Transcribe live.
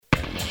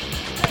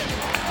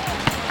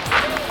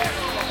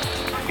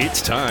It's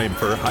time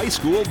for high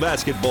school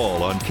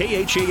basketball on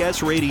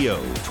KHAS Radio,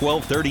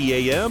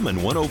 1230 AM and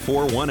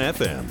 104.1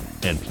 FM,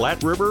 and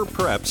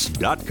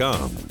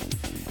PlatteRiverPreps.com.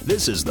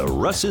 This is the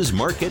Russ's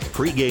Market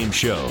pregame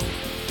show.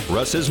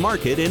 Russ's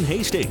Market in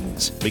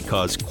Hastings,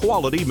 because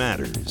quality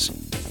matters.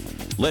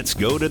 Let's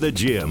go to the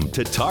gym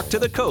to talk to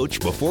the coach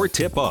before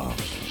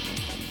tip-off.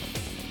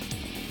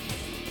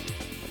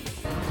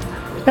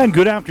 And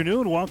good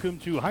afternoon. Welcome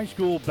to high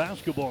school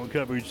basketball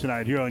coverage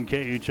tonight here on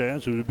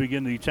KHAS. We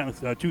begin the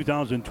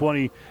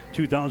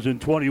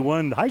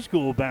 2020-2021 high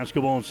school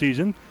basketball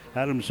season.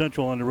 Adams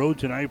Central on the road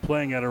tonight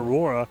playing at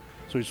Aurora.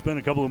 So we spent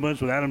a couple of minutes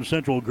with Adams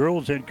Central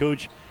girls head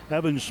coach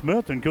Evan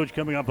Smith, and coach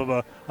coming up of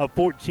a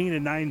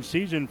 14-9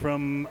 season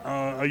from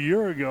a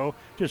year ago.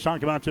 Just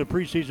talk about the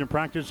preseason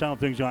practice, how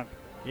things gone.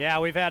 Yeah,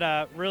 we've had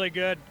a really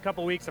good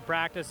couple weeks of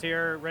practice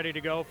here, ready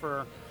to go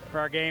for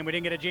our game. We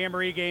didn't get a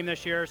jamboree game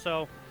this year,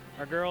 so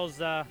our girls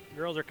are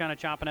kind of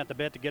chomping at the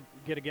bit to get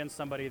against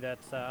somebody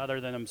that's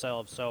other than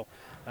themselves. So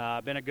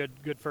been a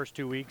good first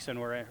 2 weeks, and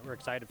we're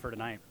excited for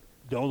tonight.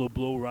 Double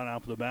blow right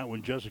off the bat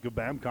when Jessica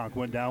Babcock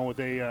went down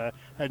with a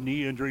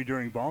knee injury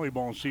during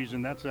volleyball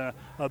season. That's a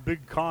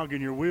big cog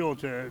in your wheel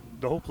to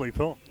hopefully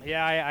fill.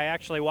 Yeah, I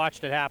actually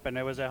watched it happen.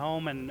 It was at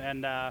home,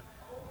 and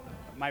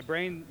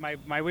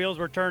my wheels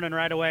were turning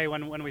right away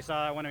when we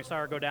saw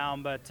her go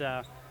down. But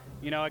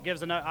it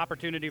gives an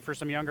opportunity for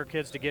some younger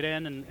kids to get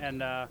in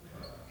and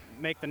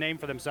make the name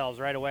for themselves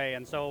right away.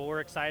 And so we're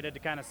excited to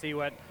kind of see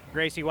what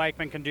Gracie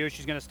Weichman can do.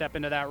 She's going to step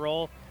into that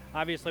role.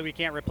 Obviously, we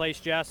can't replace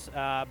Jess,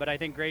 but I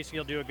think Gracie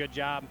will do a good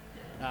job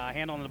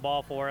handling the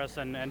ball for us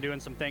and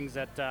doing some things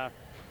that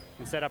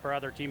can set up our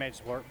other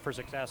teammates for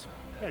success.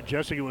 Yeah,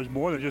 Jessica was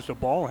more than just a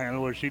ball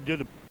handler. She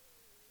did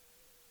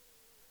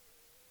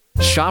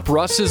Shop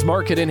Russ's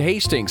Market in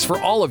Hastings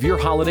for all of your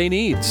holiday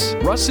needs.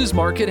 Russ's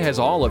Market has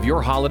all of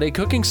your holiday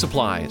cooking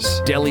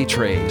supplies, deli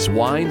trays,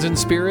 wines and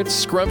spirits,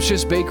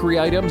 scrumptious bakery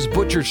items,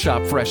 butcher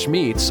shop fresh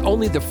meats,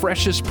 only the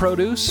freshest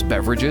produce,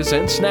 beverages,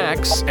 and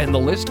snacks, and the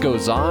list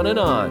goes on and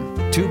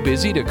on. Too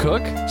busy to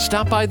cook?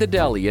 Stop by the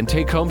deli and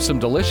take home some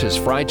delicious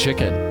fried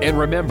chicken. And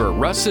remember,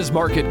 Russ's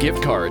Market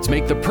gift cards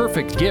make the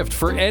perfect gift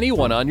for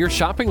anyone on your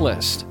shopping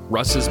list.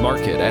 Russ's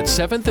Market at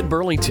 7th and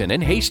Burlington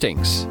in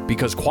Hastings,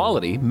 because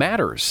quality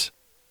matters.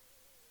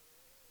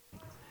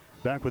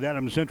 Back with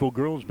Adams Central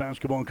girls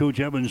basketball coach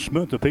Evan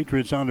Smith. The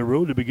Patriots on the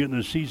road to begin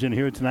the season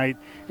here tonight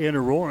in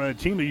Aurora, a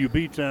team that you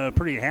beat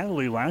pretty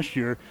handily last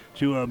year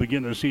to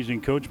begin the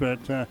season, Coach. But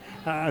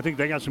I think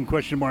they got some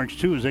question marks,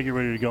 too, as they get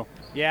ready to go.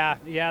 Yeah,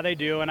 they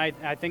do. And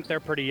I think they're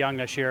pretty young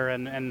this year.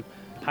 And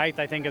height,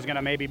 I think, is going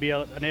to maybe be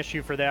an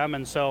issue for them.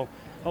 And so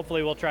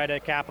hopefully we'll try to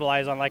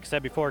capitalize on, like I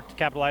said before,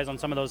 capitalize on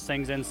some of those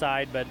things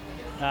inside. But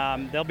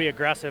they'll be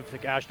aggressive.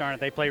 Gosh darn it,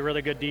 they play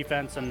really good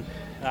defense and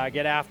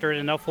get after it,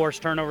 and they'll force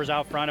turnovers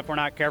out front if we're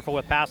not careful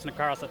with passing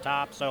across the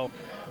top. So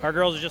our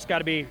girls have just got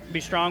to be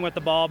strong with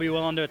the ball, be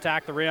willing to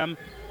attack the rim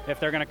if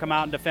they're going to come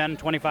out and defend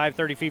 25,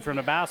 30 feet from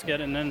the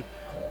basket. And then,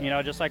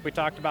 just like we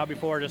talked about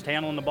before, just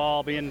handling the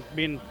ball,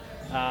 being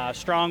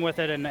strong with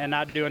it and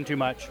not doing too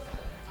much.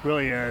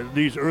 Really,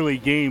 these early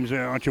games,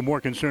 aren't you more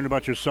concerned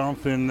about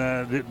yourself than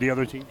the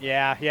other team?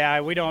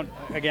 Yeah. We don't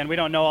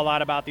know a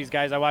lot about these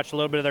guys. I watched a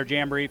little bit of their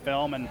jamboree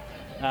film, and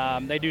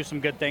they do some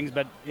good things.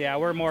 But, yeah,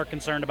 we're more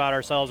concerned about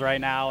ourselves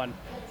right now, and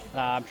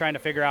I'm trying to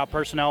figure out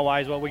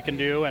personnel-wise what we can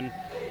do. And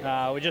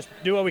we just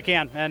do what we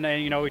can. And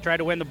we try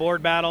to win the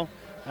board battle,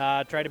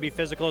 try to be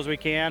physical as we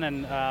can,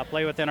 and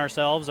play within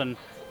ourselves, and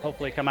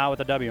hopefully come out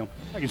with a W.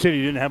 Like you said,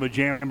 you didn't have a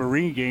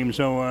jamboree game,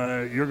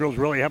 so your girls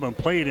really haven't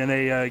played in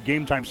a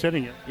game-time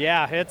setting yet.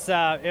 Yeah,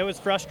 it was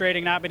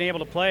frustrating not being able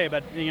to play,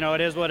 but,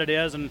 it is what it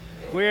is. And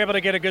we were able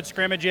to get a good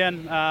scrimmage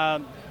in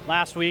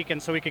last week,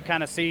 and so we could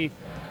kind of see,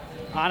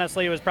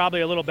 honestly, it was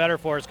probably a little better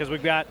for us because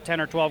we've got 10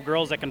 or 12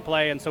 girls that can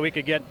play, and so we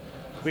could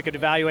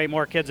evaluate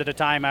more kids at a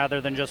time rather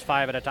than just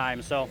 5 at a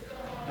time. So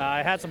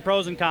it had some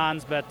pros and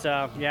cons, but,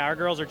 our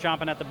girls are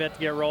chomping at the bit to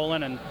get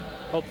rolling, and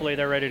hopefully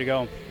they're ready to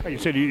go. Like you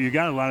said, you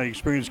got a lot of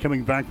experience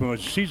coming back from a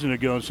season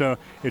ago, so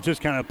it's just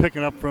kind of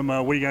picking up from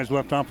where you guys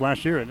left off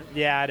last year, isn't it?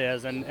 Yeah, it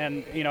is.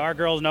 And our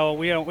girls know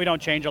we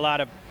don't change a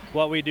lot of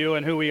what we do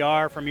and who we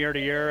are from year to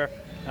year.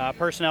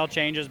 Personnel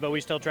changes, but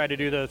we still try to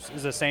do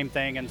the same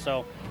thing. And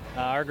so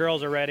our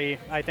girls are ready.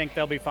 I think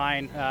they'll be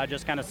fine,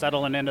 just kind of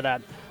settling into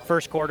that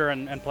first quarter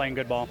and playing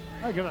good ball.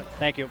 All right, good luck.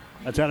 Thank you.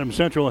 That's Adams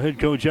Central head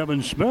coach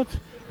Evan Smith.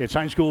 It's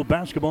high school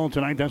basketball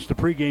tonight. That's the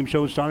pregame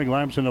show. Starting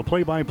lineups and a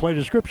play-by-play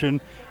description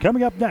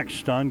coming up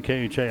next on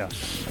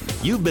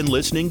KHAS. You've been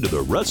listening to the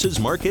Russ's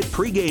Market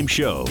pregame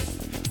show.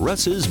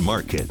 Russ's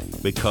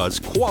Market, because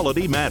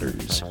quality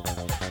matters.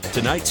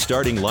 Tonight's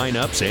starting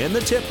lineups and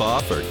the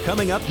tip-off are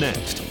coming up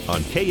next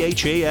on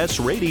KHAS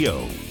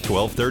Radio,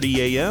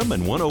 1230 AM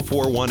and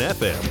 104.1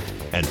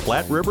 FM, and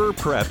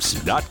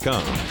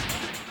PlatteRiverPreps.com.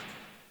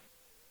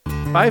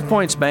 5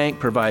 Points Bank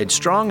provides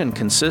strong and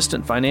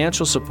consistent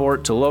financial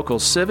support to local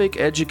civic,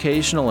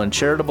 educational, and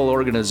charitable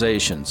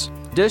organizations.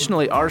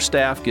 Additionally, our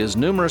staff gives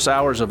numerous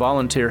hours of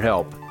volunteer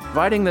help.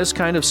 Providing this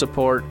kind of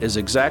support is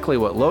exactly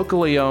what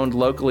locally owned,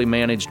 locally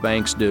managed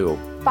banks do.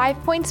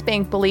 5 Points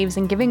Bank believes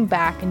in giving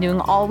back and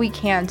doing all we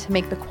can to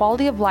make the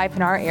quality of life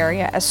in our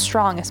area as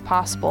strong as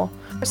possible.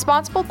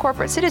 Responsible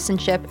corporate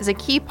citizenship is a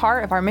key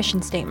part of our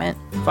mission statement.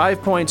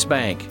 5 Points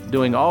Bank,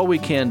 doing all we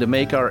can to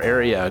make our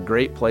area a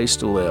great place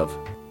to live.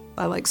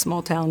 I like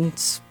small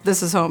towns.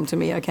 This is home to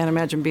me. I can't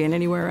imagine being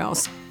anywhere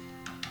else.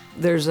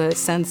 There's a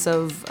sense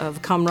of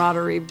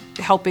camaraderie,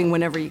 helping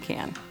whenever you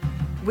can.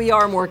 We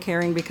are more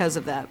caring because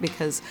of that,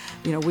 because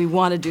we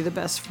want to do the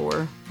best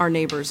for our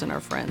neighbors and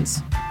our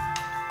friends.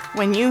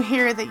 When you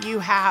hear that you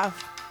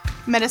have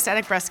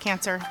metastatic breast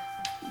cancer,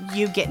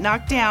 you get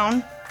knocked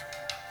down,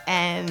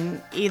 and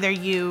either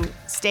you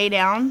stay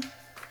down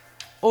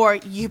or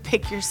you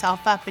pick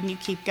yourself up and you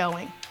keep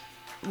going.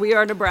 We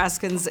are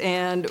Nebraskans,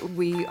 and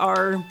we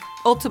are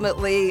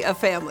ultimately a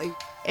family.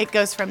 It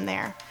goes from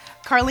there.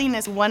 Carlene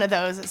is one of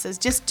those that says,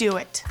 just do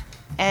it,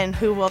 and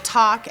who will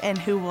talk and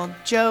who will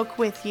joke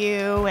with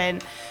you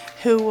and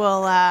who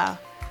will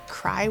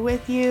cry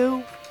with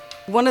you.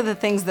 One of the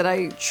things that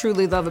I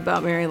truly love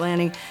about Mary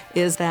Lanning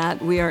is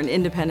that we are an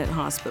independent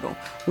hospital.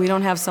 We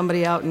don't have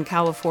somebody out in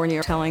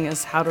California telling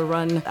us how to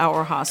run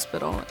our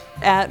hospital.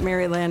 At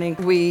Mary Lanning,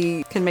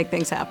 we can make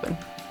things happen.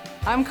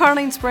 I'm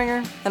Carlene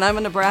Springer, and I'm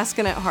a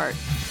Nebraskan at heart.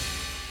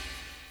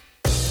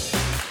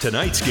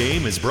 Tonight's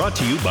game is brought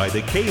to you by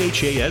the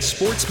KHAS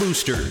Sports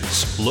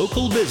Boosters,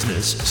 local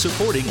business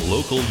supporting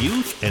local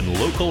youth and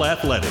local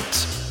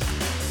athletics.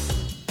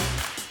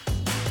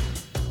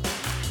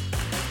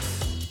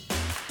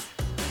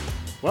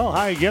 Well,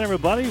 hi again,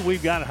 everybody.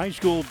 We've got high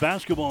school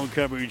basketball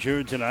coverage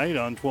here tonight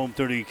on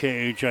 1230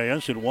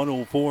 KHIS at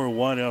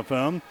 104.1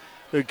 FM.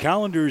 The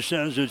calendar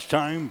says it's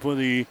time for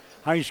the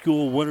high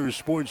school winter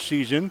sports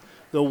season.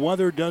 The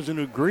weather doesn't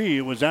agree.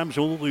 It was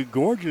absolutely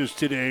gorgeous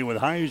today with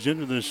highs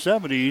into the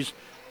 70s.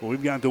 But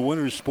we've got the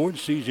winter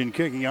sports season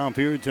kicking off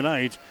here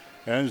tonight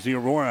as the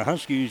Aurora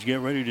Huskies get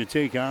ready to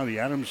take on the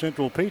Adams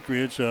Central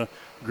Patriots.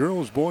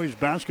 Girls-boys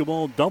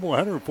basketball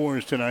doubleheader for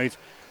us tonight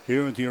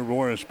here at the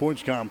Aurora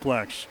Sports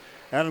Complex.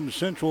 Adams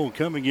Central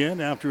coming in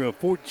after a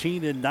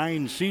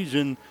 14-9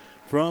 season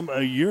from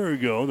a year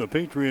ago. The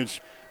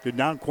Patriots did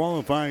not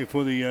qualify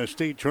for the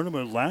state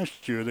tournament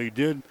last year. They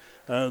did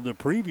the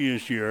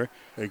previous year.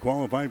 They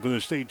qualified for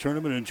the state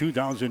tournament in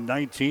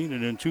 2019,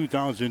 and in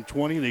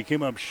 2020 they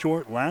came up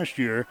short last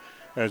year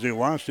as they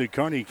lost to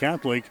Kearney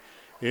Catholic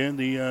in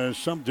the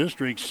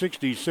sub-district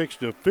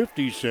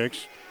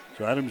 66-56.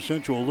 So Adams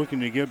Central looking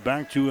to get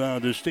back to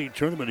the state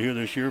tournament here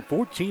this year.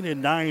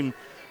 14-9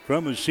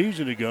 from a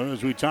season ago.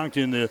 As we talked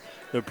in the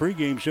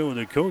pregame show with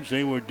the coach,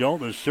 they were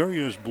dealt a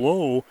serious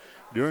blow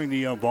during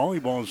the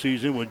volleyball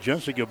season when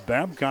Jessica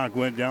Babcock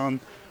went down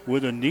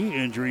with a knee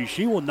injury.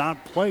 She will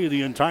not play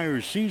the entire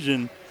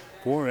season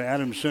for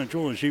Adams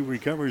Central as she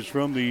recovers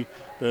from the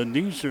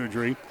knee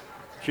surgery.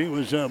 She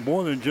was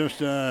more than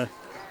just a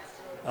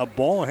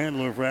ball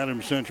handler for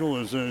Adams Central,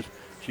 as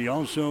she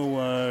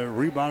also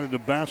rebounded the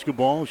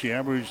basketball. She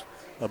averaged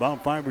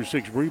about 5 or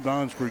 6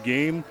 rebounds per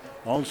game.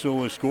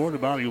 Also scored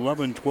about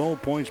 11,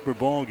 12 points per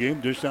ball game,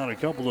 dished out a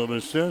couple of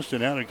assists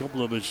and had a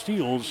couple of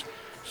steals.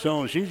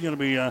 So she's going to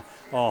be a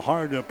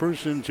hard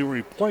person to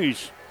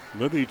replace.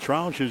 Libby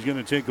Troush is going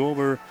to take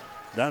over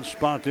that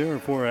spot there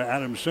for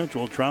Adams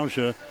Central.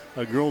 Troush,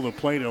 a girl that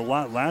played a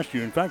lot last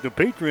year. In fact, the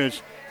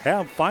Patriots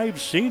have 5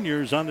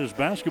 seniors on this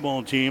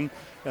basketball team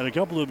and a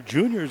couple of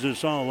juniors that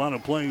saw a lot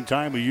of playing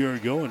time a year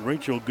ago, and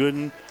Rachel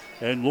Gooden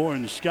and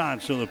Lauren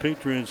Scott. So the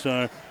Patriots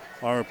are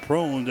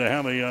prone to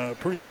have a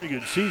pretty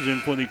good season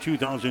for the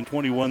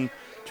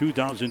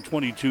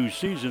 2021-2022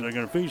 season. They're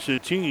going to face a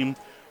team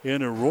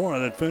in Aurora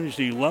that finished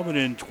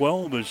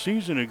 11-12 a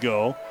season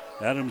ago.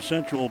 Adams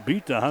Central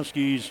beat the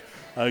Huskies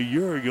a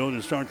year ago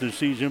to start the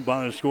season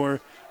by a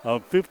score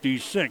of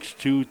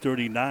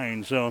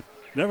 56-39. So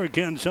never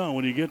can tell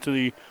when you get to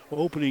the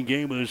opening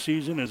game of the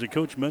season. As the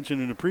coach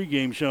mentioned in the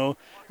pregame show,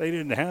 they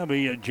didn't have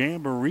a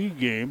jamboree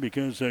game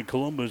because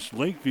Columbus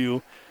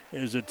Lakeview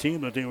is a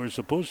team that they were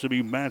supposed to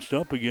be matched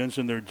up against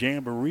in their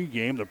jamboree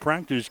game, the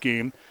practice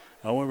game.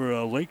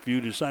 However, Lakeview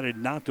decided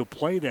not to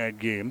play that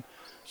game.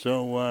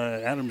 So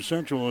Adams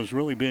Central has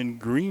really been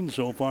green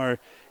so far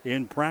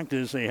in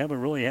practice. They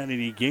haven't really had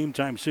any game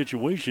time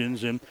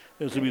situations, and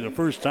this will be the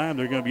first time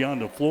they're going to be on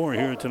the floor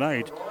here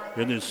tonight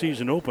in this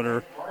season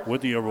opener with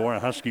the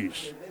Aurora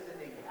Huskies.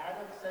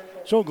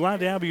 So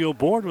glad to have you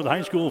aboard with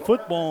high school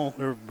football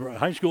or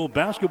high school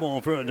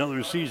basketball for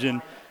another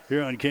season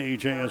here on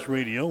KHAS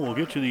Radio. We'll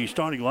get you the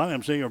starting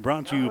lineups. They are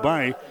brought to you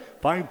by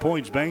 5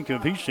 Points Bank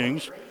of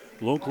Hastings,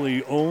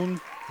 locally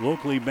owned,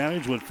 locally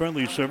managed with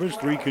friendly service,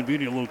 3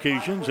 convenient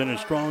locations, and a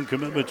strong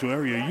commitment to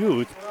area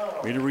youth.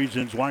 Many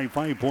reasons why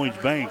 5 Points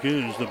Bank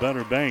is the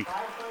better bank.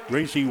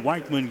 Gracie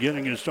Weichman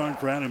getting a start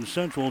for Adams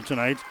Central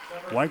tonight.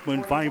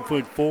 Weichman,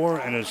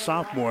 5'4" and a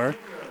sophomore.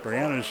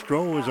 Brianna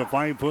Stroh is a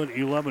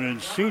 5'11"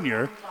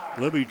 senior.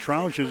 Libby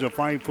Troush is a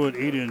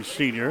 5'8"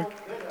 senior.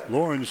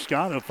 Lauren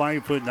Scott, a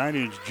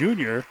 5'9"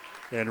 junior.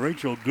 And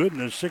Rachel Gooden,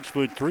 a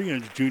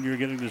 6'3" junior,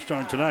 getting the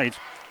start tonight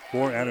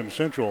for Adams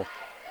Central.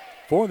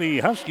 For the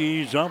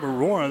Huskies of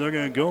Aurora, they're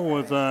going to go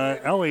with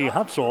Ellie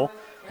Hutzel.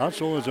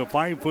 Hustle is a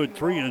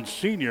 5'3"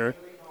 senior.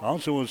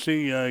 Also we'll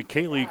see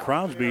Kaylee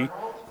Crosby.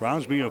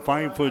 Crosby a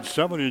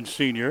 5'7"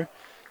 senior.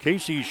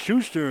 Casey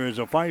Schuster is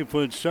a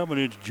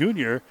 5'7"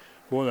 junior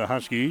for the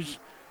Huskies.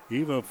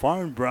 Eva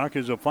Farnbrock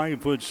is a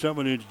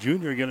 5'7"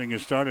 junior getting a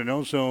start, and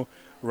also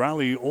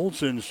Riley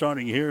Olson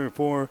starting here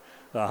for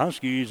the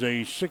Huskies,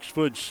 a 6'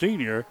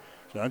 senior.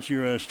 So that's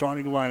your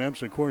starting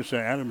lineups. Of course,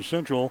 Adams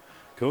Central,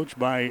 coached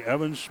by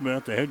Evan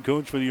Smith. The head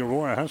coach for the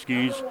Aurora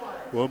Huskies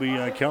will be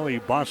Kelly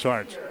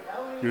Bossart.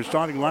 Your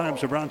starting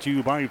lineups are brought to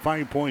you by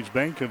 5 Points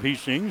Bank of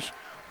Hastings.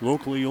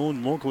 Locally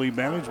owned, locally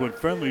managed with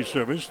friendly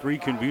service, 3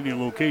 convenient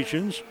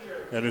locations,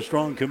 and a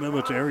strong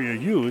commitment to area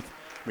youth.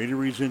 Many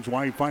reasons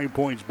why 5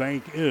 Points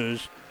Bank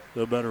is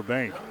the better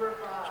bank.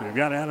 So you've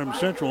got Adams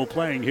Central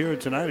playing here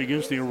tonight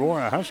against the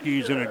Aurora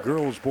Huskies in a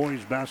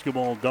girls-boys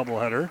basketball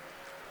doubleheader.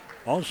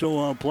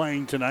 Also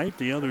playing tonight,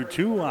 the other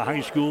 2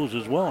 high schools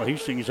as well.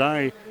 Hastings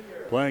High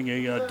playing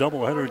a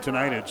doubleheader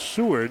tonight at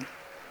Seward.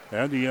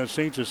 And the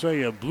St.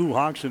 Cecilia Blue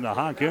Hawks and the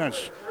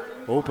Hawkettes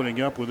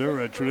opening up with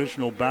their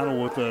traditional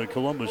battle with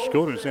Columbus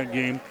Scotus. That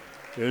game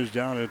is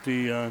down at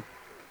the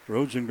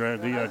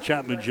the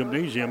Chapman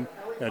Gymnasium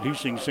at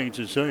Hastings St.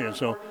 Cecilia.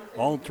 So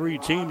all 3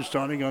 teams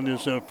starting on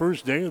this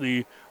first day of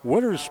the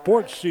winter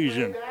sports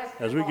season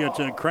as we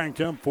get cranked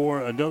up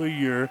for another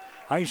year.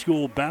 High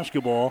school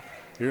basketball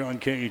here on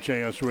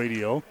KHAS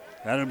Radio.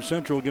 Adams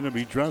Central going to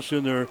be dressed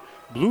in their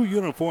blue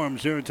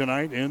uniforms here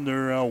tonight in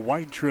their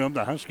white trim.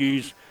 The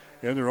Huskies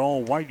in their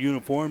all white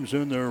uniforms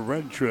in their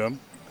red trim.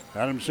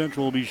 Adams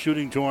Central will be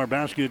shooting to our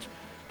basket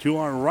to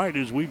our right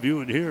as we view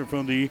it here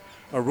from the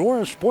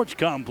Aurora Sports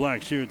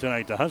Complex here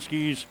tonight. The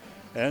Huskies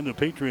and the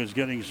Patriots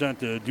getting set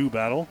to do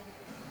battle.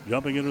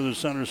 Jumping into the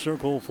center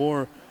circle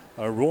for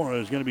Aurora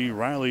is going to be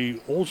Riley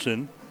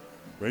Olson.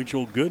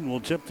 Rachel Gooden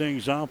will tip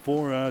things off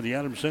for the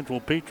Adams Central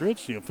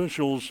Patriots. The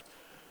officials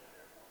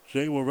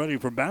say we're ready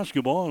for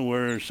basketball and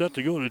we're set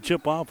to go to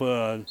tip off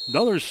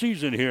another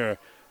season here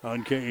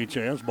on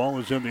KHAS. Ball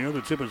is in the air. The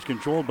tip is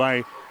controlled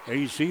by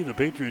AC. The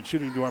Patriots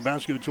shooting to our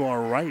basket to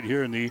our right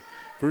here in the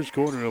first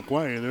quarter of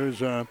play. There's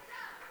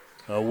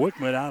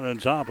Wickman out on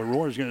top.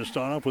 Aurora's going to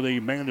start off with a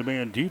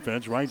man-to-man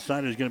defense. Right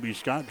side is going to be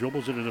Scott.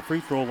 Dribbles it to the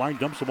free throw line.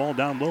 Dumps the ball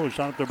down low.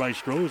 Shot up there by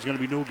Stroh. It's going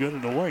to be no good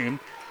in the lane.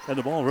 And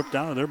the ball ripped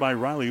out of there by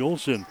Riley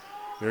Olson.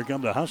 Here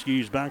come the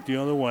Huskies back the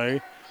other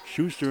way.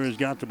 Schuster has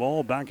got the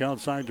ball back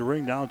outside the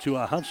ring down to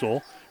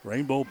Hutzel.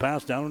 Rainbow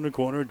pass down in the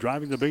corner.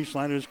 Driving the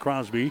baseline is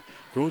Crosby.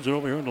 Throws it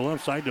over here on the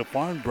left side to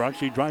Farnbrook.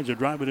 He tries to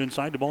drive it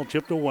inside. The ball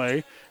tipped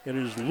away. It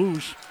is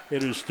loose.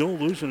 It is still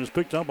loose and is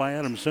picked up by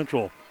Adams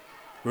Central.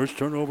 First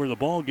turnover of the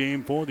ball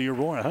game for the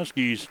Aurora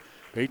Huskies.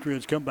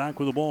 Patriots come back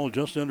with the ball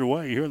just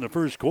underway here in the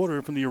first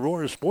quarter from the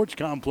Aurora Sports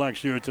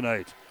Complex here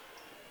tonight.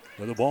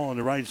 With the ball on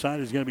the right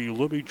side is going to be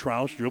Libby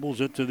Troush. Dribbles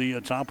it to the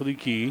top of the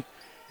key.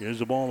 Here's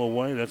the ball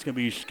away. That's going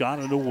to be Scott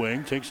on the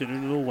wing. Takes it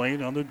into the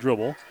lane on the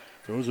dribble.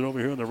 Throws it over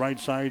here on the right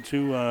side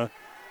to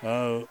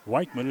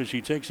Weichman as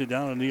he takes it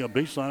down on the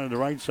baseline on the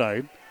right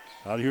side.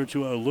 Out here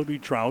to Libby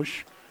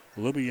Troush.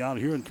 Libby out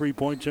here in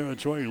three-point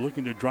territory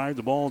looking to drive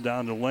the ball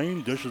down the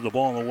lane. Dishes the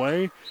ball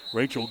away.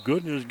 Rachel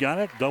Gooden has got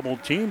it. Double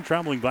team.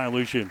 Traveling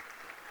violation.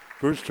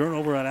 First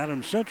turnover on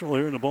Adams Central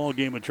here in the ball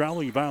game. A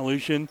traveling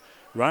violation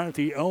right at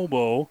the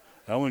elbow.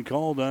 That one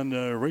called on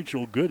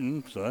Rachel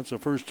Gooden. So that's the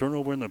first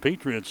turnover in the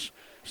Patriots.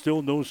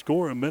 Still no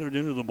score a minute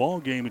into the ball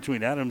game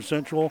between Adams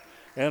Central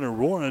and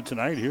Aurora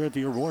tonight here at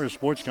the Aurora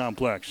Sports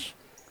Complex.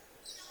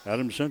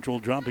 Adams Central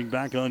dropping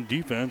back on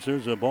defense.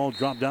 There's a ball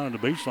dropped down on the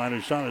baseline.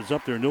 A shot is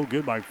up there, no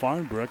good by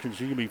Farnbrook, and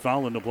she can be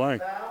fouled in the play.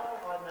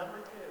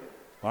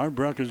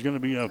 Farnbrook is going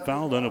to be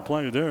fouled on a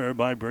play there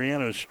by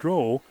Brianna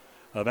Stroh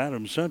of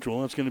Adams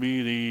Central. That's going to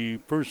be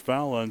the first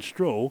foul on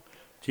Stroh.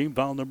 Team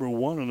foul number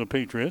 1 on the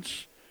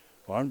Patriots.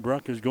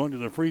 Farnbrook is going to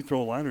the free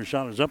throw line. Her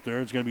shot is up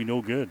there. It's going to be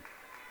no good.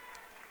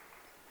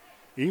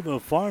 Eva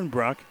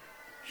Farnbrook,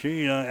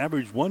 she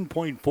averaged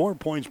 1.4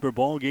 points per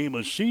ball game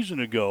a season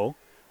ago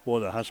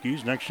for the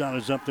Huskies. Next shot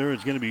is up there.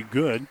 It's going to be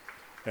good.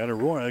 And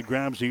Aurora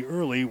grabs the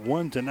early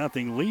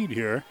 1-0 lead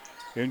here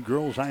in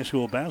girls high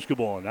school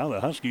basketball. Now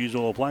the Huskies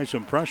will apply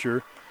some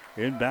pressure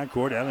in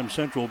backcourt. Adams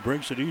Central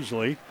breaks it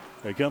easily.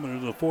 They come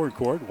into the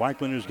forecourt.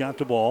 Weichman has got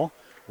the ball.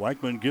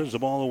 Weichman gives the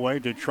ball away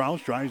to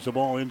Troush. Drives the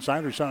ball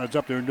inside. Her shot is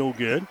up there, no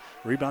good.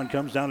 Rebound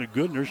comes down to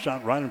Gooden. Her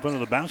shot right in front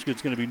of the basket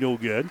is going to be no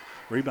good.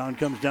 Rebound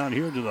comes down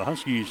here to the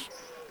Huskies.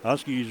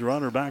 Huskies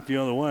run her back the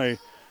other way.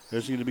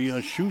 This is going to be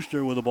a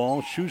Schuster with the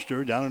ball.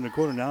 Schuster down in the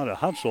corner now to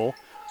Hutzel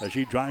as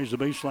she drives the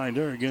baseline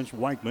there against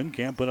Weichman.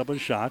 Can't put up a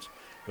shot.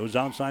 Goes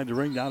outside the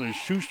ring down to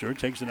Schuster.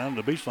 Takes it down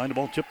to the baseline. The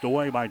ball tipped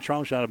away by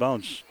Troush out of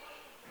bounds.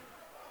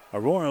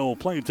 Aurora will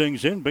play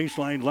things in.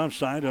 Baseline left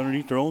side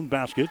underneath their own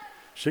basket.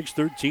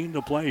 6:13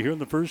 to play here in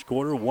the first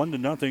quarter.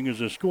 1-0 is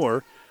the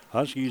score.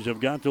 Huskies have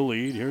got the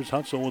lead. Here's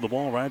Hutzel with the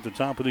ball right at the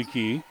top of the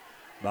key.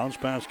 Bounce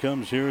pass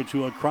comes here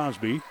to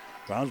Crosby.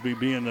 Crosby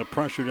being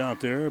pressured out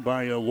there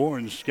by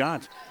Lauren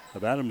Scott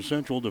of Adams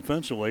Central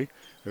defensively.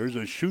 There's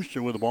a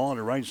Schuster with the ball on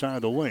the right side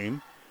of the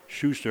lane.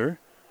 Schuster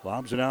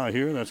lobs it out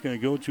here. That's going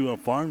to go to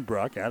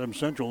Farnbrook. Adams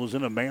Central is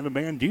in a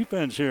man-to-man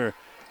defense here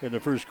in the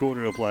first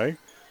quarter of play.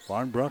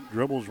 Farnbrook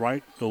dribbles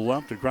right to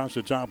left across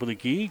the top of the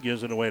key,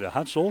 gives it away to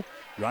Hutzel,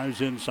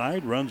 drives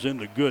inside, runs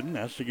into Gooden,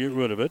 has to get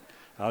rid of it.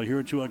 Out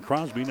here to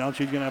Crosby. Now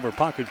she's going to have her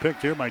pocket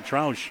picked here by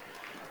Troush.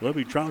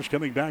 Libby Troush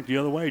coming back the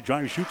other way,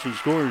 drives, shoots, and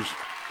scores.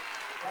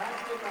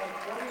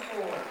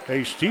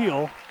 A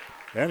steal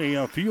and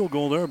a field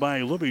goal there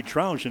by Libby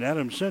Troush, and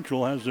Adams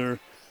Central has their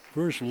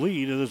first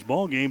lead of this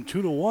ball game.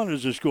 2-1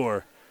 is the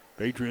score.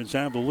 Patriots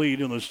have the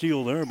lead in the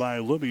steal there by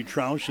Libby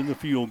Troush in the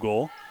field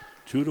goal.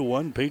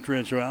 2-1.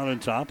 Patriots are out on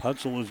top.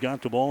 Hutzel has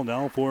got the ball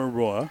now for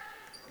Aurora.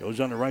 Goes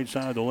on the right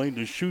side of the lane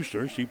to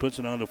Schuster. She puts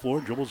it on the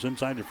floor, dribbles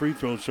inside the free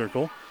throw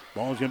circle.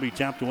 Ball is going to be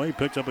tapped away,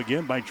 picked up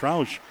again by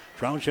Troush.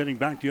 Troush heading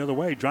back the other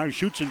way. Drives,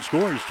 shoots, and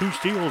scores. 2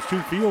 steals, 2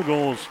 field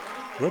goals.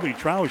 Libby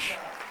Troush.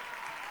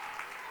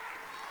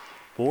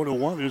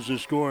 4-1 is the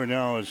score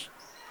now as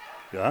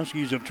the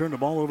Huskies have turned the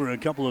ball over a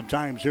couple of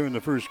times here in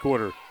the first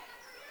quarter.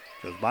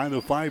 Just by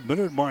the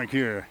 5-minute mark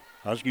here.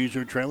 Huskies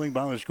are trailing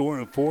by the score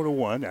of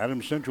 4-1.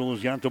 Adams Central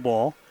has got the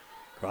ball.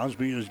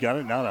 Crosby has got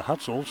it now to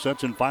Hutzel.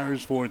 Sets and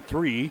fires for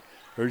 3.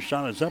 Her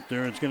shot is up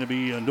there. It's going to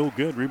be no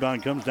good.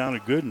 Rebound comes down to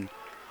Gooden.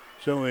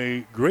 So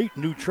a great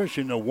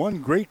nutrition,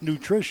 one great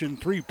nutrition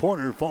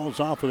three-pointer falls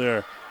off of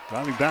there.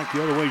 Driving back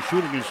the other way,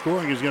 shooting and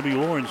scoring is going to be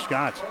Lauren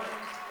Scott.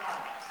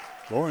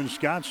 Lauren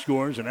Scott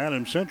scores, and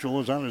Adams Central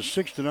is on a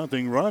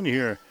 6-0 run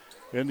here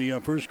in the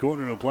first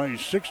quarter of play.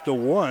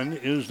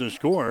 6-1 is the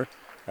score.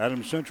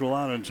 Adams Central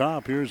out on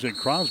top. Here's at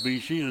Crosby.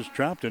 She is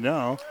trapped, and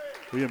now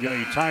we have got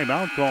a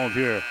timeout called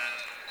here.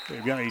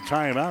 They've got a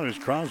timeout as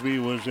Crosby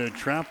was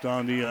trapped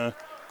on the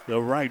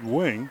right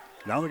wing.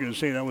 Now they're going to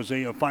say that was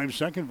a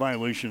 5-second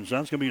violation, so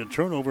that's going to be a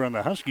turnover on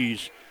the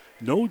Huskies.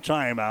 No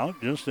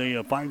timeout, just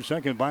a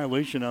 5-second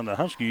violation on the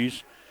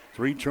Huskies.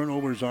 3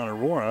 turnovers on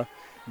Aurora.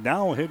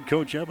 Now head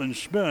coach Evan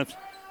Smith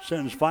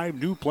sends 5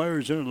 new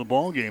players into the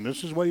ball game.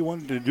 This is what he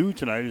wanted to do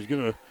tonight. He's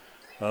going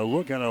to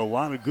look at a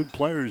lot of good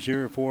players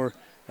here for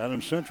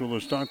Adams Central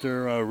to start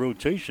their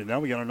rotation.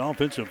 Now we got an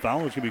offensive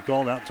foul. It's going to be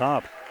called out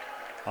top.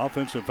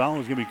 Offensive foul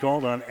is going to be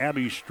called on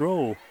Abby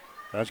Stroh.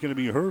 That's going to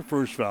be her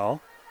first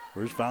foul.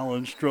 First foul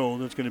on Stroh.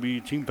 That's going to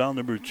be team foul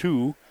number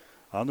 2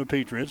 on the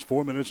Patriots.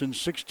 4 minutes and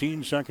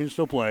 16 seconds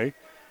to play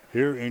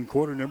here in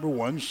quarter number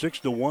 1.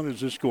 6-1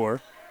 is the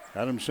score.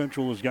 Adams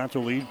Central has got the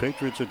lead.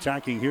 Patriots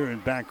attacking here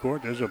in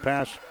backcourt. There's a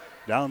pass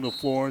down the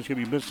floor. It's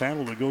going to be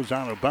mishandled. It goes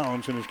out of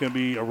bounds, and it's going to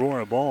be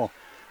Aurora ball.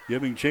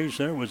 Giving chase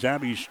there was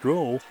Abby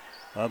Stroh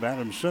of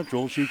Adams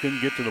Central. She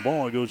couldn't get to the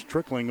ball. It goes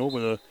trickling over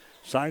the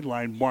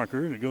sideline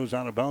marker, and it goes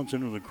out of bounds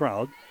into the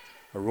crowd.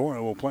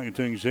 Aurora will play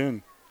things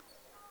in.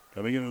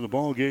 Coming into the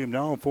ball game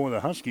now for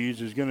the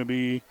Huskies is going to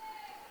be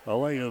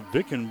Alea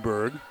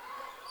Vickenberg.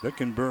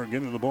 Vickenberg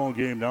into the ball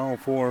game now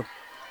for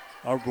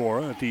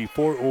Aurora at the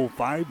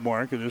 4:05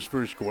 mark of this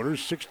first quarter.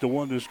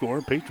 6-1 to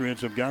score.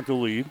 Patriots have got the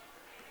lead.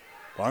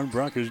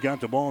 Farnbrook has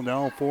got the ball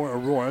now for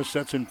Aurora.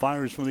 Sets and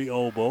fires from the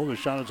elbow. The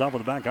shot is off of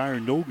the back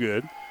iron. No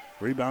good.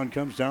 Rebound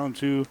comes down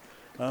to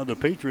the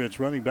Patriots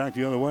running back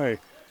the other way.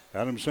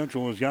 Adams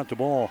Central has got the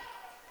ball.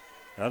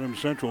 Adams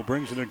Central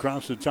brings it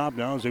across the top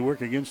now as they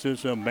work against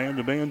this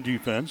man-to-man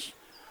defense.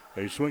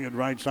 They swing it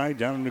right side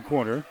down in the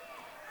corner.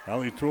 Now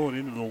they throw it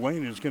into the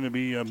lane. It's going to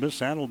be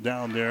mishandled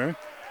down there.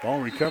 Ball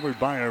recovered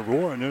by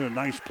Aurora, and then a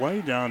nice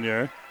play down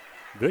there.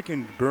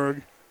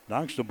 Vickenberg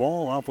knocks the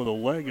ball off with a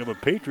leg of a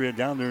Patriot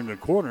down there in the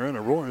corner, and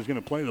Aurora is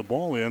going to play the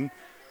ball in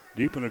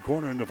deep in the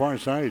corner in the far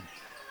side.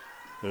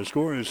 The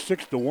score is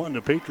 6-1.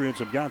 The Patriots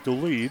have got the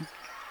lead.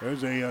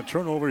 There's a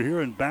turnover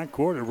here in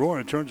backcourt.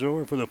 Aurora turns it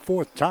over for the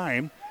 4th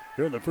time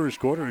here in the first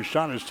quarter. A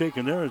shot is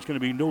taken there. It's going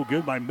to be no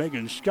good by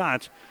Megan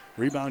Scott.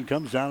 Rebound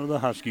comes down to the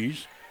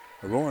Huskies.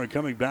 Aurora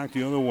coming back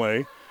the other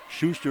way.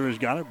 Schuster has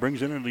got it.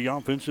 Brings it into the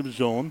offensive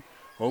zone.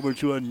 Over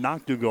to a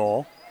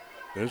Noctegal.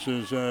 This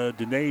is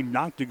Danae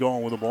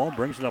Noctegal with the ball.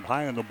 Brings it up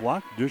high on the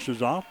block.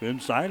 Dishes off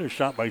inside. A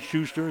shot by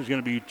Schuster is going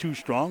to be too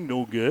strong.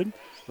 No good.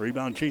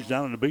 Rebound chased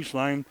down on the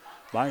baseline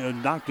by a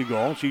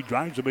Noctegal. She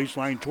drives the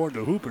baseline toward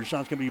the hoop. Her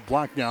shot's going to be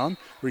blocked down.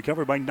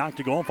 Recovered by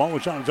Noctegal. Follow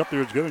shot is up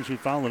there. It's good, and she's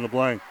fouling the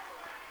play.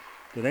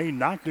 Today,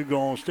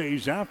 Noctegal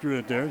stays after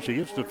it there. She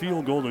gets the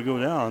field goal to go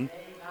down.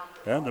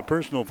 And the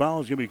personal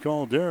foul is going to be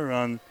called there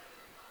on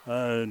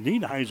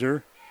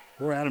Niedheiser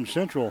for Adams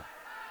Central.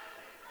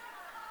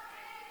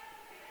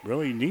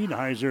 Really,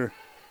 Niedheiser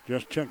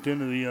just checked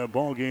into the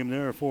ball game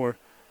there for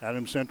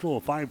Adams Central.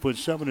 A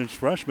 5'7"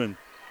 freshman.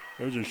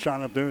 There's a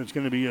shot up there. It's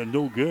going to be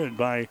no good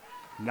by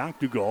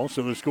Noctegal.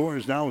 So the score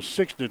is now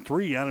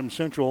 6-3. Adams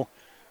Central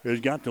has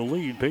got the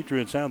lead.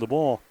 Patriots have the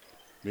ball.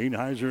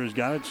 Niedheiser has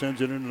got it.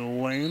 Sends it into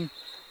the lane.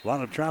 A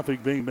lot of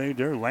traffic being made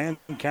there.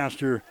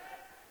 Lancaster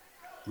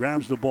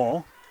grabs the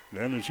ball.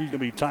 And she's going to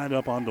be tied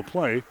up on the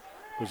play.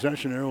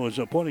 Possession arrow is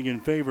pointing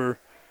in favor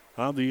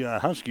of the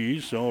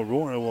Huskies. So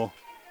Aurora will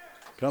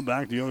come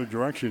back the other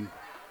direction.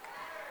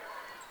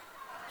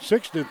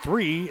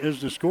 6-3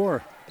 is the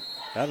score.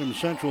 Adams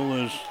Central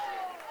has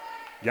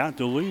got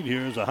the lead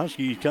here as the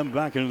Huskies come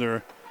back into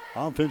their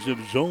offensive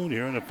zone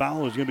here. And a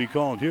foul is going to be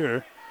called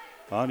here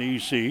on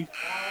EC.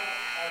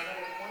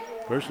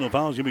 Personal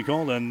foul is going to be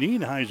called on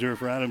Nienheiser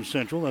for Adams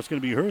Central. That's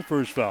going to be her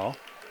first foul.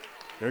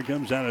 There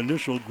comes that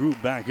initial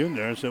group back in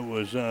there. So it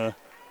was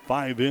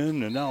 5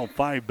 in and now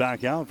 5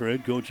 back out for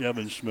head coach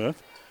Evan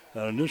Smith.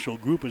 That initial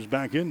group is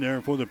back in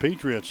there for the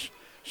Patriots.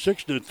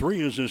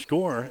 6-3 is the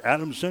score.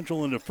 Adams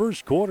Central in the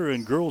first quarter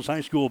in girls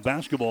high school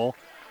basketball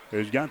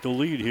has got the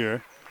lead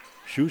here.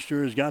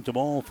 Schuster has got the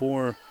ball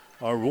for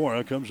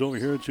Aurora. Comes over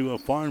here to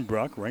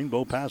Farnbrook.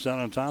 Rainbow pass out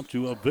on top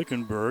to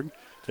Vickenberg.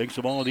 Takes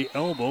the ball at the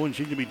elbow, and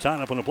she's going to be tied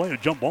up on the play. A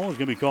jump ball is going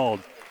to be called.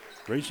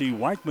 Gracie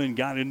Weichman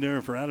got in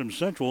there for Adams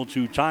Central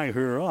to tie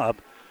her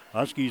up.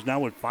 Huskies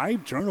now with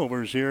 5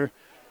 turnovers here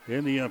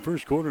in the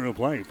first quarter of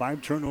play.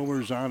 5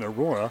 turnovers on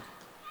Aurora.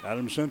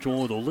 Adams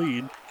Central with the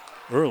lead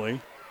early.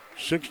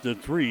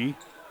 6-3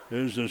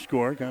 is the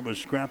score. Kind of a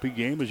scrappy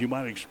game, as you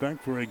might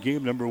expect for a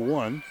game number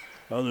 1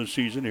 of the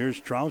season. Here's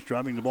Strauss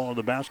driving the ball to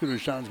the basket. Her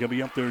shot is going to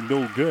be up there,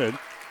 no good.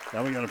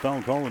 Now we got a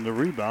foul call in the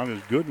rebound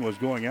as Gooden was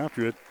going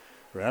after it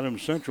for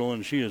Adams Central,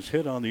 and she is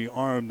hit on the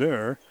arm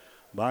there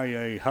by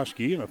a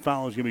Husky, and a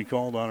foul is going to be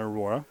called on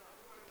Aurora.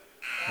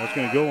 That's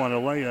going to go on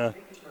Alea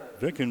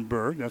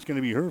Vickenberg. That's going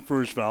to be her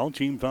first foul,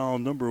 team foul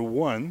number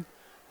 1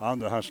 on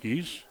the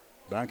Huskies.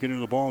 Back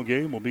into the ball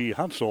game will be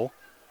Hutzel.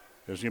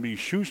 There's going to be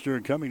Schuster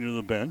coming to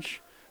the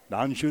bench.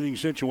 Non-shooting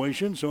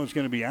situation, so it's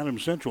going to be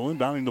Adams Central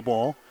inbounding the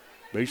ball.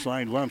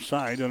 Baseline left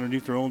side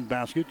underneath their own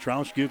basket.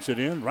 Troush gets it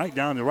in right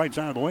down the right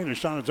side of the lane. The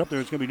shot is up there.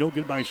 It's going to be no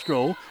good by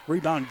Stroh.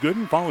 Rebound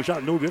Gooden. Follow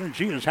shot no good, and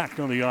she is hacked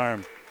on the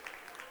arm.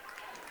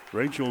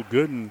 Rachel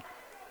Gooden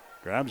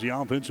grabs the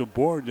offensive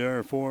board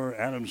there for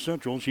Adams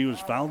Central. She was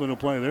fouled in a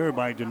play there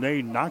by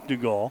Danae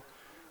Noctegal.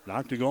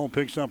 Noctegal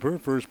picks up her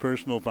first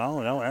personal foul,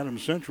 and now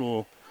Adams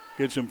Central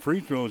gets some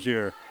free throws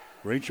here.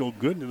 Rachel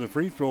Gooden to the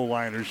free throw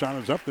line. Her shot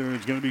is up there.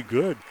 It's going to be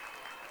good.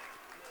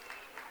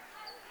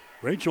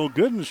 Rachel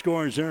Gooden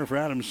scores there for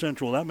Adams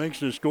Central. That makes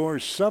the score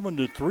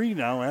 7-3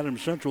 now.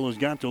 Adams Central has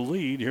got the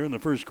lead here in the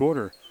first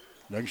quarter.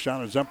 Next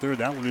shot is up there.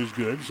 That one is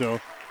good. So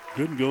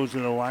Gooden goes to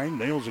the line,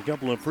 nails a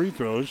couple of free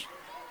throws.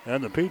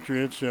 And the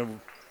Patriots have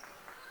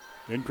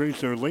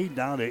increased their lead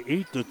down to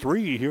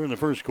 8-3 here in the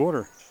first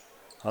quarter.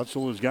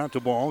 Hutzel has got the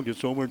ball,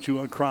 gets over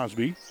to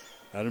Crosby.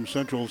 Adams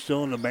Central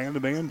still in a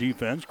man-to-man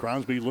defense.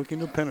 Crosby looking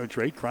to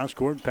penetrate.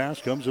 Cross-court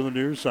pass comes to the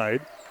near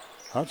side.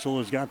 Hutzel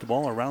has got the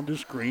ball around the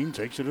screen,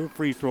 takes it to the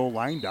free throw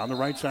line, down the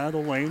right side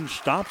of the lane,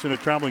 stops in a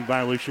traveling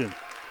violation.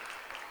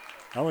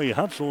 Ellie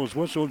Hutzel is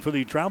whistled for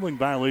the traveling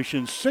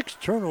violation. 6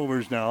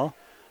 turnovers now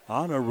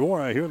on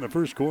Aurora here in the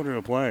first quarter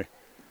of play.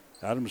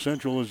 Adams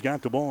Central has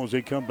got the ball as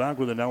they come back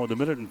with it now with 1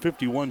 minute and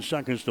 51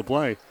 seconds to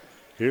play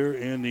here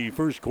in the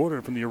first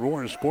quarter from the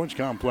Aurora Sports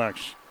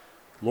Complex.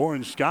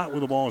 Lauren Scott with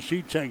the ball.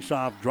 She takes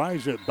off,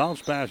 drives it,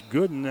 bounce past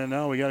Gooden, and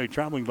now we got a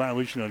traveling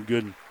violation on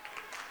Gooden.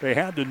 They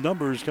had the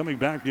numbers coming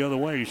back the other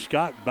way.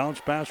 Scott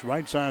bounced past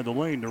right side of the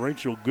lane to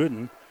Rachel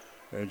Gooden,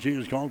 and she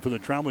is called for the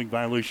traveling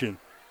violation.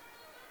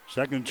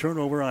 Second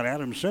turnover on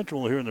Adams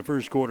Central here in the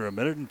first quarter. 1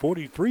 minute and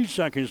 43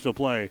 seconds to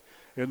play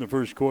in the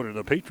first quarter.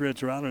 The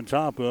Patriots are out on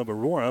top of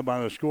Aurora by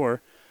the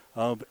score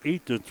of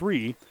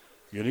 8-3.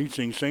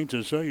 Unitsing St.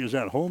 Cecilia is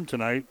at home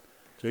tonight,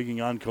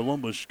 taking on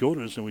Columbus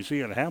SCOTUS, and we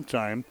see at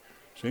halftime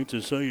St.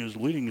 Cecilia is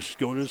leading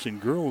SCOTUS in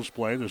girls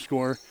play. The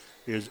score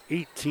is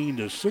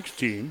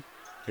 18-16.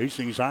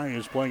 Hastings High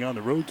is playing on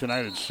the road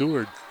tonight at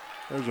Seward.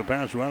 There's a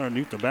pass right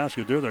underneath the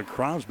basket there to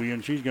Crosby,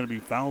 and she's going to be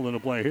fouled in the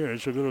play here.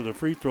 She'll go to the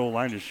free throw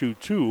line to shoot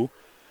 2.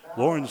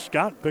 Lauren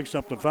Scott picks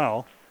up the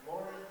foul.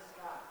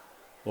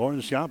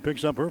 Lauren Scott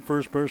picks up her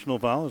first personal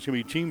foul. It's going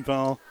to be team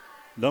foul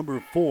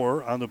number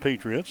 4 on the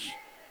Patriots.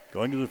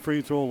 Going to the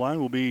free throw line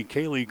will be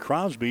Kaylee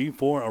Crosby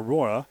for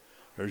Aurora.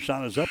 Her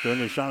shot is up there,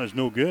 and the shot is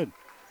no good.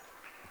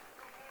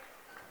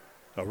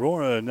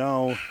 Aurora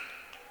now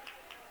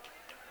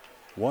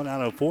 1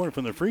 out of 4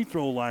 from the free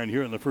throw line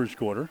here in the first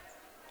quarter.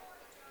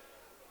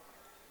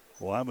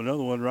 We'll have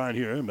another one right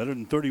here. 1 minute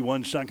and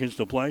 31 seconds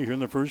to play here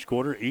in the first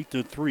quarter.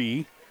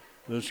 8-3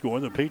 the score.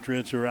 The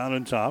Patriots are out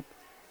on top.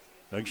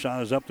 Next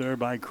shot is up there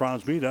by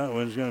Crosby. That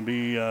one's going to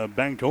be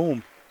banked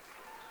home.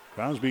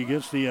 Crosby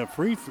gets the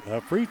free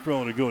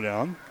throw to go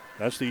down.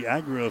 That's the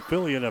Agra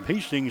affiliate of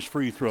Hastings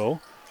free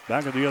throw.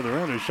 Back at the other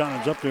end, his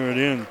shot is up there and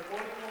in.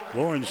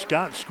 Lauren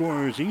Scott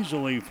scores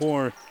easily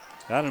for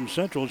Adams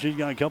Central. She's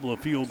got a couple of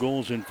field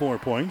goals and 4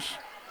 points.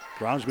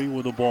 Crosby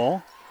with the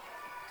ball.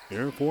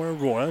 Here for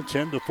Aurora.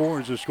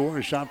 10-4 is the score.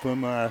 A shot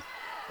from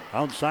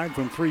outside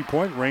from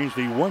three-point range.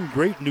 The one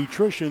great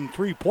nutrition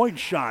three-point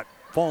shot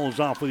falls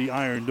off of the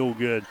iron. No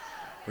good.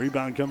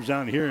 Rebound comes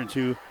down here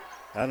into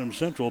Adams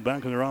Central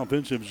back in their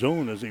offensive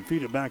zone as they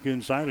feed it back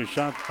inside. A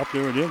shot up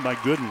there and in by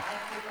Gooden.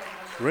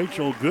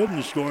 Rachel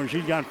Gooden scores.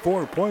 She's got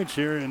 4 points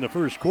here in the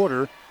first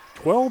quarter.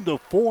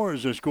 12-4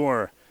 is the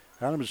score.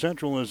 Adams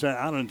Central is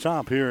out on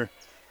top here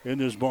in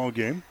this ball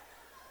game.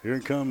 Here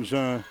comes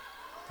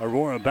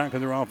Aurora back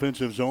in their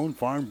offensive zone.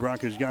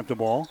 Farnbrook has got the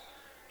ball.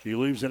 She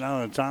leaves it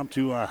out on top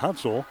to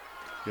Hutzel.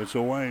 Gets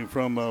away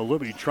from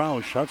Libby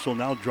Troush. Hutzel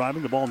now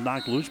driving. The ball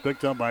knocked loose,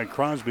 picked up by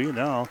Crosby. And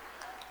now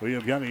we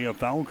have got a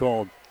foul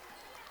called.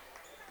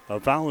 A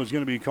foul is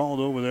going to be called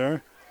over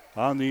there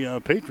on the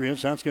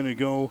Patriots. That's going to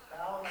go,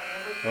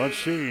 let's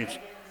see, it's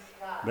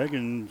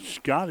Megan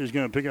Scott is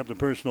going to pick up the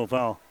personal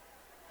foul.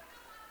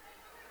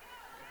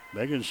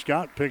 Megan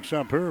Scott picks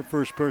up her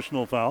first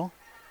personal foul.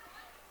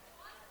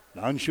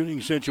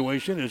 Non-shooting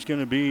situation is going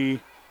to be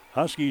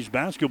Huskies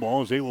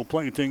basketball as they will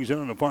play things in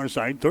on the far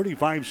side.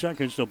 35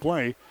 seconds to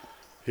play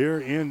here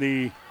in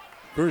the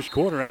first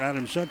quarter.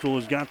 Adams Central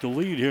has got the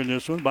lead here in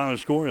this one by a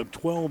score of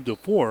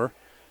 12-4.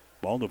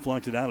 Ball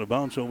deflected out of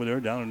bounds over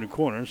there down in the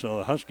corner. So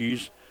the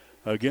Huskies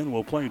again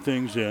will play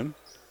things in.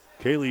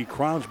 Kaylee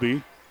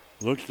Crosby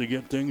looks to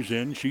get things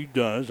in. She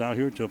does out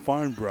here to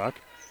Farnbrook.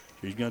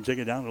 She's going to take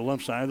it down the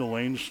left side of the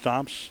lane.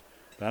 Stops.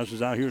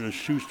 Passes out here to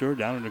Schuster.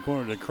 Down in the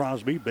corner to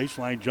Crosby.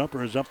 Baseline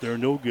jumper is up there.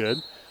 No good.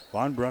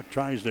 Farnbrook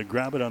tries to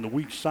grab it on the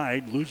weak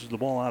side. Loses the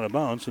ball out of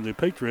bounds. And the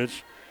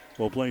Patriots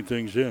will play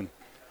things in.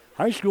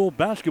 High school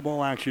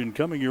basketball action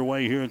coming your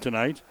way here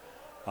tonight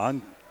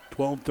on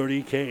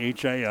 1230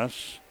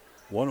 KHAS.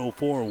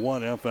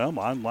 104.1 FM,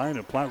 online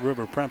at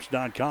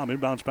PlatteRiverPreps.com.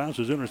 Inbounds pass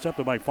is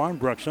intercepted by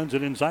Farnbrook. Sends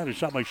it inside. A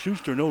shot by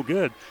Schuster. No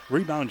good.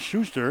 Rebound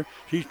Schuster.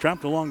 She's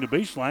trapped along the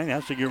baseline.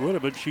 Has to get rid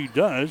of it. She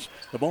does.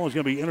 The ball is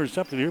going to be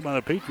intercepted here by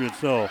the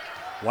Patriots, though.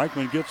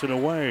 Weichman gets it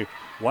away.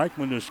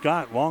 Weichman to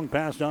Scott. Long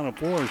pass down the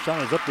floor.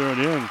 Shot is up there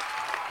and in.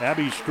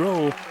 Abby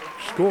Stroh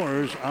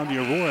scores on the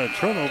Aurora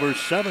turnover.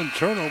 7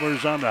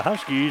 turnovers on the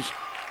Huskies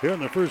here in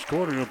the first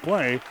quarter of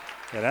play.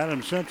 And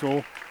Adams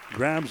Central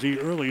grabs the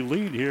early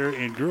lead here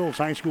in girls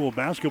high school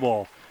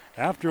basketball.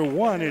 After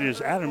one, it is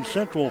Adams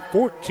Central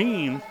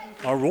 14,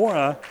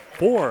 Aurora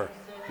 4.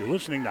 You're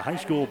listening to high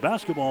school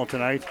basketball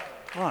tonight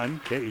on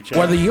KHL.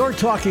 Whether you're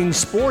talking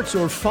sports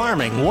or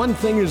farming, one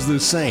thing is the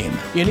same.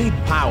 You need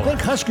power.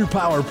 Think Husker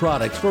Power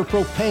products for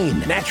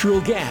propane,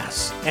 natural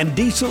gas, and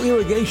diesel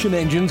irrigation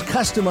engines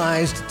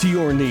customized to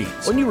your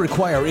needs. When you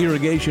require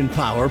irrigation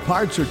power,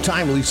 parts, or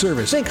timely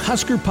service, think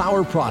Husker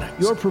Power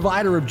product, your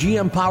provider of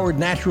GM-powered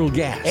natural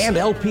gas and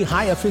LP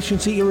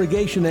high-efficiency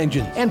irrigation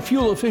engine and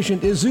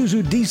fuel-efficient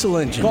Isuzu diesel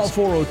engines. Call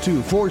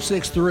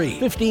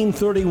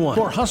 402-463-1531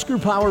 for Husker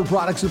Power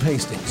Products of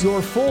Hastings,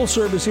 your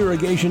full-service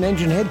irrigation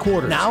engine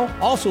headquarters. Now,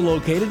 also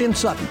located in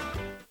Sutton.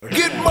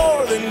 Get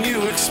more than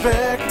you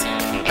expect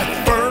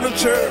at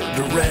Furniture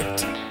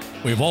Direct.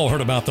 We've all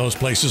heard about those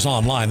places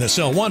online that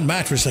sell one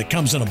mattress that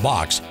comes in a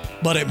box.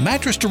 But at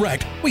Mattress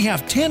Direct, we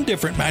have 10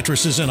 different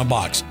mattresses in a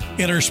box.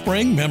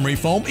 Innerspring, memory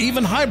foam,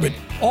 even hybrid,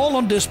 all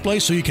on display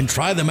so you can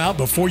try them out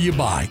before you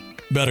buy.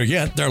 Better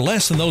yet, they're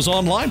less than those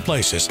online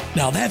places.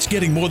 Now that's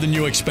getting more than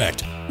you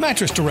expect.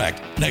 Mattress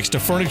Direct, next to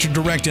Furniture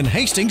Direct in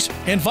Hastings,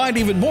 and find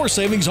even more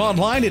savings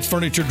online at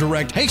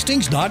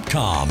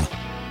FurnitureDirectHastings.com.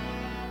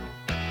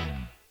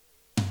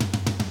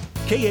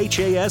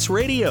 KHAS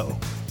Radio.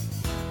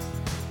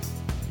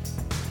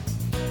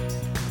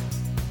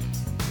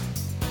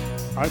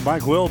 All right,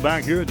 Mike Will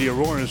back here at the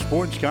Aurora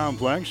Sports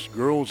Complex.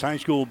 Girls high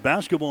school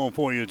basketball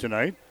for you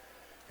tonight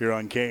here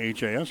on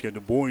KHAS. Got the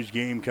boys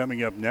game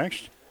coming up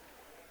next.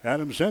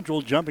 Adams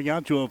Central jumping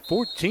out to a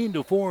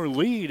 14-4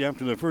 lead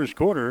after the first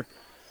quarter.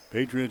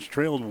 Patriots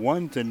trailed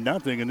 1-0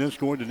 and then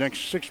scored the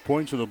next 6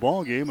 points of the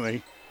ball game.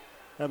 They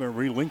haven't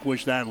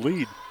relinquished that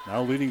lead.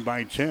 Now leading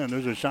by 10.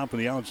 There's a shot from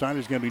the outside.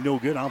 It's going to be no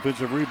good.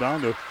 Offensive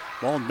rebound. The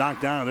ball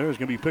knocked down there. It's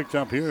going to be picked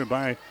up here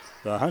by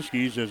the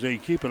Huskies as they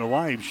keep it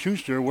alive.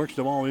 Schuster works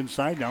the ball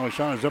inside. Now a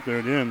shot is up there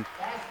and in.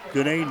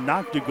 Danae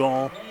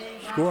Noctegal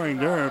scoring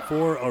there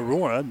for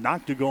Aurora.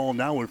 Noctegal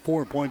now with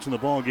 4 points in the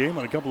ball game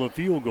and a couple of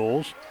field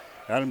goals.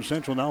 Adams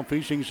Central now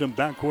facing some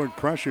backcourt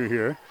pressure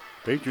here.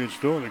 Patriots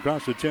throw it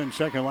across the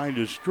 10-second line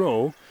to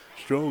Stroh.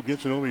 Stroh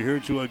gets it over here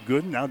to a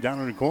Gooden. Now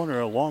down in the corner,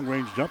 a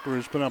long-range jumper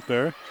is put up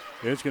there.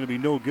 It's going to be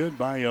no good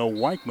by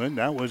Weichman.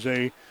 That was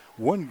a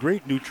one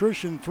great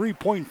nutrition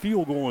three-point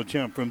field goal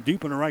attempt from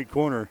deep in the right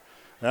corner.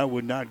 That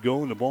would not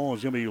go, and the ball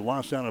is going to be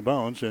lost out of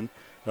bounds, and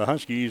the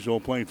Huskies will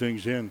play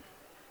things in.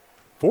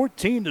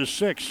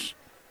 14-6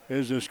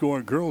 is the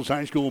score. Girls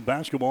high school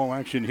basketball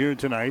action here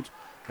tonight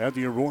at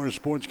the Aurora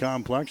Sports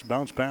Complex.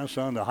 Bounce pass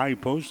on the high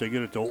post. They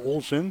get it to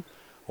Olsen.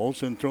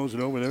 Olsen throws it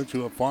over there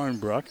to a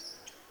Farnbrook.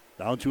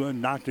 Down to a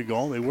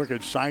Noctegal. They work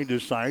it side to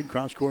side.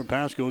 Cross-court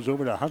pass goes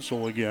over to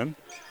Hutzel again.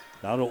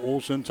 Now to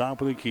Olsen,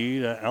 top of the key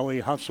to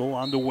Ellie Hutzel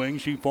on the wing.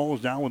 She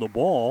falls down with the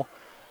ball.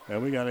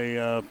 And we got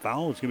a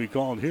foul that's going to be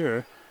called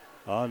here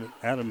on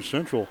Adams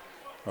Central.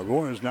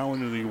 Aurora is now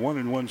into the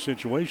 1-1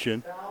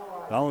 situation.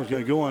 Foul is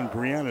going to go on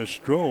Brianna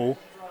Stroh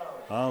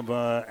of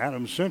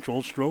Adams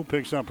Central. Stroh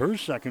picks up her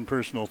second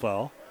personal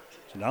foul.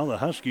 So now the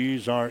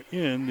Huskies are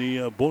in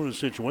the bonus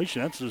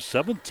situation. That's the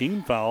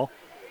 17th foul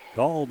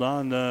called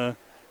on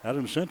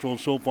Adams Central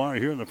so far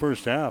here in the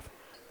first half.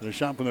 And the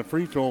shot from the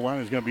free throw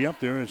line is going to be up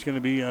there. It's going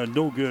to be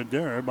no good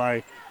there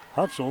by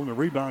Hutzel. The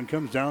rebound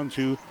comes down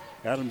to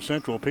Adams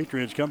Central.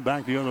 Patriots come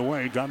back the other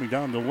way. Dropping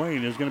down the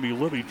lane is going to be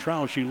Libby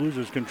Trout. She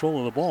loses control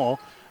of the ball.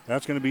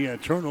 That's going to be a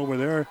turnover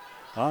there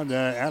on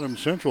Adams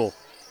Central.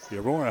 The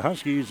Aurora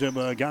Huskies have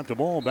got the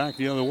ball back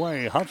the other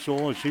way.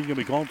 Hutzel, she's going to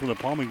be called for the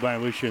palming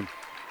violation.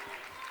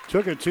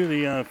 Took it to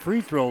the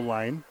free throw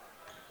line.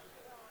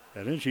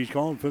 And then she's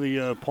called for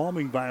the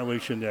palming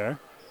violation there.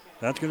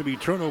 That's going to be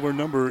turnover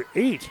number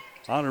 8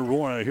 on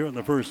Aurora here in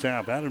the first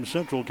half. Adams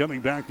Central coming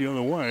back the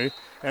other way,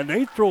 and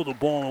they throw the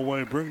ball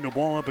away, bring the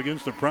ball up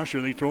against the pressure.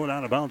 They throw it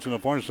out of bounds on the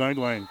far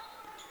sideline.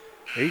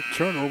 8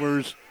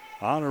 turnovers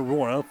on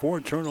Aurora,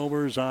 4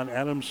 turnovers on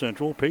Adams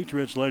Central.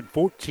 Patriots led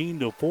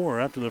 14-4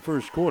 after the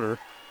first quarter.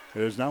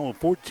 It is now a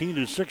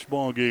 14-6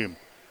 ball game.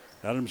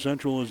 Adams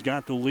Central has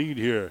got the lead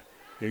here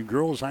in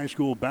girls high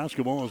school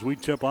basketball as we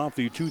tip off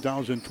the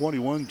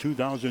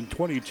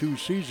 2021-2022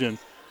 season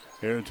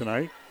here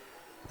tonight.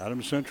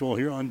 Adams Central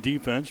here on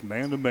defense,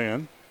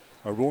 man-to-man.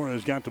 Aurora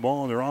has got the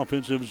ball in their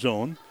offensive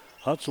zone.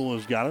 Hutzel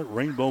has got it.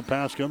 Rainbow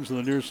pass comes to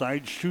the near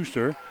side.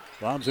 Schuster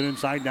lobs it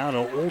inside now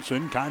to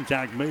Olsen.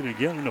 Contact made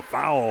again, and a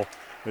foul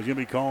is going to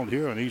be called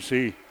here on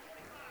EC.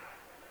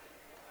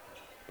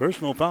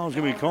 Personal foul is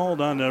going to be called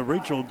on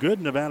Rachel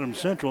Gooden of Adams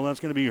Central. That's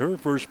going to be her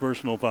first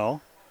personal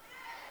foul.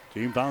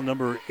 Team foul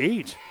number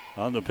 8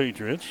 on the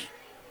Patriots.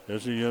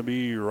 This is going to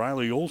be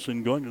Riley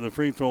Olsen going to the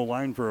free throw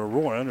line for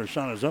Aurora, and her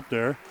shot is up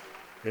there.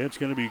 It's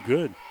going to be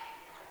good.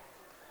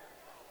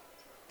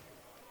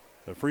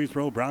 The free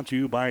throw brought to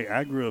you by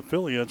Agri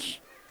Affiliates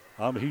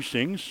of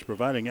Hastings,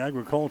 providing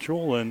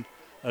agricultural and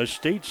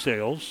estate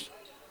sales.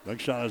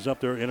 Next shot is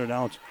up there, in and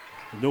out,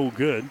 no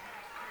good.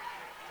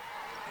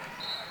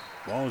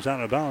 Ball is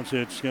out of bounds.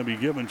 It's going to be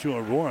given to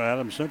Aurora.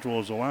 Adams Central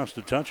is the last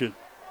to touch it.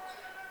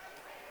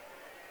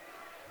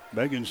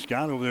 Megan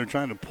Scott over there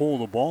trying to pull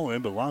the ball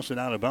in, but lost it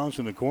out of bounds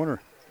in the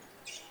corner.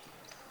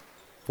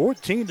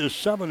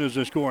 14-7 is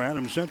the score.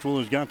 Adams Central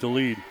has got the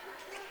lead.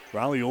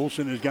 Riley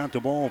Olsen has got the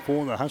ball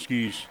for the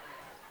Huskies.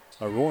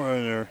 Aurora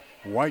in their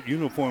white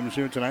uniforms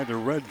here tonight. Their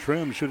red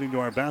trim shooting to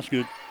our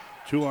basket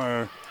to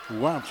our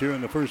left here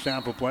in the first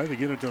half of play. They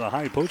get it to the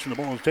high post, and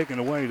the ball is taken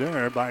away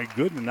there by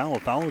Gooden. Now a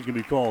foul is going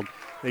to be called.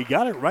 They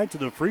got it right to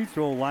the free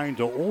throw line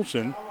to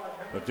Olsen,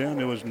 but then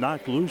it was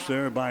knocked loose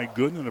there by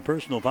Gooden, and a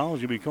personal foul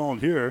is going to be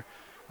called here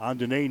on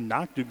Danae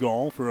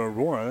Noctegal for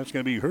Aurora. That's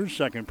going to be her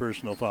second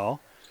personal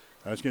foul.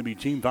 That's going to be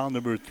team foul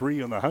number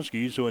 3 on the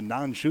Huskies, so a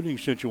non-shooting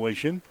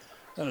situation.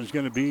 That is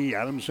going to be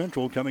Adams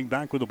Central coming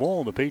back with the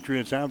ball. The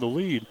Patriots have the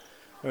lead.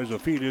 There's a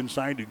feed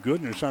inside to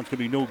Gooden. Her shot's going to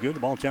be no good. The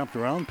ball tapped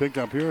around, picked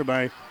up here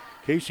by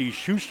Casey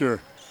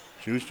Schuster.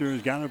 Schuster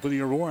has got it for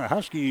the Aurora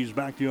Huskies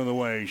back the other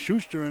way.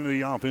 Schuster into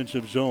the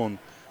offensive zone.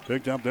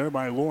 Picked up there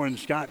by Lauren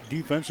Scott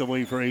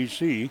defensively for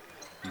AC.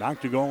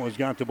 Noctegal has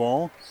got the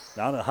ball.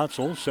 Now to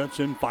Hutzel. Sets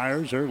in,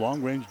 fires. Her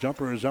long-range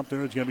jumper is up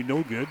there. It's going to be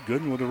no good.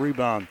 Gooden with a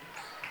rebound.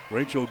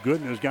 Rachel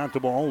Gooden has got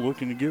the ball,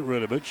 looking to get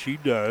rid of it. She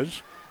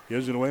does.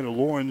 Gives it away to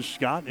Lauren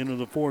Scott into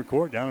the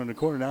forecourt. Down in the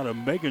corner now to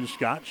Megan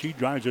Scott. She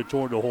drives it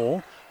toward the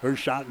hole. Her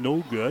shot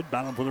no good.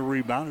 Battling for the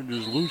rebound. It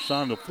is loose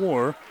on the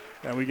floor.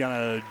 And we got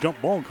a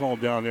jump ball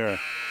called down there.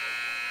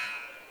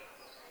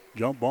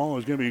 Jump ball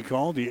is going to be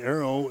called. The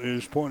arrow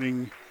is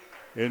pointing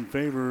in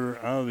favor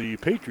of the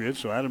Patriots.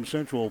 So Adams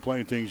Central will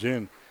play things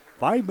in.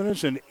 5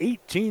 minutes and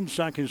 18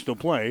 seconds to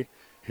play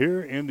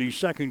here in the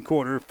second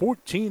quarter.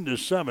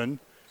 14-7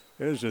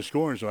 is the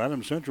score. So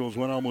Adams Central's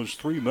went almost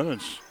 3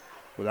 minutes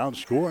without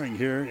scoring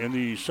here in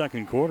the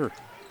second quarter.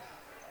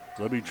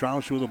 Libby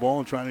Troush with the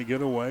ball trying to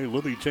get away.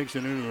 Libby takes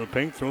it into the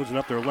paint, throws it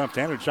up there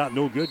left-handed. Shot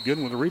no good.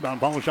 Gooden with a rebound.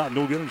 Follow shot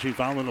no good, and she's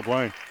fouled in the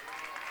play.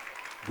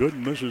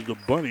 Gooden misses the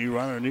bunny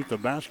right underneath the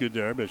basket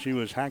there, but she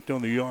was hacked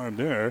on the arm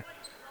there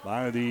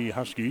by the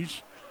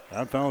Huskies.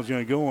 That foul is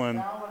going to go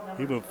on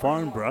Eva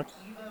Farnbrook.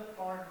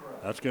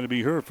 That's going to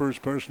be her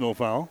first personal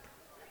foul.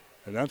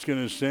 And that's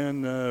going to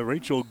send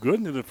Rachel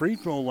Gooden to the free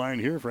throw line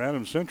here for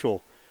Adams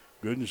Central.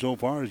 Gooden so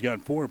far has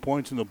got 4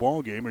 points in the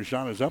ball game. Her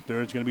shot is up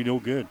there. It's going to be no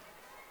good.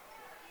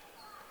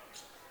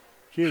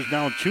 She is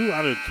now 2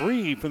 out of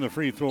 3 from the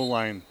free throw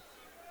line.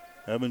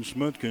 Evan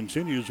Smith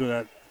continues with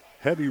that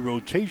heavy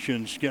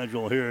rotation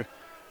schedule here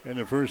in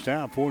the first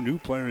half. 4 new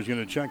players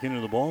going to check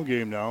into the ball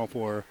game now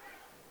for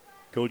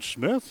Coach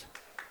Smith.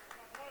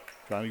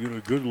 Trying to get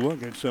a good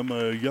look at some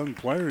young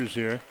players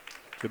here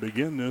to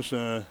begin this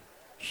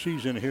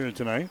season here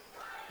tonight.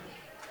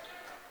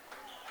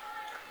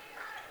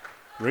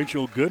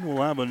 Rachel Gooden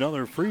will have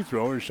another free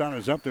throw. Her shot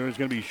is up there. It's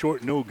going to be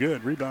short, no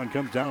good. Rebound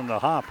comes down to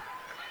Hop.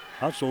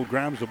 Hutzel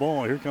grabs the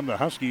ball. Here come the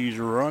Huskies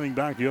running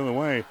back the other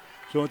way.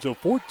 So it's a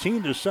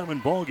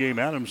 14-7 ball game.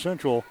 Adams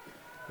Central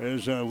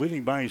is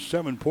leading by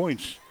 7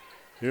 points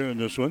here in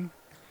this one.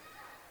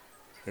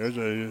 There's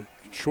a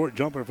short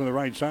jumper from the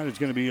right side. It's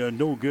going to be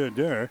no good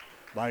there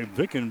by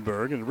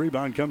Vickenberg. And the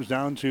rebound comes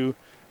down to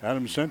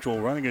Adams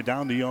Central, running it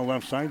down the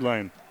left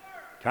sideline.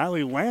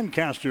 Kylie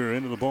Lancaster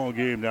into the ball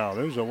game now.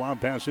 There's a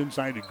lob pass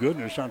inside to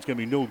Gooden. Her shot's going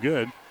to be no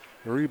good.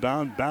 The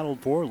rebound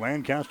battled for.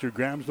 Lancaster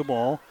grabs the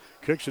ball,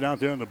 kicks it out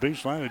there on the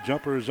baseline. A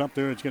jumper is up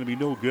there. It's going to be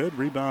no good.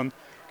 Rebound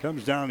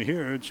comes down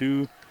here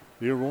to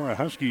the Aurora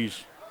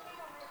Huskies.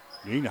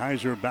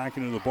 Nienheiser back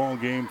into the ball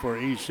game for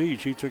AC.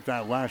 She took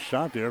that last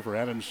shot there for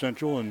Adams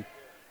Central and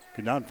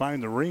could not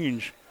find the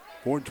range.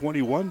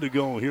 4:21 to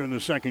go here in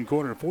the second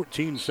quarter.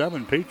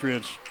 14-7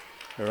 Patriots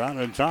are out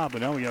on top,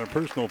 and now we got a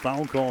personal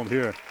foul called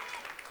here.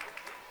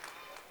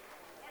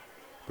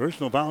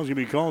 Personal foul is going to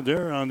be called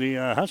there on the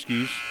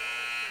Huskies.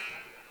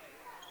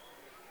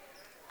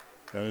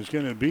 And it's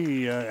going to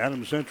be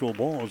Adams Central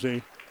ball as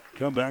they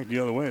come back the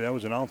other way. That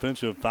was an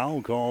offensive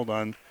foul called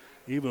on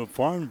Eva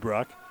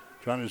Farnbruck,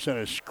 trying to set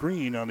a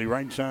screen on the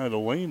right side of the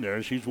lane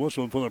there. She's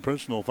whistling for the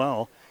personal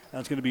foul.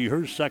 That's going to be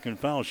her second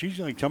foul. She's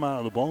going to come out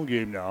of the ball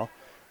game now.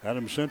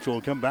 Adams Central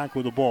will come back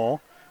with the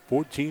ball.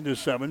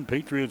 14-7.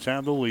 Patriots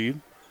have the lead.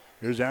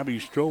 Here's Abby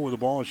Stroh with the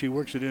ball. She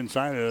works it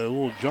inside. A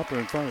little jumper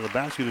in front of the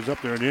basket is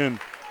up there and in.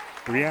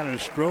 Brianna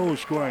Stroh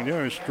scoring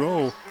there.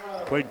 Stroh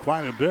played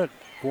quite a bit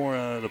for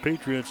the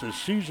Patriots a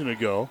season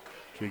ago.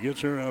 She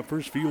gets her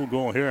first field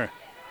goal here.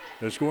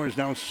 The score is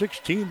now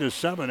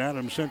 16-7.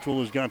 Adams Central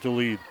has got the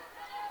lead.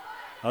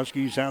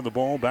 Huskies have the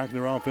ball back in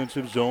their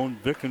offensive zone.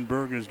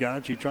 Vickenberg has got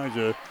it. She tries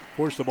to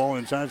force the ball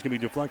inside. It's going to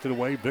be deflected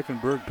away.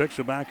 Vickenberg picks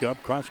it back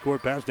up.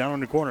 Cross-court pass down in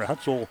the corner.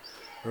 Hutzel,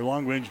 her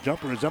long-range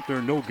jumper is up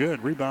there. No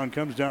good. Rebound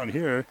comes down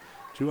here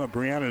to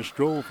Brianna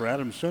Stroh for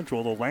Adams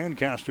Central. The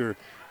Lancaster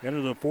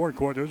into the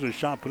forecourt. There's a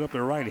shot put up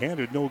there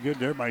right-handed. No good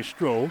there by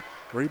Stroh.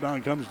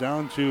 Rebound comes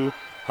down to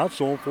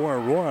Hutzel for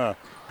Aurora.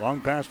 Long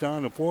pass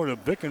down the floor to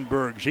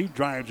Vickenberg. She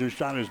drives. Her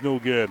shot is no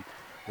good.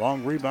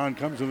 Long rebound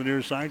comes to the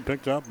near side.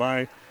 Picked up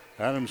by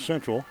Adams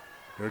Central.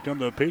 Here come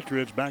the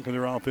Patriots back in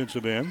their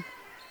offensive end.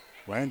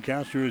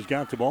 Lancaster has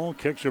got the ball.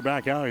 Kicks her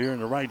back out here on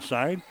the right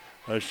side.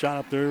 A shot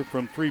up there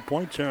from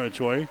three-point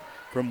territory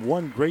from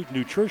One Great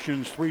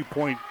Nutrition's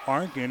three-point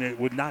arc, and it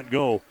would not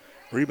go.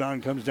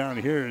 Rebound comes down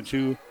here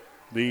to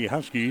the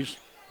Huskies.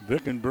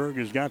 Vickenberg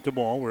has got the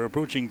ball. We're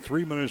approaching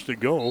 3 minutes to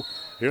go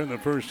here in the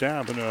first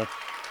half in a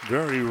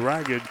very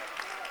ragged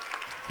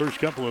first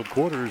couple of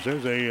quarters.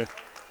 There's a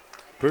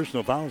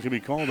personal foul going to be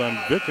called on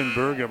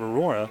Vickenberg of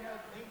Aurora.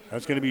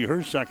 That's going to be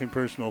her second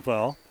personal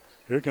foul.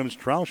 Here comes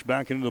Troush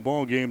back into the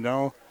ball game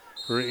now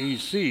for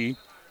AC.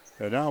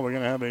 And now we're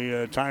going to have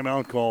a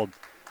timeout called.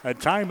 A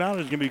timeout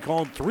is going to be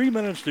called. 3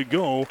 minutes to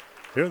go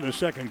here in the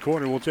second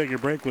quarter. We'll take a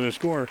break with a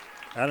score.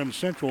 Adams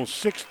Central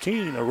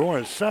 16,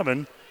 Aurora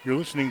 7. You're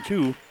listening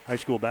to high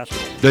school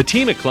basketball. The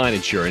team at Klein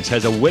Insurance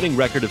has a winning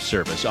record of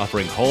service,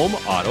 offering home,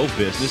 auto,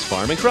 business,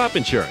 farm, and crop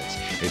insurance.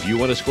 If you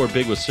want to score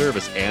big with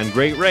service and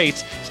great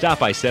rates, stop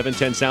by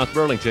 710 South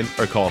Burlington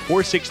or call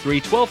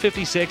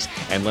 463-1256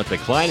 and let the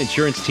Klein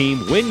Insurance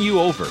team win you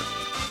over.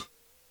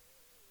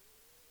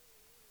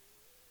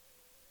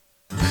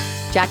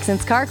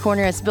 Jackson's Car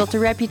Corner has built a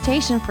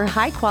reputation for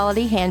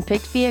high-quality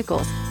hand-picked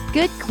vehicles.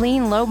 Good,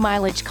 clean,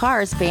 low-mileage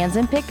cars, vans,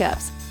 and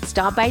pickups.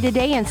 Stop by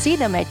today and see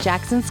them at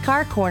Jackson's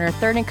Car Corner,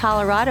 3rd and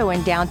Colorado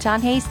in downtown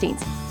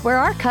Hastings, where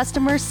our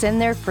customers send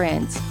their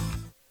friends.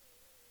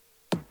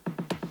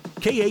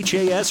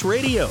 KHAS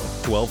Radio,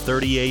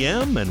 1230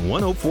 AM and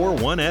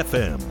 104.1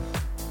 FM.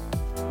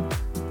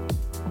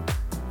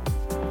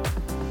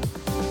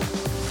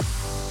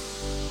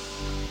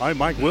 Hi,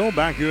 Mike Will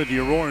back here at the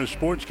Aurora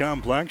Sports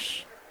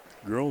Complex.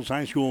 Girls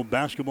high school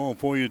basketball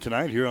for you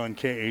tonight here on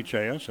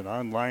KHAS and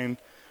online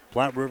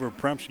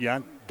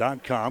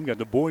PlatteRiverPrepsYacht.com. Got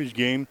the boys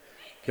game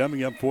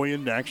coming up for you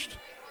next.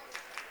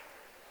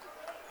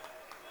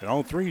 And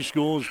all three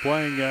schools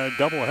playing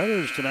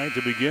doubleheaders tonight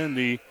to begin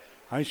the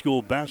high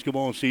school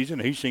basketball season.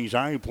 Hastings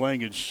High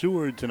playing at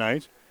Seward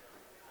tonight.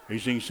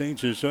 Hastings St.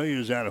 Cecilia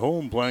is at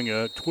home playing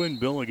a twin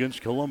bill against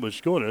Columbus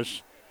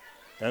SCOTUS.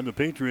 And the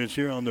Patriots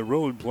here on the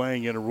road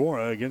playing in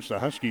Aurora against the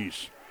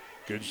Huskies.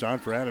 Good start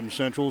for Adams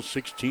Central.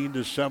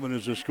 16-7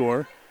 is the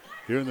score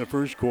here in the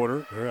first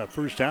quarter, or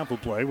first half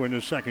of play. We're in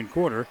the second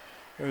quarter.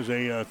 There's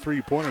a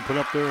three-pointer put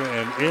up there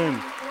and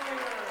in.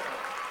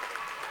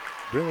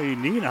 Billy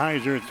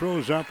Nienheiser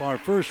throws up our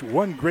first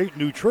One Great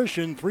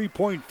Nutrition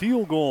three-point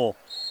field goal.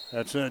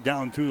 That's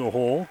down through the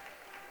hole.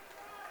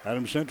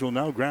 Adams Central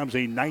now grabs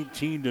a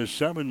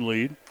 19-7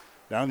 lead.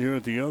 Down here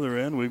at the other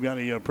end, we've got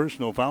a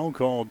personal foul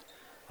called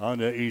on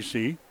the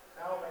EC.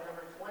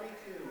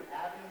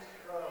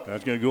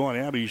 That's going to go on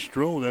Abby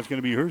Stroh. That's going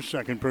to be her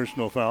second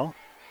personal foul.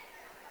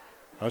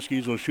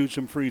 Huskies will shoot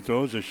some free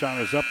throws. The shot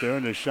is up there,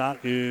 and the shot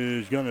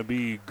is going to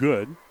be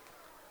good.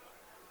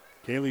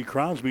 Kaylee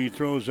Crosby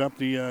throws up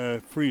the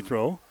free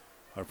throw.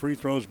 Our free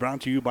throw is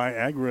brought to you by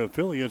Agri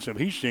Affiliates of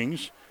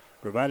Hastings,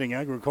 providing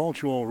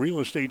agricultural real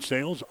estate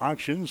sales,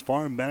 auctions,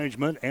 farm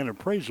management, and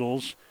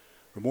appraisals.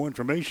 For more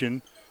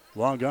information,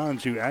 log on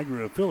to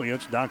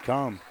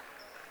agriaffiliates.com.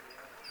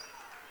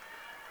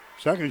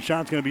 Second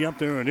shot's going to be up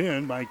there and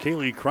in by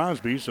Kaylee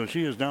Crosby, so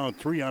she is now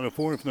 3 out of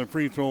 4 from the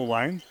free throw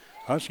line.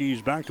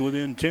 Huskies back to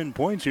within 10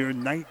 points here.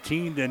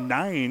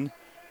 19-9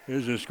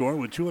 is the score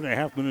with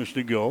 2.5 minutes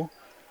to go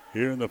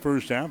here in the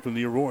first half from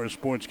the Aurora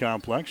Sports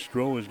Complex.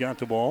 Stroh has got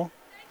the ball.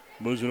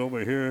 Moves it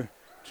over here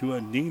to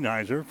a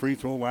Nienheiser. Free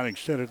throw line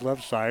extended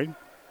left side.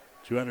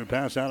 200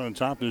 pass out on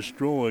top to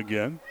Stroh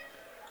again.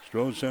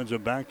 Stroh sends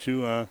it back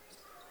to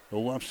the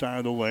left side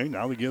of the lane.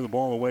 Now they give the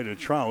ball away to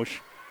Troush.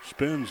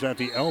 Spins at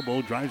the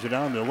elbow, drives it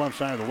down to the left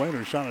side of the lane.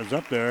 Her shot is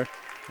up there.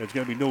 It's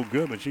going to be no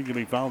good, but she's going to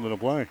be fouled in the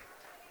play.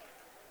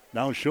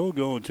 Now she'll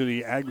go to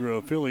the Agri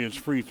Affiliates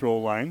free throw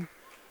line.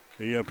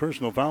 The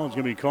personal foul is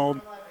going to be called.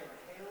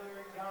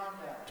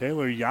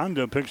 Taylor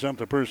Yonda picks up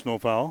the personal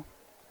foul.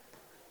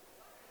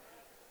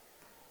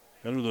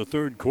 Into the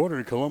third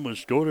quarter,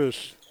 Columbus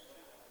SCOTUS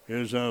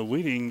is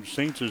leading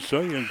St.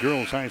 Cecilia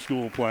girls high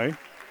school play,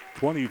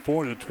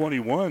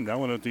 24-21. That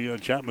one at the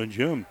Chapman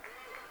Gym.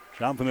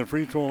 Shot from the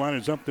free throw line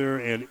is up there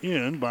and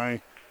in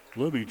by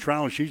Libby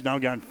Troush. She's now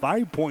got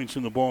 5 points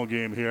in the ball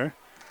game here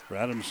for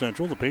Adams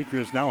Central. The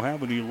Patriots now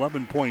have an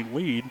 11-point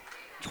lead.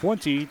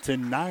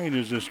 20-9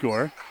 is the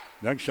score.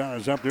 Next shot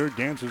is up there,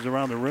 dances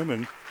around the rim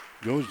and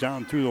goes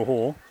down through the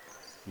hole.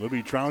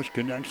 Libby Troush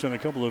connects on a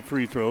couple of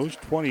free throws.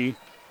 20-9,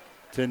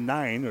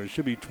 or it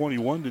should be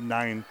 21-9.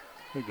 I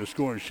think the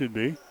score should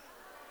be.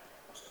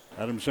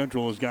 Adams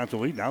Central has got the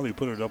lead. Now they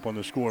put it up on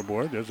the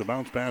scoreboard. There's a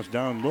bounce pass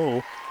down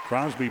low.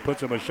 Crosby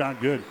puts up a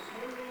shot good.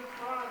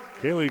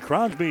 Kaylee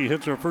Crosby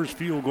hits her first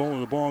field goal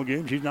of the ball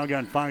game. She's now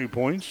got 5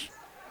 points.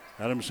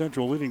 Adams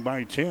Central leading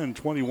by 10,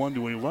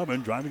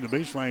 21-11. Driving the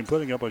baseline,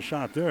 putting up a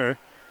shot there.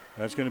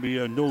 That's going to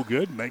be no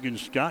good. Megan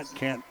Scott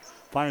can't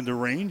find the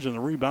range, and the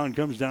rebound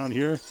comes down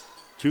here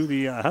to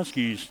the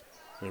Huskies.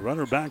 They run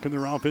her back in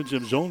their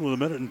offensive zone with 1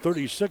 minute and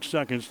 36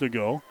 seconds to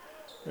go.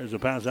 There's a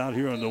pass out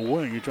here on the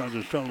wing. He tries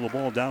to shuttle the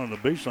ball down on the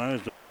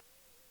baseline.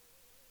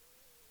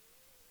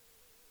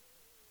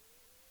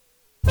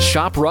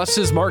 Shop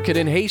Russ's Market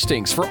in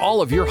Hastings for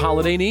all of your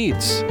holiday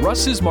needs.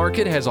 Russ's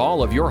Market has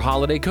all of your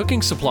holiday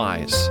cooking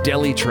supplies.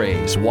 Deli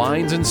trays,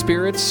 wines and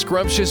spirits,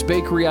 scrumptious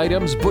bakery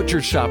items,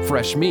 butcher shop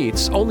fresh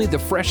meats, only the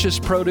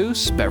freshest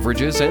produce,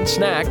 beverages, and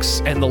snacks,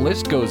 and the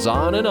list goes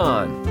on and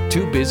on.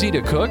 Too busy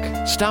to cook?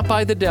 Stop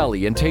by the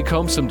deli and take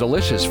home some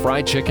delicious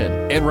fried chicken.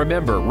 And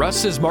remember,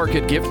 Russ's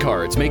Market gift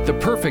cards make the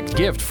perfect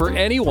gift for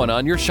anyone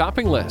on your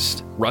shopping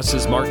list.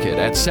 Russ's Market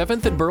at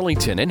 7th and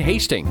Burlington in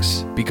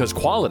Hastings, because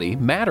quality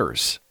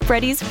matters.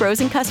 Freddy's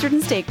Frozen Custard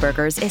and Steak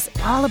Burgers is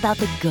all about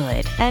the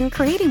good and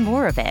creating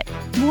more of it.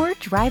 More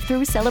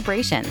drive-through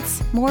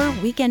celebrations, more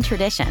weekend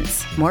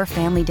traditions, more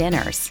family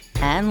dinners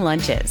and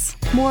lunches,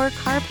 more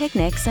car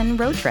picnics and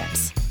road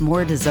trips,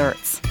 more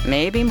desserts,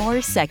 maybe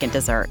more second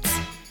desserts,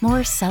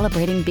 more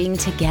celebrating being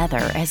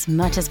together as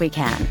much as we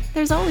can.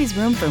 There's always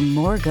room for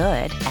more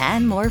good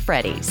and more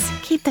Freddy's.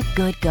 Keep the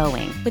good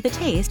going with a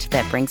taste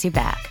that brings you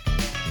back.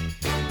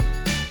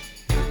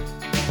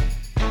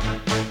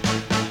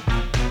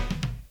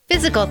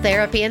 Physical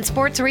Therapy and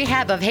Sports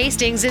Rehab of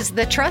Hastings is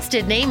the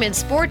trusted name in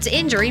sports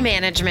injury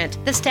management.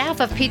 The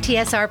staff of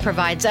PTSR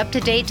provides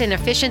up-to-date and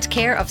efficient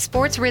care of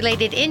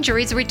sports-related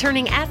injuries,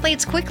 returning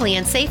athletes quickly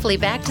and safely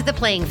back to the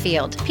playing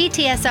field.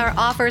 PTSR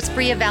offers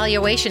free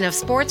evaluation of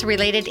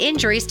sports-related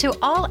injuries to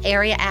all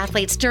area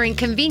athletes during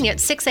convenient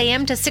 6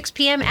 a.m. to 6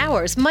 p.m.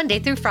 hours, Monday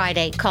through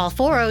Friday. Call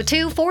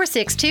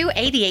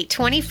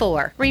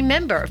 402-462-8824.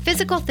 Remember,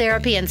 Physical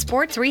Therapy and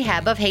Sports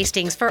Rehab of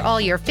Hastings for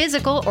all your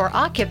physical or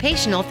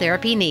occupational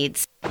therapy needs.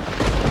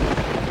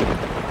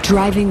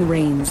 Driving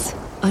rains,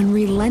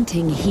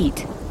 unrelenting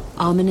heat,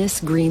 ominous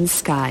green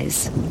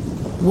skies.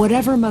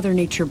 Whatever Mother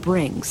Nature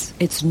brings,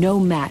 it's no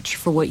match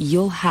for what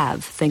you'll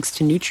have thanks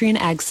to Nutrien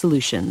Ag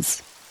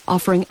Solutions,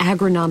 offering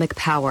agronomic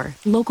power,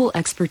 local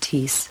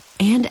expertise,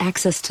 and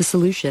access to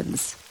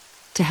solutions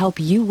to help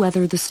you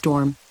weather the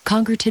storm,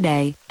 conquer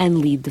today, and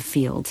lead the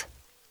field.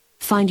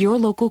 Find your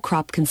local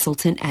crop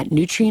consultant at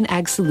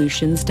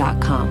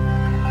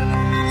nutrienagsolutions.com.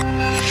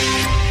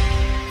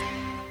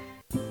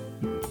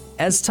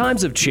 As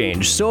times have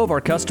changed, so have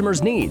our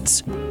customers'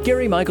 needs.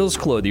 Gary Michaels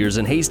Clothiers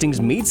in Hastings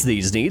meets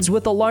these needs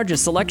with the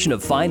largest selection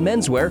of fine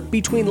menswear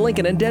between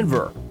Lincoln and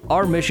Denver.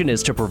 Our mission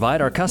is to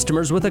provide our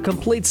customers with a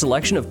complete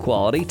selection of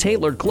quality,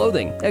 tailored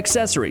clothing,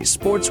 accessories,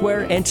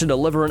 sportswear, and to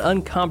deliver an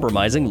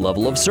uncompromising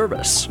level of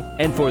service.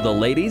 And for the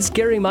ladies,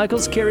 Gary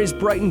Michaels carries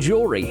Brighton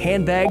jewelry,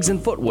 handbags, and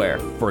footwear.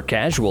 For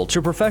casual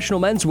to professional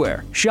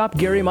menswear, shop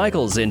Gary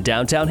Michaels in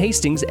downtown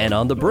Hastings and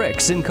on the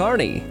Bricks in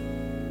Kearney.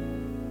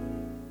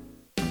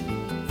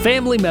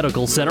 Family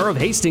Medical Center of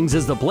Hastings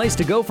is the place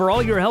to go for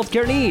all your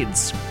healthcare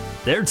needs.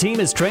 Their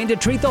team is trained to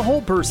treat the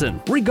whole person,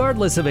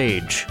 regardless of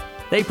age.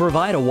 They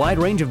provide a wide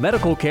range of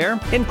medical care,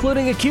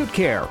 including acute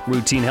care,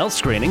 routine health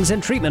screenings,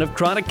 and treatment of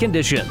chronic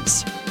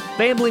conditions.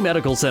 Family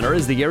Medical Center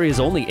is the area's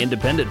only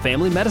independent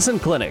family medicine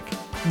clinic.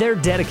 They're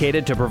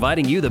dedicated to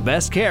providing you the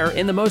best care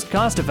in the most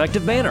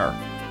cost-effective manner.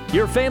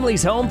 Your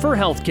family's home for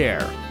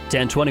healthcare.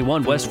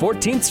 1021 West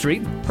 14th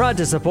Street, proud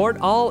to support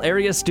all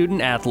area student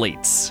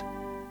athletes.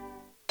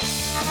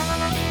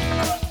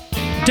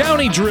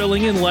 Downey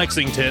Drilling in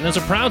Lexington is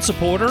a proud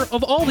supporter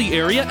of all the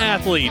area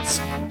athletes.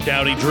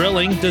 Downey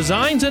Drilling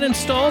designs and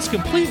installs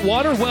complete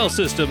water well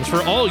systems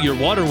for all your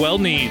water well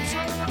needs.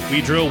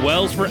 We drill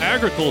wells for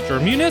agriculture,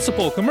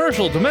 municipal,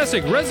 commercial,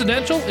 domestic,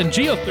 residential, and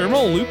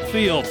geothermal loop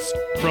fields.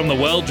 From the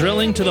well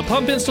drilling to the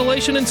pump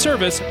installation and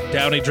service,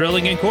 Downey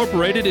Drilling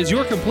Incorporated is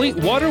your complete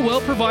water well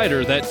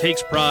provider that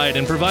takes pride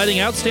in providing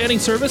outstanding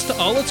service to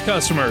all its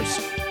customers.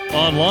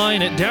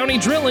 Online at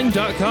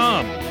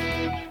downeydrilling.com.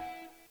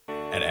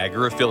 At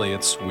Agri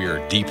Affiliates, we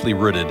are deeply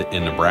rooted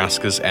in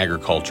Nebraska's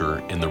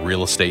agriculture and the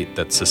real estate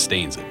that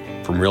sustains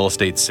it. From real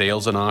estate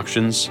sales and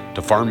auctions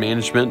to farm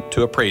management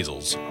to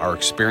appraisals, our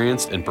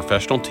experienced and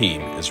professional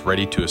team is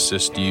ready to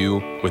assist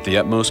you with the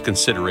utmost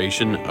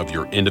consideration of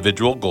your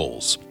individual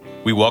goals.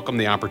 We welcome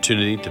the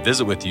opportunity to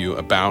visit with you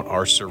about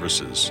our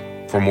services.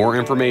 For more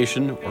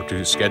information or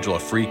to schedule a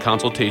free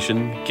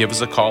consultation, give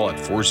us a call at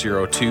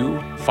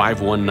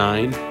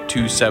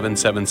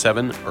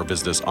 402-519-2777 or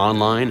visit us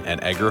online at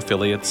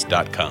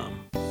agroaffiliates.com.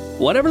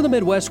 Whatever the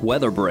Midwest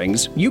weather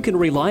brings, you can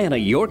rely on a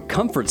York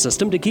comfort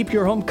system to keep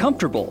your home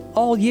comfortable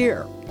all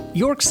year.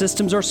 York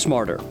systems are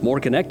smarter, more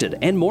connected,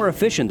 and more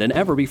efficient than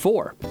ever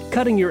before,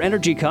 cutting your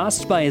energy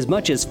costs by as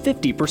much as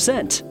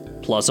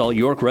 50%. Plus, all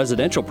York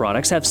residential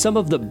products have some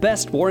of the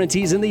best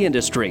warranties in the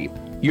industry.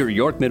 Your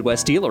York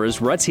Midwest dealer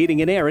is Ruts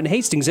Heating and Air in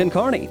Hastings and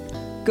Kearney.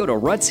 Go to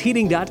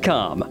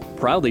rutsheating.com,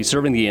 proudly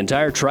serving the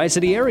entire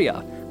Tri-City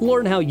area.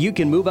 Learn how you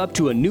can move up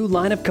to a new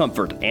line of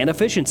comfort and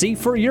efficiency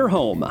for your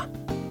home.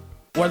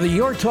 Whether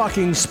you're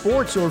talking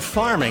sports or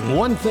farming,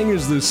 one thing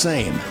is the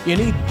same. You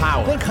need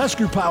power. Think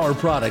Husker Power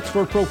products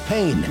for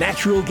propane,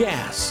 natural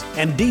gas,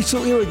 and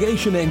diesel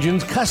irrigation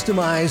engines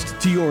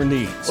customized to your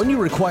needs. When you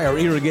require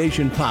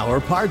irrigation power,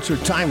 parts, or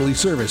timely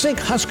service, think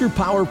Husker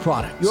Power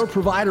products, your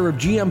provider of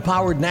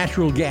GM-powered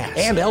natural gas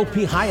and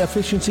LP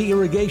high-efficiency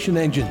irrigation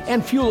engine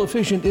and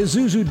fuel-efficient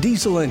Isuzu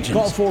diesel engines.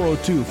 Call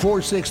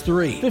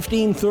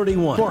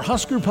 402-463-1531 for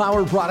Husker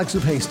Power products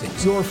of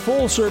Hastings, your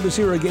full-service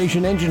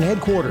irrigation engine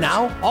headquarters.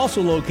 Now,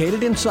 also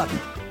located in Sutton.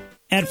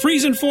 At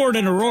Friesen Ford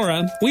in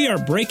Aurora, we are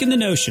breaking the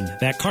notion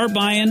that car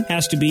buying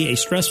has to be a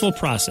stressful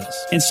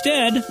process.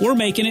 Instead, we're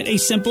making it a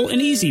simple and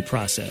easy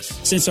process,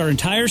 since our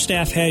entire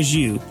staff has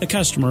you, the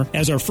customer,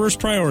 as our first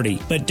priority.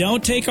 But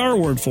don't take our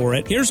word for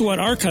it. Here's what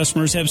our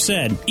customers have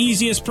said.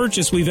 Easiest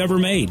purchase we've ever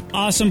made.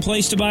 Awesome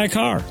place to buy a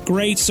car.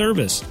 Great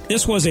service.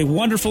 This was a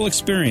wonderful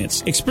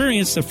experience.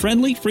 Experience the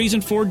friendly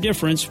Friesen Ford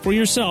difference for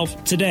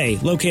yourself today.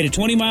 Located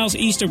 20 miles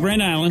east of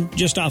Grand Island,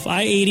 just off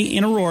I-80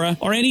 in Aurora,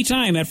 or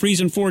anytime at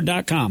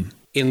FriesenFord.com.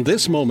 In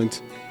this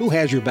moment, who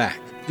has your back?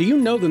 Do you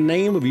know the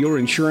name of your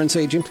insurance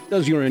agent?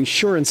 Does your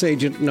insurance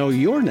agent know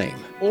your name?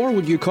 Or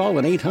would you call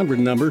an 800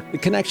 number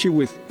that connects you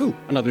with who?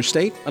 Another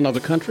state? Another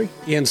country?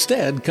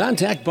 Instead,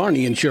 contact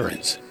Barney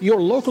Insurance, your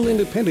local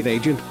independent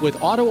agent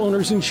with auto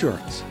owner's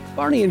insurance.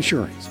 Barney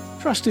Insurance.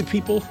 Trusted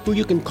people who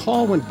you can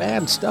call when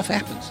bad stuff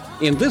happens.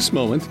 In this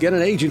moment, get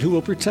an agent who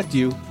will protect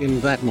you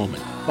in that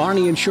moment.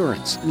 Barney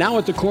Insurance, now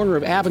at the corner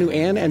of Avenue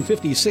N and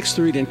 56th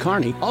Street in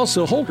Kearney,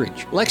 also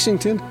Holdridge,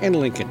 Lexington, and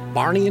Lincoln.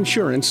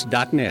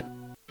 BarneyInsurance.net.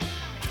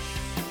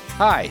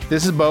 Hi,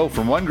 this is Bo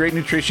from One Great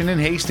Nutrition in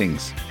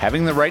Hastings.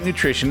 Having the right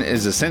nutrition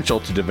is essential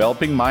to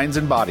developing minds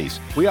and bodies.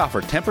 We offer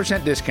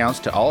 10% discounts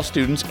to all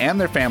students and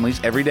their families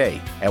every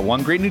day. At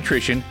One Great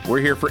Nutrition,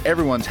 we're here for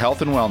everyone's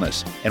health and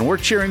wellness, and we're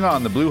cheering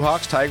on the Blue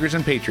Hawks, Tigers,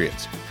 and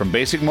Patriots. From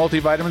basic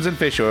multivitamins and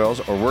fish oils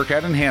or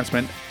workout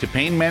enhancement to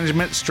pain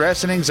management,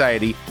 stress, and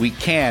anxiety, we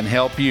can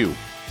help you.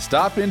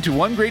 Stop into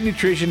One Great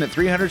Nutrition at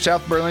 300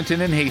 South Burlington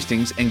in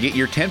Hastings and get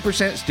your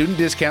 10% student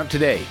discount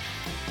today.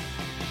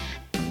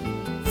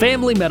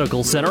 Family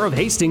Medical Center of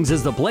Hastings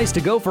is the place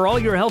to go for all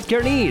your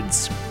healthcare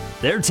needs.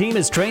 Their team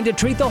is trained to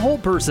treat the whole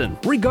person,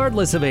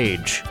 regardless of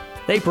age.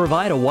 They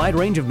provide a wide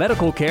range of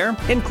medical care,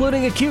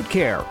 including acute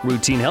care,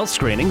 routine health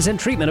screenings, and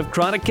treatment of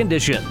chronic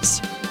conditions.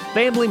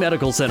 Family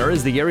Medical Center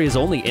is the area's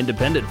only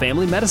independent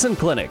family medicine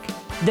clinic.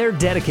 They're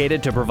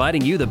dedicated to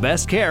providing you the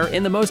best care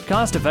in the most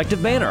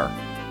cost-effective manner.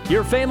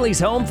 Your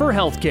family's home for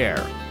healthcare.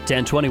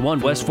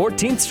 1021 West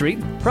 14th Street,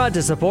 proud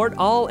to support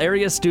all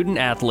area student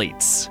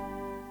athletes.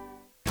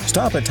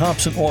 Stop at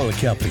Thompson Oil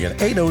Company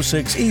at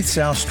 806 East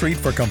South Street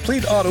for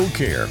complete auto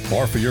care.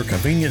 Or for your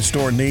convenience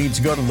store needs,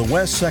 go to the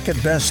West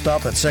 2nd Best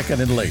Stop at 2nd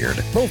and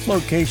Laird. Both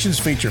locations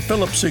feature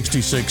Phillips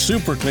 66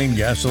 Super Clean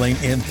gasoline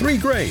in 3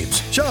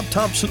 grades. Shop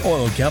Thompson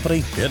Oil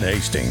Company in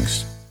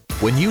Hastings.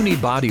 When you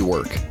need body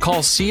work,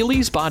 call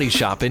Seeley's Body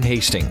Shop in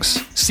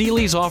Hastings.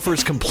 Seeley's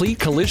offers complete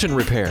collision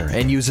repair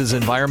and uses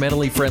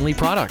environmentally friendly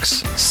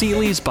products.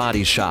 Seeley's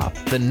Body Shop,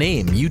 the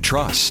name you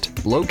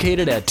trust.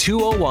 Located at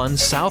 201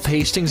 South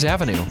Hastings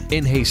Avenue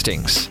in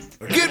Hastings.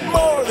 Get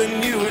more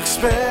than you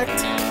expect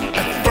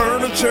at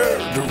Furniture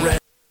Direct.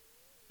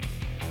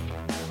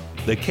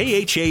 The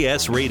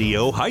KHAS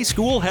Radio High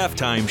School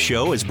Halftime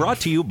Show is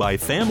brought to you by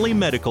Family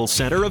Medical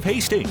Center of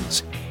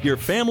Hastings, your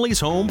family's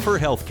home for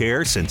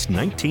healthcare since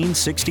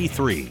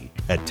 1963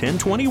 at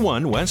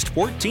 1021 West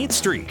 14th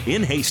Street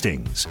in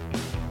Hastings.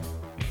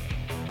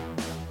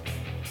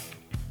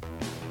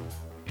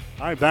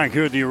 All right, back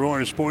here at the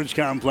Aurora Sports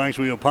Complex,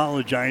 we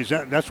apologize.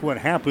 That's what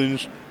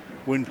happens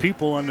when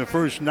people on the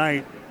first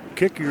night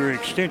kick your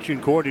extension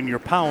cord and your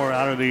power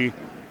out of the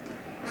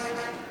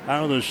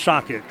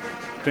socket.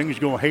 Things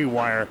go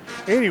haywire.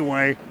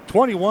 Anyway,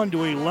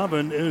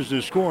 21-11 is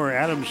the score.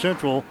 Adams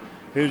Central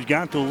has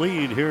got the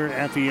lead here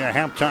at the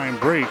halftime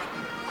break.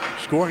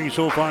 Scoring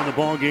so far in the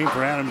ball game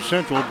for Adams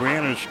Central,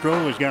 Brianna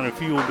Stroh has got a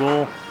field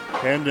goal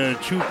and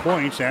 2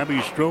 points. Abby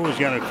Stroh has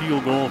got a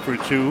field goal for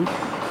 2.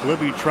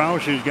 Libby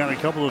Troush has got a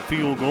couple of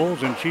field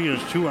goals, and she is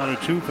 2 out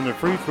of 2 from the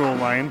free throw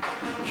line.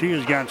 She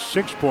has got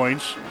 6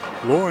 points.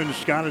 Lauren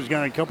Scott has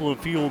got a couple of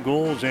field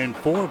goals and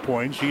 4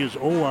 points. She is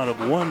 0 out of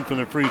 1 from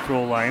the free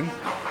throw line.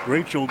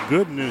 Rachel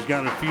Gooden has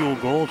got a field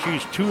goal.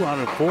 She's 2 out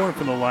of 4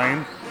 from the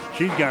line.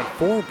 She's got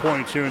 4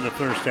 points here in the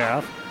first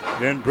half.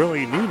 Then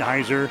Brillie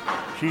Niedheiser,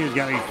 She has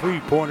got a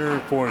three-pointer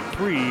for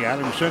 3.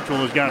 Adams Central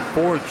has got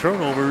 4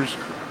 turnovers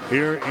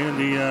here in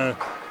the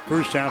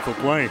first half of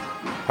play.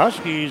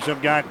 Huskies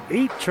have got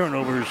 8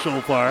 turnovers so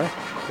far.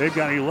 They've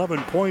got 11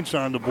 points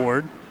on the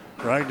board.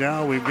 Right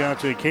now we've got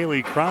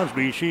Kaylee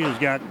Crosby. She has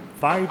got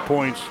 5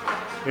 points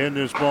in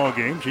this ball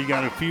game. She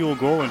got a field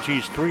goal, and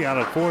she's 3 out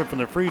of 4 from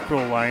the free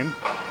throw line.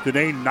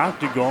 Today,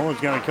 Noctegal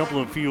has got a couple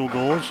of field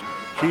goals.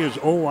 She is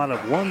 0 out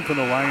of 1 from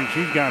the line.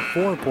 She's got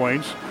 4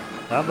 points.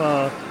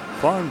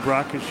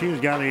 Farnbrook, she has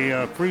got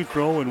a free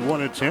throw in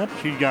 1 attempt.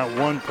 She's got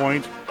 1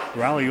 point.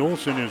 Riley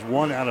Olson is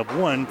 1 out of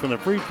 1 from the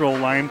free throw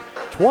line.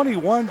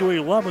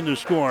 21-11 to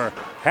score.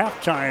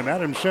 Halftime,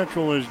 Adams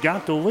Central has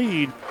got the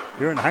lead.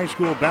 Here in high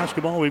school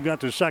basketball, we've got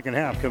the second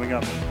half coming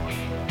up.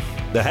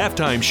 The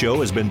halftime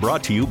show has been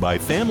brought to you by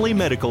Family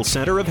Medical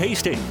Center of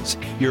Hastings,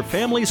 your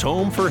family's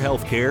home for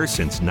health care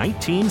since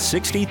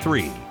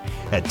 1963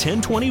 at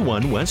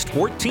 1021 West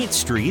 14th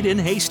Street in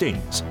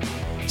Hastings.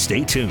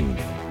 Stay tuned.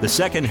 The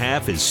second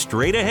half is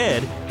straight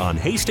ahead on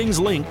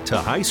Hastings Link to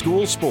High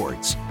School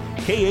Sports.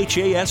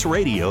 KHAS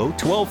Radio,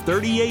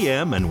 1230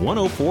 AM and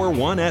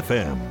 104.1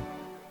 FM.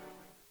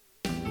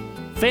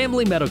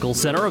 Family Medical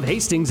Center of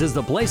Hastings is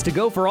the place to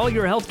go for all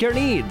your healthcare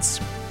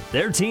needs.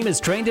 Their team is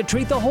trained to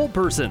treat the whole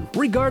person,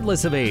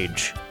 regardless of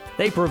age.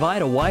 They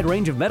provide a wide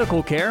range of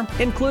medical care,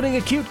 including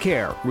acute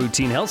care,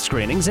 routine health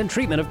screenings, and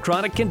treatment of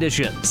chronic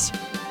conditions.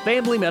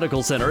 Family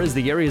Medical Center is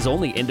the area's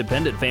only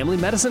independent family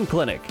medicine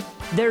clinic.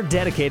 They're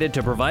dedicated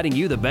to providing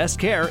you the best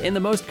care in the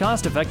most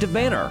cost-effective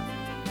manner.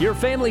 Your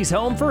family's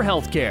home for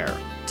health care.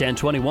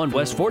 1021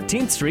 West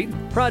 14th Street,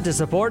 proud to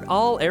support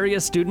all area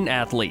student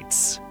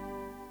athletes.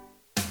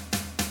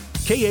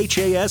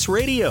 KHAS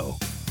Radio.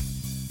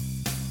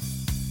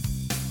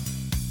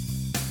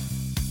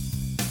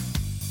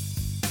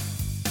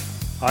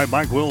 All right,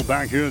 Mike Will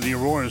back here at the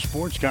Aurora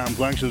Sports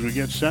Complex as we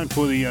get set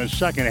for the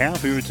second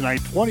half here tonight.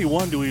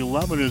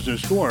 21-11 is the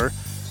score.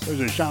 There's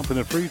a shot from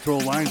the free throw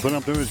line put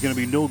up there. Is going to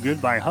be no good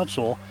by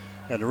Hutzel.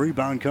 And the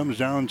rebound comes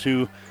down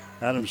to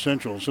Adams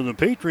Central. So the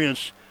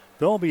Patriots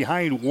fell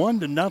behind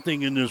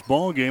 1-0 in this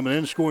ball game and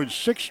then scored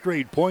 6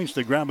 straight points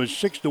to grab a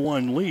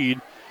 6-1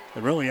 lead.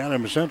 And really,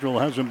 Adams Central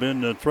hasn't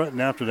been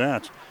threatened after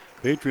that.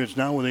 Patriots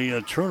now with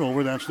a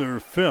turnover. That's their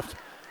 5th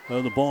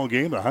of the ball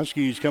game. The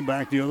Huskies come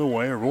back the other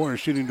way. Aurora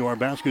shooting to our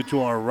basket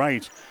to our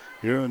right.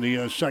 Here in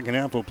the second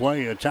half of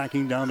play,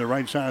 attacking down the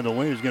right side of the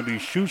lane is going to be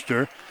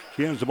Schuster.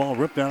 She has the ball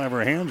ripped out of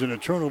her hands, and a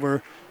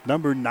turnover,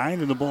 number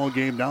 9 in the ball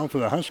game down for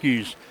the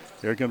Huskies.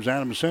 Here comes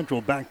Adams Central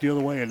back the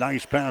other way. A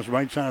nice pass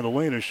right side of the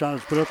lane. A shot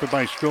is put up there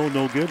by Stroh,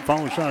 no good.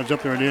 Follow shot is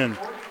up there and in.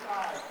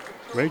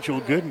 Rachel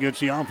Gooden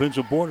gets the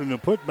offensive board and the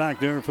put back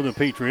there for the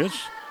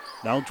Patriots.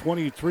 Now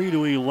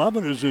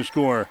 23-11 is the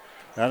score.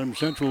 Adams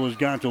Central has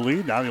got the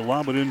lead. Now they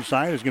lob it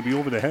inside. It's going to be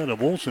over the head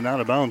of Olsen, out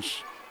of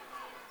bounds.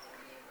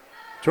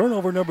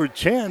 Turnover number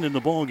 10 in the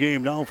ball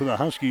game now for the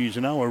Huskies.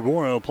 And now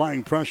Aurora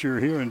applying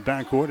pressure here in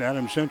backcourt.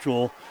 Adams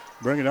Central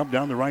bring it up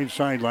down the right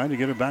sideline to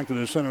get it back to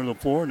the center of the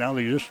floor. Now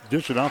they just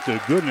dish it off to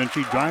Gooden, and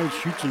she drives,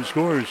 shoots, and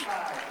scores.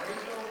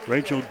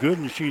 Rachel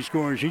Gooden, she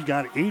scores. She's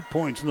got 8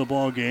 points in the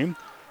ball game.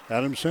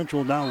 Adams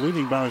Central now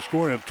leading by a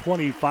score of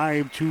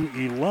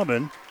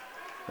 25-11.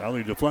 Now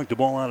they deflect the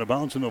ball out of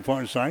bounds on the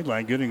far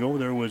sideline. Getting over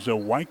there was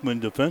Weichman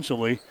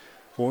defensively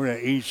for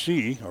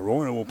AC.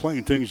 Aurora will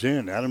play things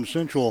in. Adams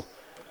Central,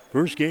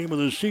 first game of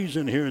the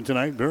season here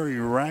tonight. Very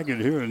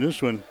ragged here in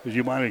this one, as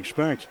you might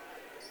expect.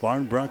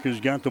 Farnbrook has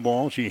got the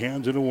ball. She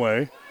hands it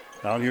away.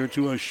 Out here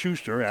to a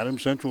Schuster.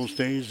 Adams Central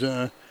stays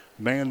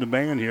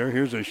man-to-man here.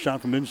 Here's a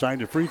shot from inside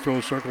the free throw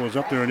circle. Is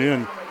up there and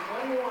in.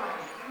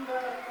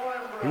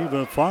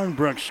 Eva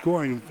Farnbrook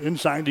scoring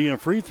inside the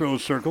free throw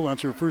circle.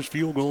 That's her first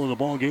field goal of the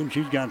ball game.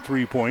 She's got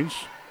 3 points.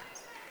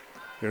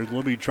 There's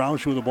Libby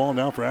Troush with the ball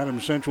now for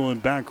Adams Central in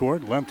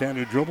backcourt.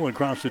 Left-handed dribble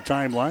across the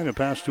timeline. A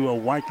pass to a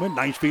Weichman.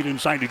 Nice feed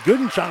inside to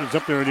Gooden. Shot is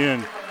up there and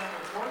in.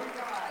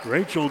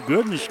 Rachel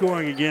Gooden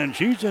scoring again.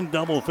 She's in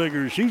double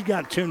figures. She's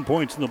got 10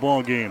 points in the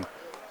ball game.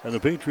 And the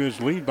Patriots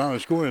lead by a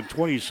score of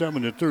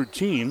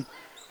 27-13.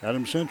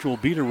 Adams Central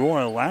beat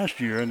Aurora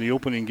last year in the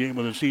opening game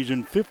of the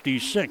season,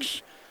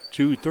 56-38.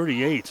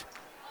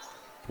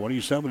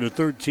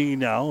 27-13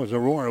 now as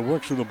Aurora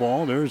works with the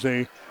ball. There's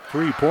a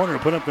three-pointer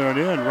put up there and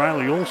in.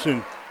 Riley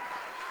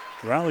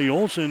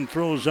Olson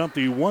throws up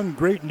the one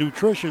great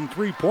nutrition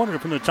three-pointer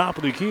from the top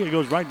of the key. It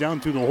goes right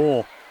down through the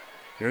hole.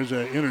 Here's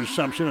an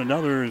interception.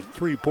 Another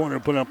three-pointer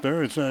put up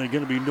there. It's going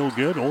to be no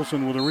good.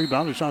 Olson with a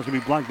rebound. The shot's going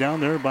to be blocked down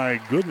there by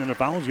Gooden, and a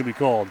foul is going to be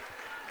called.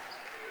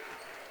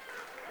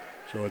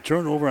 So a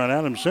turnover on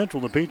Adams Central.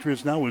 The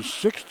Patriots now with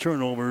 6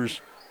 turnovers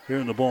here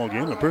in the ball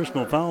game. The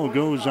personal foul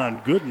goes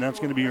on Gooden. That's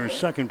going to be her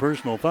second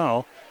personal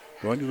foul.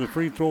 Going to the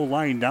free throw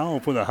line now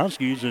for the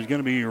Huskies is going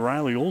to be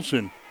Riley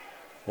Olson.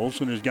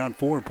 Olson has got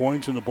 4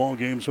 points in the ball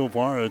game so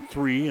far, a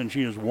 3, and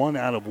she is 1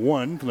 out of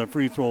 1 from the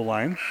free throw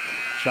line.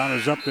 Shot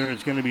is up there.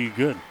 It's going to be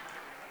good.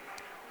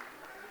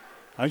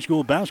 High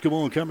school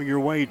basketball coming your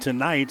way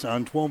tonight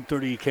on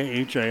 1230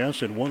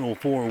 KHAS and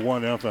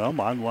 104.1 FM.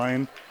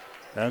 Online,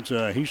 that's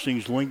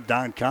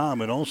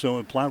HastingsLink.com and also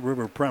at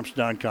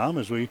PlatteRiverPreps.com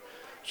as we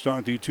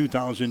start the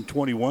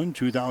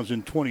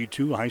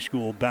 2021-2022 high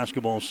school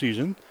basketball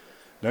season.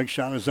 Next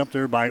shot is up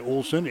there by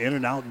Olson. In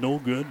and out, no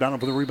good. Battle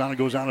for the rebound. It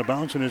goes out of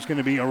bounds, and it's going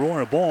to be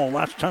Aurora ball.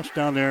 Last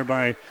touchdown there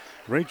by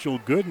Rachel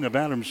Gooden of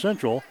Adams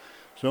Central.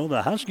 So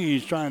the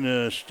Huskies trying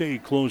to stay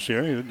close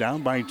here. They're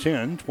down by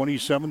 10,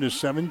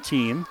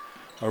 27-17.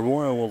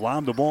 Aurora will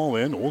lob the ball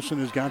in. Olson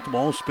has got the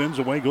ball, spins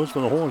away, goes for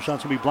the hole.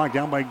 Shot's going to be blocked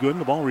down by Gooden.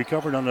 The ball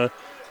recovered on the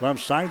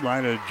left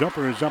sideline. A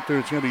jumper is up there.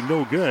 It's going to be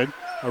no good.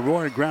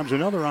 Aurora grabs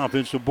another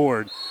offensive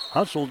board.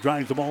 Hustle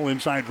drives the ball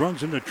inside,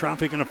 runs into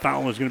traffic, and a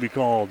foul is going to be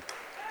called.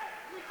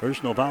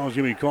 Personal foul is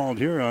going to be called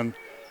here on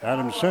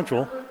Adams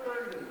Central.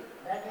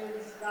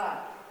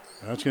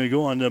 That's going to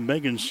go on to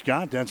Megan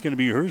Scott. That's going to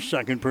be her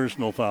second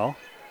personal foul.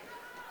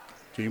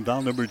 Team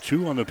foul number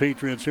 2 on the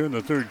Patriots here in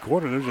the third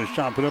quarter. There's a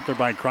shot put up there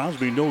by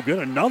Crosby. No good.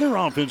 Another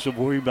offensive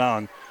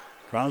rebound.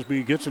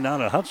 Crosby gets it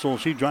out of Hutzel.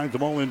 She drives the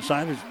ball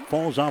inside. It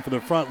falls off of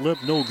the front lip.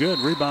 No good.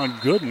 Rebound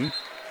Gooden.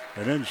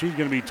 And then she's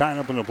going to be tied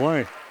up in the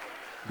play.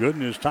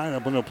 Gooden is tied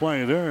up in the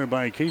play there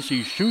by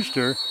Casey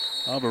Schuster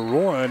of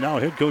Aurora. Now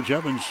head coach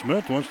Evan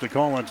Smith wants to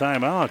call a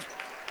timeout.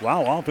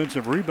 Wow,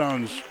 offensive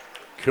rebounds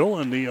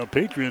killing the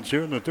Patriots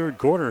here in the third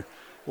quarter.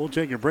 We'll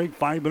take a break.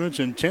 5 minutes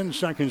and 10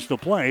 seconds to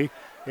play.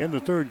 In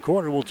the third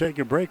quarter, we'll take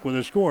a break with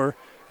a score.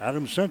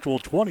 Adams Central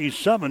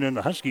 27 and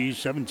the Huskies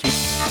 17.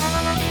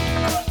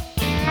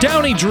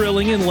 Downey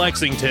Drilling in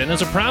Lexington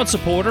is a proud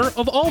supporter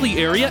of all the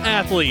area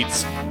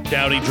athletes.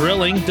 Downey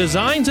Drilling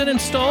designs and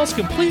installs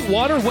complete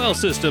water well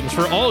systems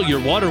for all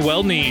your water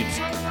well needs.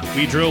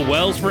 We drill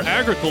wells for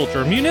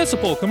agriculture,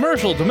 municipal,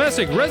 commercial,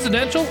 domestic,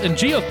 residential, and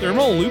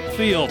geothermal loop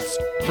fields.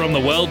 From the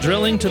well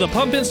drilling to the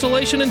pump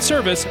installation and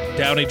service,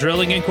 Downey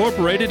Drilling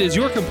Incorporated is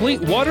your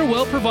complete water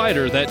well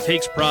provider that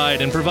takes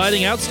pride in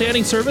providing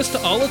outstanding service to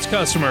all its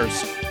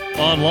customers.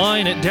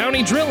 Online at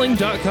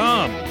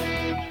downeydrilling.com.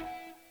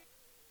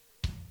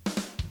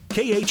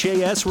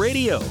 KHAS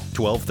Radio,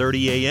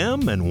 1230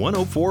 AM and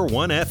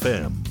 104.1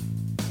 FM.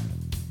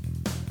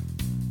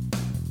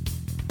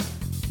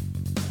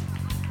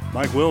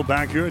 Mike Will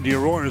back here at the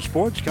Aurora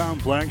Sports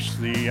Complex.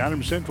 The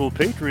Adams Central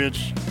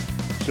Patriots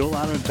still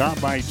out on top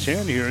by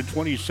 10 here,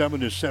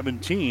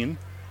 27-17.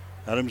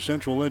 Adams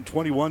Central led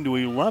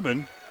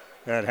 21-11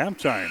 at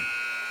halftime.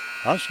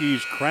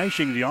 Huskies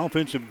crashing the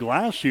offensive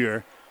glass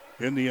here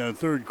in the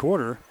third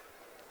quarter.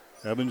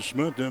 Evan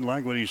Smith didn't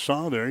like what he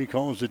saw there. He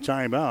calls the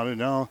timeout, and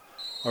now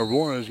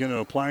Aurora is going to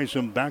apply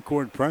some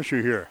backcourt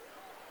pressure here.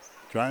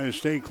 Trying to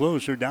stay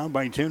close. They're down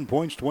by 10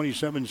 points,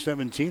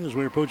 27-17 as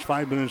we approach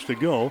 5 minutes to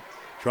go.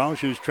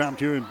 Troush is trapped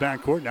here in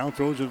backcourt. Now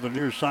throws it to the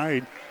near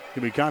side.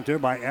 Can be caught there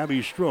by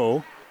Abby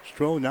Stroh.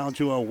 Stroh now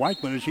to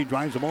Weichman as she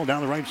drives the ball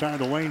down the right side of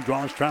the lane.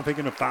 Draws traffic,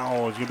 and a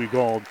foul is going to be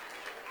called.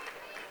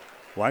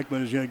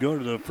 Weichman is going to go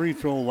to the free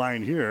throw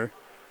line here.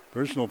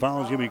 Personal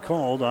foul is going to be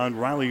called on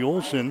Riley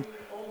Olson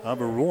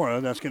of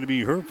Aurora. That's going to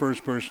be her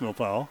first personal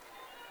foul.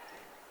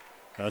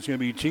 That's going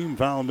to be team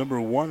foul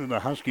number 1 of the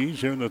Huskies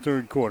here in the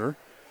third quarter.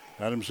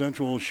 Adams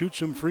Central will shoot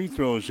some free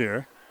throws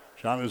here.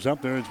 Shot is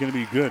up there. It's going to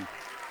be good.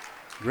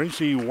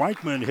 Gracie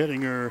Weichman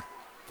hitting her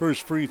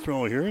first free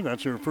throw here.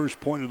 That's her first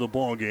point of the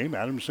ball game.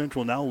 Adams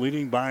Central now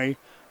leading by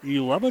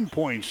 11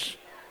 points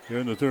here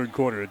in the third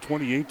quarter at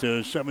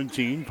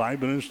 28-17.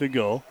 5 minutes to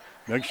go.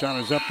 Next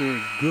shot is up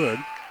there. Good.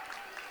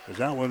 As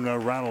that one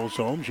rattles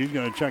home. She's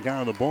going to check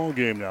out of the ball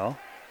game now.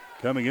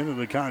 Coming into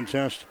the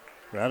contest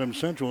for Adams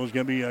Central is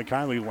going to be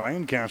Kylie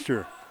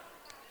Lancaster.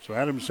 So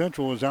Adams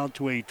Central is out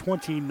to a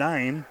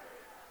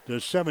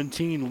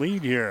 29-17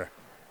 lead here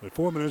with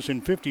 4 minutes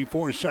and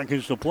 54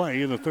 seconds to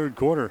play in the third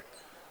quarter.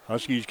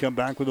 Huskies come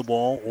back with the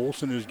ball.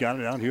 Olson has got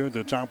it out here at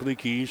the top of the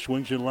key.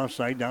 Swings to the left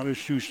side down to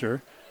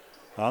Schuster.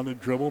 On the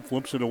dribble,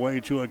 flips it away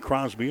to a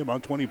Crosby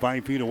about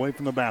 25 feet away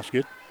from the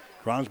basket.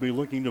 Crosby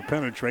looking to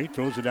penetrate.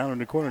 Throws it down in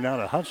the corner now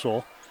to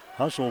Hutzel.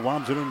 Hustle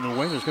lobs it in the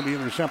wing. It's going to be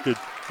intercepted.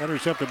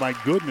 Intercepted by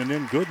Gooden, and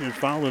then Gooden is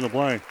fouled in the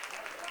play.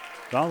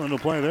 Foul in the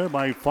play there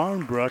by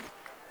Farnbrook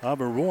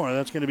of Aurora.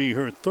 That's going to be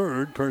her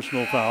third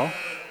personal foul.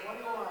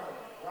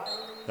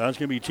 That's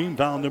going to be team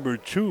foul number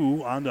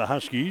 2 on the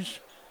Huskies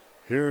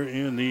here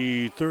in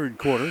the third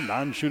quarter.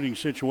 Non-shooting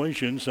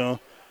situation,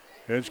 so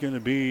it's going to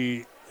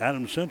be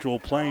Adams Central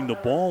playing the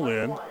ball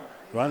in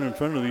right in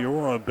front of the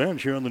Aurora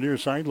bench here on the near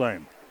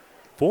sideline.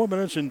 4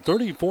 minutes and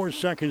 34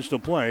 seconds to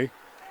play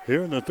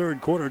here in the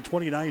third quarter,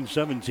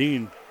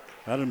 29-17.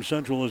 Adams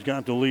Central has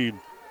got the lead.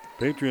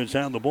 Patriots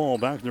have the ball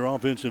back in their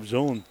offensive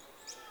zone.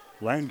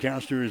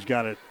 Lancaster has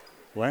got it.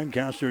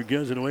 Lancaster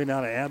gives it away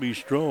now to Abby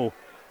Stroh.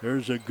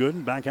 There's a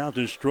Gooden back out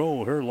to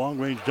Stroh. Her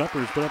long-range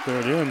jumper is put up there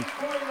at end.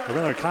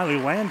 Another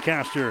Kylie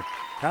Lancaster.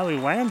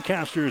 Kylie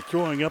Lancaster is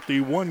throwing up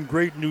the One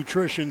Great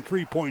Nutrition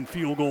three-point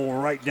field goal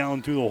right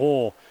down through the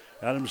hole.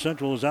 Adams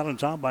Central is out on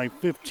top by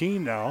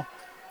 15 now.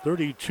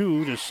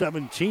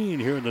 32-17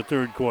 here in the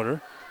third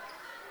quarter.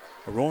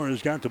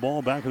 Aurora's got the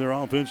ball back in their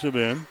offensive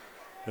end.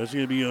 That's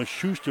going to be a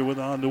Schuster with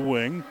on the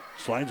wing.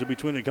 Slides it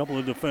between a couple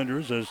of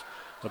defenders as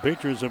the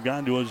Patriots have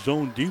gone to a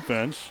zone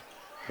defense.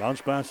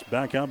 Bounce pass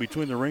back out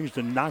between the rings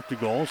to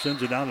Noctegal.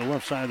 Sends it down the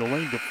left side of the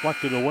lane.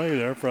 Deflected away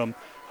there from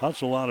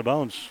Hustle out of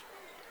bounds.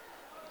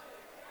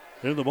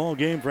 In the ball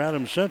game for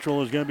Adams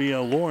Central is going to be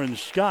Lauren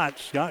Scott.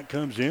 Scott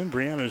comes in.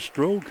 Brianna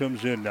Stroh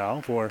comes in now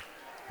for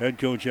head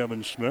coach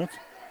Evan Smith.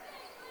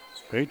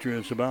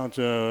 Patriots about,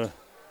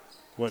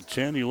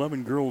 10,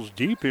 11 girls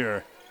deep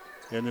here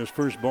in this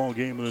first ball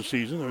game of the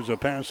season. There's a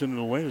pass into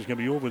the lane. It's going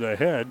to be over the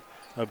head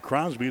of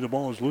Crosby. The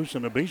ball is loose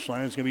on the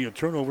baseline. It's going to be a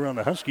turnover on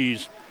the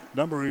Huskies.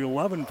 Number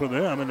 11 for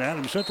them. And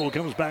Adams Central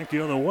comes back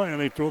the other way,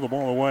 and they throw the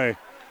ball away.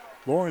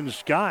 Lauren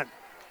Scott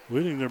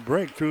leading their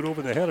break, threw it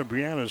over the head of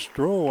Brianna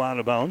Stroh out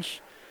of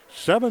bounds.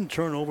 7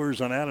 turnovers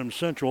on Adams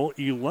Central,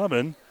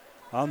 11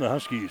 on the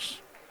Huskies.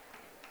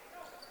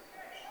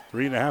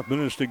 3.5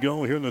 minutes to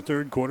go here in the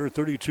third quarter,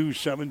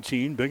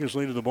 32-17. Biggest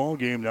lead of the ball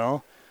game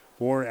now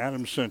for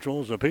Adams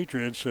Central as the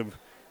Patriots have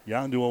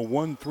gone to a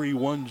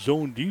 1-3-1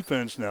 zone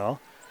defense now.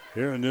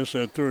 Here in this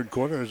third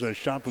quarter, there's a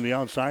shot from the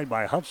outside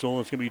by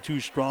Hutzel. It's going to be too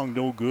strong,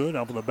 no good,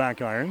 off of the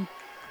back iron.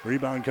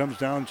 Rebound comes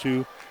down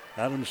to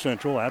Adams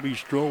Central. Abby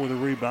Stroh with a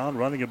rebound,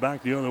 running it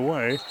back the other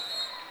way.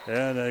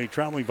 And a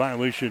traveling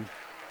violation.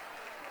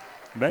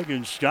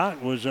 Megan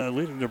Scott was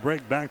leading the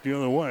break back the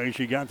other way.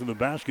 She got to the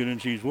basket,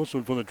 and she's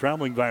whistled for the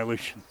traveling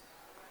violation.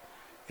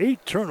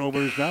 8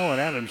 turnovers now at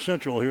Adams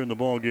Central here in the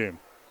ball game.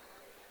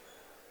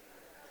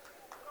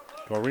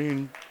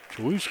 Corrine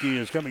Chewski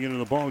is coming into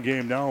the ball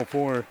game now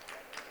for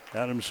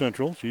Adams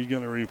Central. She's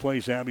going to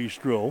replace Abby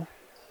Stroh.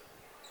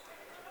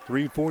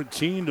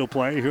 3:14 to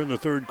play here in the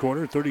third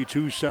quarter,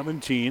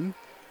 32-17.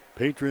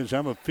 Patriots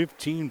have a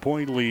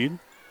 15-point lead.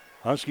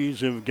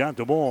 Huskies have got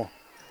the ball.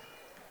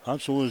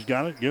 Hutzel has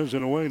got it, gives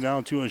it away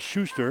now to a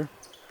Schuster.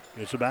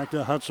 Gets it back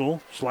to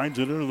Hutzel, slides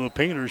it into the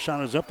paint. Her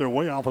shot is up there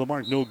way off of the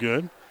mark, no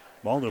good.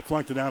 Ball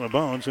deflected out of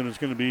bounds, and it's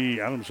going to be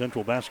Adams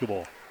Central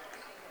basketball.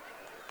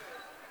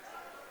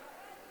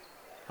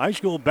 High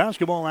school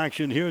basketball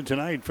action here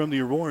tonight from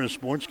the Aurora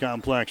Sports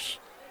Complex.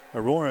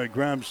 Aurora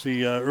grabs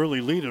the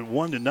early lead at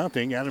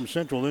 1-0. Adams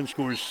Central then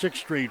scores 6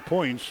 straight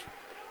points.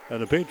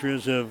 The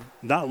Patriots have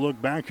not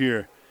looked back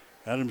here.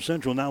 Adams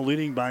Central now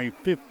leading by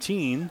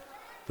 15,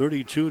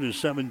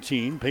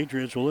 32-17.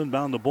 Patriots will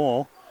inbound the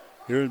ball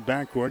here in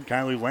backcourt.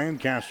 Kylie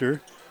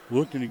Lancaster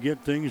looking to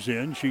get things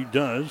in. She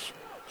does.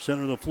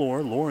 Center of the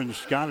floor. Lauren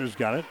Scott has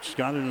got it.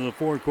 Scott into the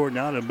forecourt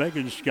now to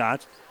Megan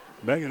Scott.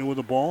 Megan with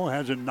the ball,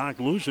 has it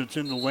knocked loose. It's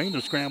in the lane. The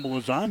scramble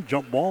is on.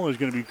 Jump ball is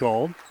going to be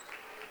called.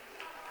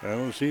 And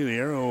we'll see the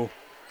arrow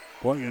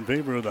pointing in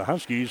favor of the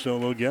Huskies, so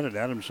they'll get it.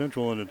 Adams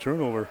Central in a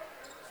turnover.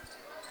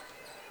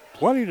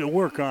 Plenty to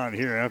work on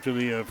here after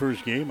the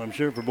first game, I'm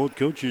sure, for both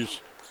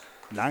coaches.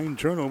 9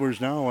 turnovers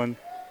now on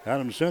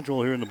Adams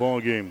Central here in the ball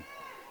game.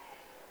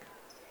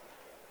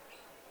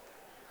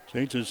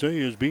 St.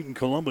 Cecilia has beaten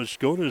Columbus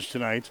Scotus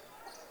tonight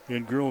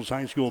in girls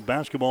high school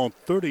basketball,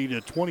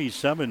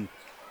 30-27.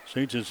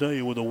 St.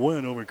 Cecilia with a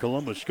win over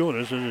Columbus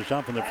Scotus. There's a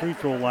shot from the free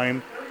throw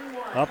line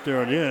up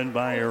there and in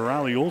by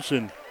Riley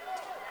Olsen.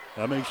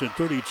 That makes it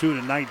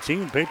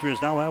 32-19.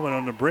 Patriots now have it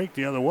on the break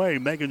the other way.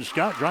 Megan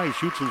Scott drives,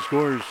 shoots, and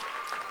scores.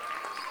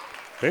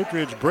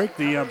 Patriots break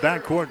the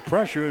backcourt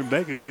pressure, and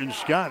Megan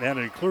Scott had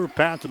a clear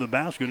path to the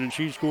basket, and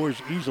she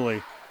scores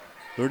easily.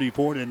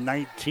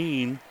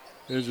 34-19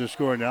 is the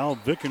score now.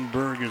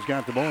 Vickenberg has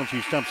got the ball, and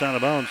she steps out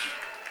of bounds.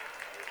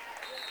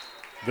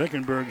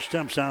 Vickenberg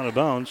steps out of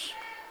bounds.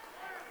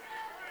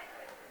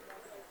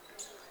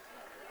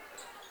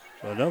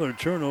 So another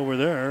turnover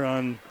there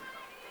on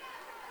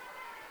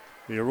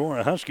the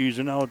Aurora Huskies,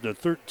 are now up to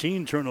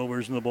 13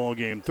 turnovers in the ball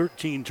game.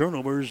 13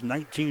 turnovers,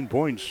 19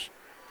 points.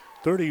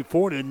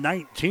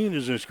 34-19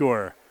 is the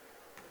score.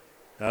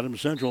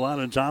 Adams Central out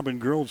on top in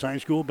girls high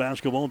school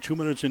basketball. 2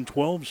 minutes and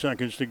 12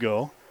 seconds to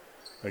go.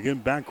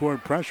 Again,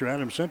 backcourt pressure.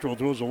 Adams Central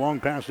throws a long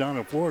pass down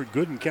the floor.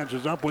 Gooden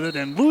catches up with it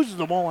and loses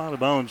the ball out of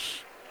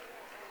bounds.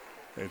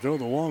 They throw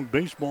the long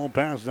baseball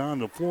pass down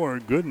the floor.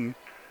 Gooden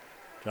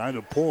tried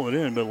to pull it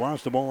in, but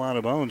lost the ball out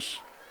of bounds.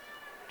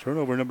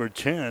 Turnover number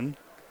 10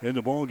 in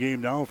the ball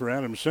game now for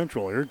Adams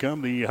Central. Here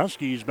come the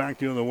Huskies back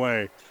the other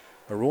way.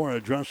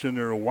 Aurora dressed in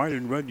their white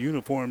and red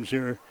uniforms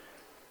here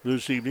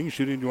this evening,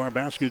 shooting to our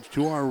baskets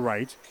to our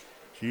right.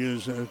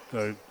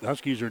 The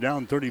Huskies are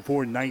down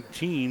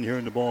 34-19 here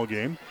in the ball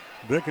game.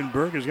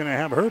 Vickenberg is going to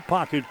have her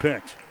pocket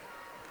picked.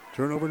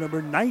 Turnover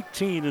number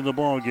 19 in the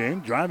ball game.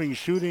 Driving,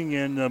 shooting,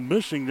 and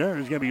missing there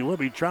is going to be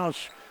Libby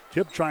Troush.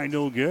 Tip try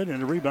no good,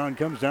 and the rebound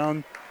comes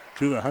down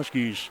to the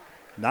Huskies.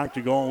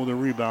 Noctegal with a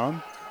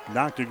rebound.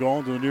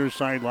 Noctegal to the near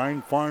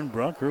sideline.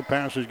 Farnbrook, her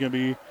pass is going to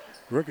be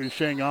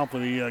ricocheting off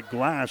of the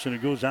glass, and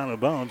it goes out of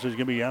bounds. It's going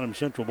to be Adams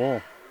Central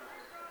ball.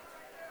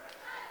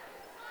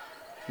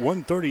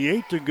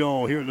 1:38 to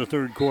go here in the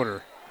third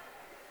quarter.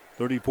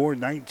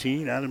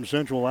 34-19. Adams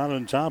Central out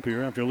on top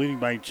here after leading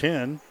by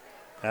 10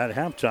 at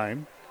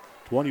halftime.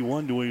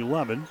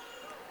 21-11.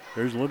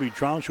 There's Libby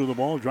Troush with the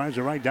ball. Drives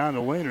it right down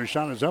the lane. Her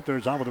shot is up there.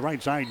 It's off of the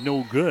right side.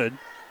 No good.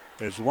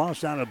 It's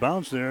lost out of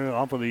bounds there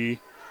off of the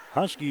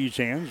Huskies'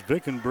 hands.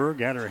 Vickenberg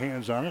had her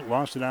hands on it.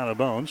 Lost it out of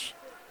bounds.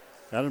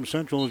 Adams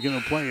Central is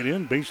going to play it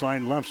in.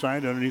 Baseline left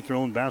side underneath their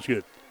own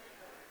basket.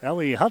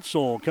 Ellie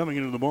Hutzel coming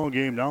into the ball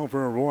game now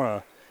for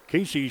Aurora.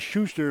 Casey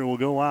Schuster will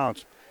go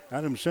out.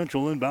 Adams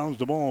Central inbounds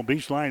the ball,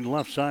 baseline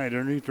left side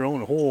underneath their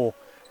own hole,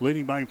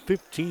 leading by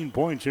 15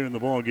 points here in the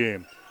ball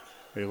game.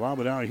 They lob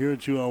it out here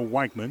to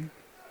Weichman,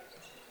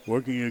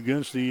 working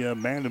against the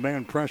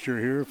man-to-man pressure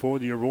here for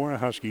the Aurora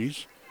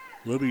Huskies.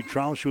 Libby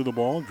Troush with the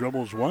ball,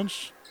 dribbles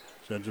once,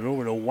 sends it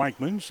over to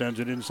Weichman, sends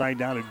it inside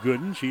down to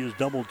Gooden. She is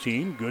double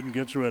teamed. Gooden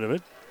gets rid of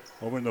it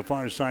over in the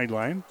far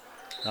sideline.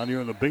 Down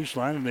here on the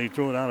baseline, and they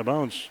throw it out of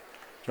bounds.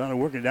 Trying to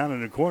work it down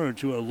in the corner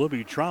to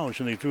Libby Troush,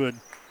 and they threw it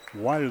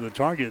wide of the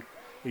target.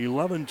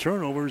 11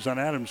 turnovers on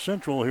Adams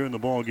Central here in the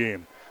ball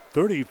game.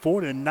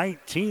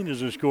 34-19 is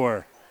the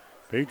score.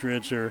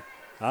 Patriots are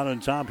out on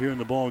top here in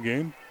the ball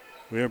game.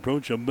 We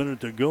approach a minute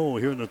to go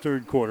here in the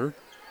third quarter.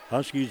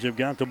 Huskies have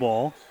got the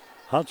ball.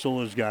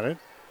 Hutzel has got it.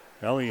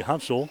 Ellie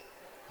Hutzel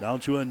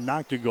down to a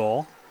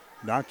Noctegal.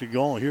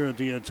 Noctegal here at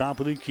the top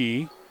of the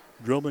key.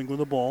 Dribbling with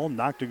the ball.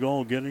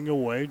 Noctegal getting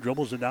away.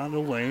 Dribbles it down the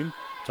lane.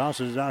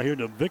 Tosses it out here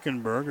to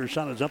Vickenberg. Her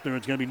shot is up there.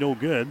 It's going to be no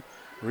good.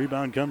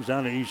 Rebound comes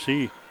down to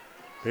EC.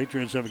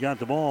 Patriots have got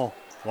the ball.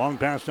 Long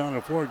pass down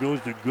the floor.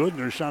 Goes to Good.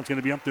 Her shot's going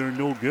to be up there.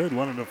 No good.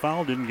 Wanted a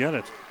foul. Didn't get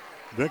it.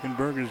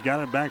 Vickenberg has got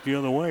it back the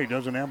other way.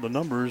 Doesn't have the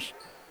numbers.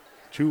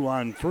 2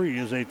 on 3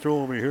 as they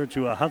throw over here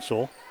to a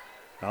Hutzel.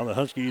 Now the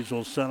Huskies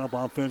will set up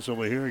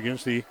offensively here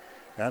against the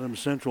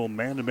Adams Central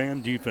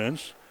man-to-man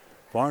defense.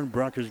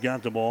 Farnbruck has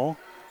got the ball.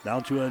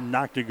 Down to a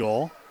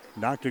Noctegal.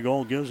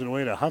 Noctegal gives it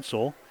away to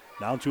Hutzel.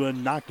 Now to a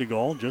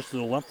Noctegal just to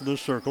the left of the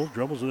circle.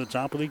 Dribbles to the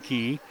top of the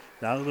key.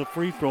 Down to the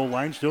free throw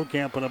line. Still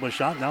can't put up a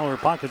shot. Now her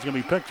pocket's going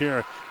to be picked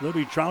here.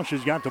 Libby Troush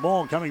has got the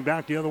ball. Coming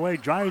back the other way.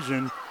 Drives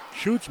in.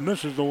 Shoots.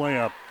 Misses the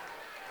layup.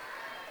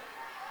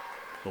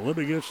 So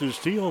Libby gets the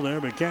steal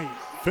there, but can't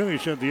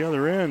finish at the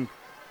other end.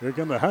 Here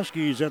come the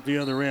Huskies at the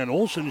other end.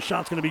 Olsen's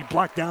shot's going to be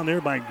blocked down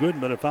there by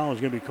Gooden, but a foul is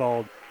going to be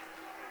called.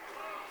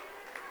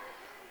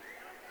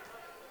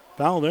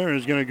 Foul there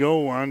is going to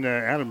go on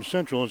Adams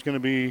Central. It's going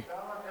to be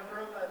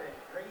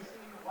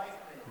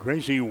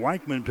Gracie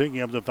Weichman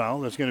picking up the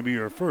foul. That's going to be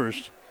her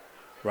first.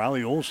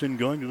 Riley Olsen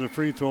going to the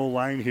free throw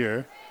line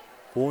here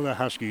for the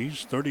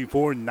Huskies.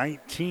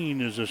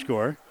 34-19 is the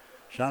score.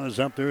 Shot is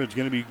up there. It's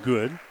going to be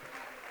good.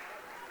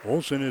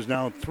 Olsen is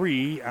now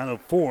 3 out of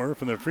 4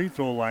 from the free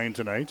throw line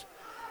tonight.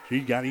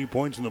 She's got 8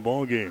 points in the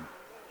ball game.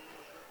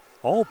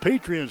 All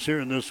Patriots here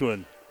in this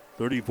one.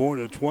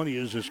 34-20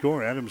 is the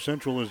score. Adams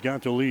Central has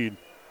got the lead.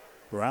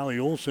 Riley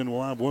Olsen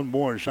will have one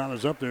more. Shot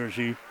is up there.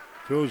 She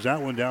throws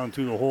that one down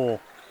through the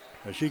hole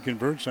as she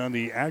converts on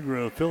the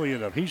Agra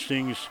affiliate of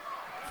Hastings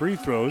free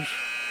throws.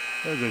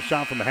 There's a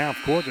shot from the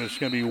half court that's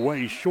going to be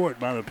way short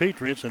by the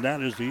Patriots, and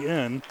that is the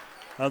end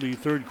of the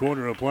third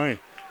quarter of play.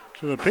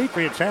 So the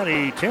Patriots had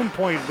a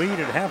 10-point lead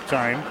at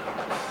halftime.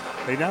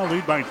 They now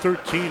lead by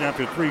 13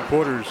 after 3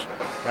 quarters.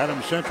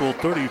 Adams Central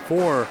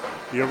 34,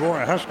 the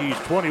Aurora Huskies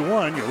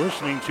 21. You're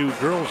listening to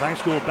girls high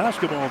school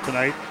basketball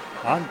tonight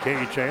on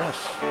KHAS.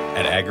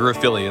 At Agra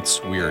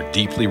Affiliates, we are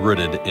deeply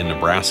rooted in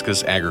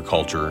Nebraska's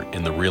agriculture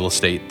and the real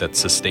estate that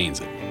sustains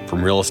it.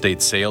 From real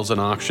estate sales and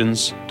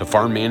auctions to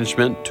farm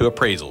management to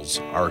appraisals,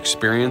 our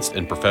experienced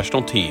and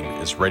professional team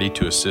is ready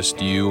to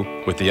assist you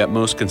with the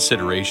utmost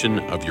consideration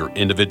of your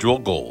individual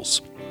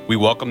goals. We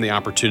welcome the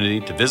opportunity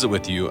to visit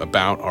with you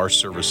about our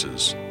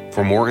services.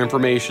 For more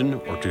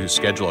information or to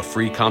schedule a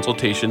free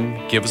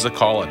consultation, give us a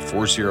call at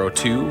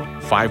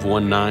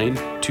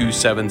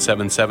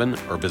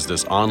 402-519-2777 or visit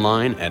us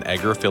online at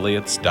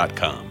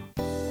agraaffiliates.com.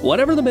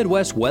 Whatever the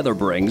Midwest weather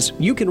brings,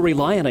 you can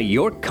rely on a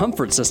York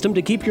comfort system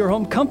to keep your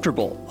home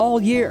comfortable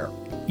all year.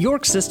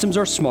 York systems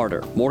are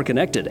smarter, more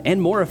connected, and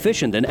more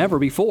efficient than ever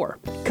before,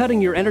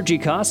 cutting your energy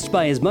costs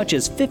by as much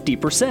as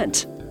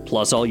 50%.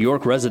 Plus, all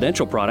York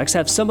residential products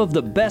have some of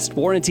the best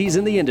warranties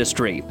in the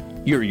industry.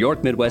 Your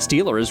York Midwest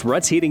dealer is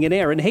Ruts Heating and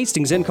Air in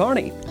Hastings and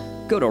Kearney.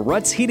 Go to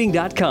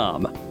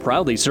rutsheating.com,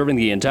 proudly serving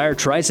the entire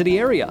Tri-City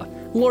area.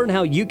 Learn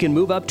how you can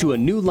move up to a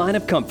new line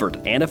of comfort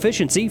and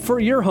efficiency for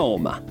your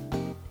home.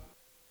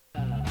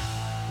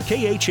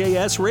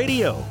 KHAS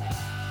Radio.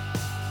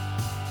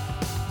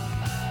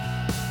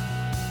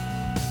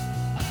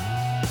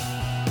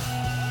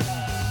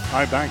 All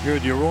right, back here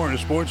at the Aurora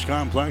Sports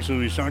Complex as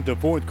we start the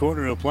fourth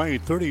quarter of play.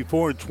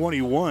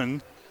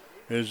 34-21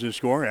 is the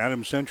score.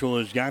 Adams Central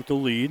has got the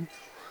lead.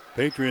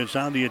 Patriots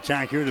on the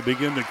attack here to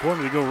begin the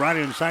quarter. They go right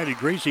inside to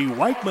Gracie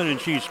Weichman, and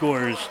she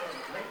scores.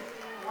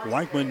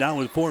 Weichman down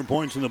with 4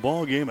 points in the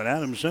ball game, and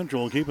Adams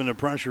Central keeping the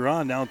pressure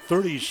on. Now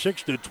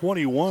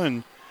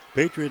 36-21.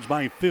 Patriots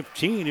by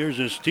 15. Here's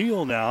a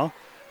steal now.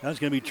 That's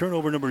going to be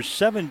turnover number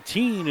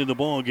 17 in the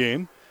ball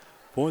game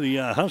for the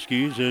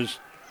Huskies as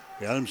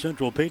the Adams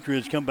Central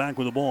Patriots come back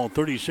with the ball.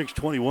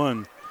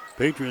 36-21.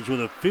 Patriots with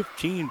a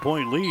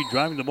 15-point lead,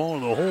 driving the ball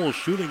in the hole,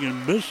 shooting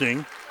and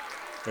missing.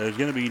 It's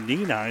going to be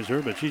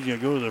Nienheiser, but she's going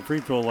to go to the free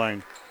throw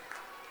line.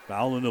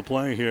 Foul in the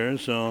play here,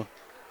 so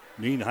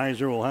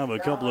Nienheiser will have a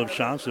couple of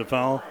shots. The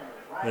foul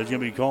is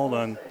going to be called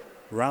on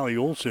Riley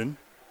Olsen.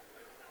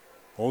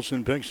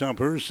 Olsen picks up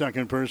her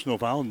second personal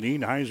foul.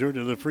 Nienheiser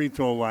to the free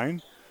throw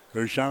line.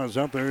 Her shot is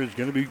up there. It's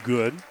going to be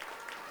good.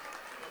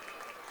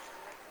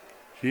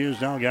 She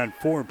has now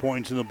got 4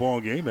 points in the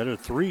ball game. Had a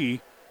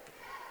 3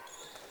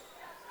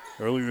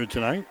 earlier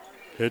tonight.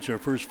 Hits her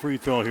first free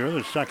throw here.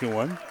 The second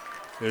one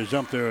is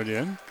up there and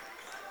in.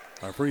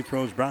 Our free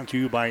throws brought to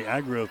you by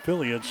Agra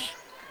Affiliates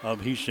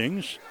of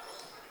Hastings.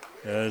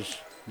 As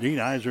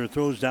Nienheiser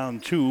throws down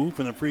 2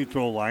 from the free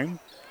throw line.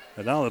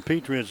 And now the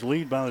Patriots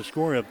lead by the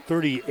score of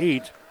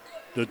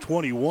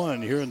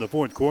 38-21 here in the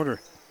fourth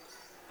quarter.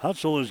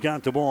 Hutzel has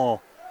got the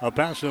ball. A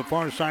pass to the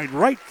far side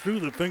right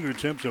through the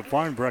fingertips of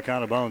Farnbrook,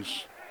 out of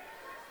bounds.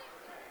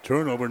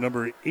 Turnover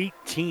number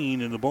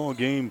 18 in the ball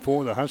game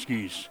for the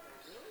Huskies.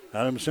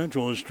 Adams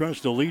Central has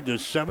stretched the lead to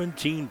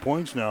 17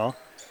 points now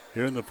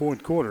here in the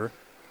fourth quarter.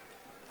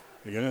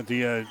 Again at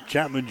the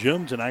Chapman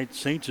Gym tonight,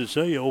 St.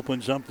 Cecilia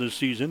opens up the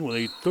season with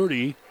a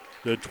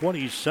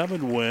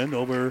 30-27 win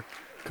over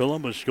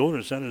Columbus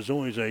SCOTUS. That is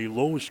always a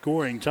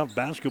low-scoring, tough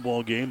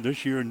basketball game.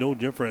 This year, no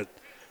different.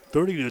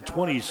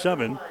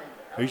 30-27.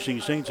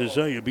 Hastings St.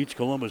 Cecilia beats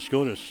Columbus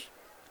SCOTUS.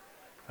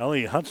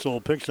 Ellie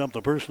Hutzel picks up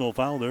the personal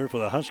foul there for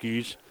the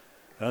Huskies.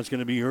 That's going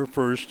to be her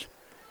first.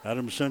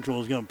 Adams Central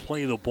is going to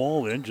play the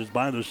ball in just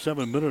by the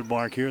 7-minute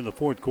mark here in the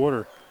fourth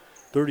quarter.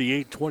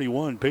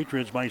 38-21,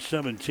 Patriots by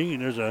 17.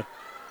 There's a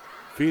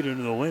feed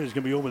into the lane. It's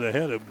going to be over the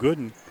head of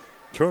Gooden.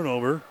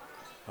 Turnover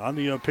on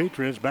the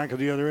Patriots. Back at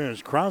the other end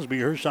is Crosby.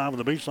 Her shot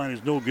from the baseline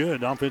is no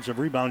good. Offensive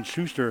rebound,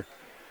 Schuster.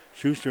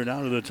 Schuster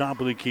down to the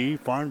top of the key.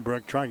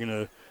 Farnbrook trying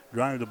to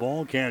drive the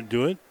ball. Can't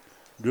do it.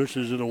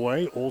 Dishes it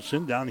away.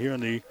 Olsen down here on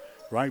the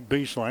right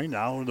baseline.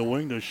 Now in the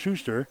wing to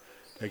Schuster.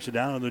 Takes it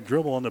down on the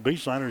dribble on the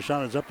baseline. Her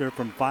shot is up there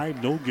from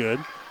 5. No good.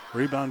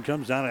 Rebound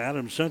comes down to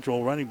Adams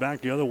Central. Running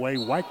back the other way.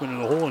 Weichman in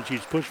the hole, and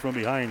she's pushed from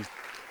behind.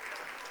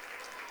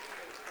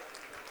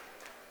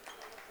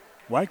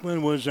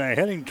 Weichman was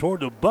heading toward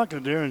the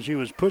bucket there, and she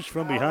was pushed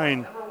from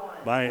behind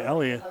by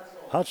Elliot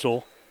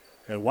Hutzel.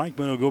 And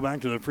Weichman will go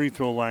back to the free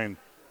throw line.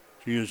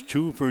 She is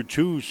 2 for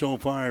 2 so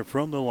far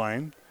from the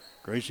line.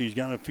 Gracie's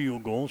got a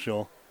field goal.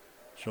 She'll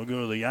go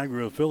to the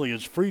Agra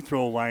Affiliates free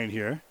throw line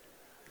here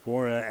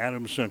for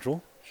Adams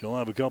Central. She'll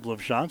have a couple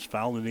of shots.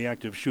 Fouled in the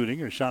act of shooting.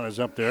 Her shot is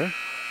up there.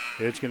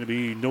 It's going to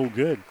be no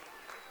good.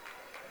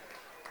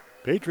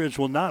 Patriots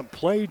will not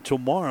play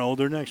tomorrow.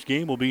 Their next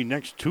game will be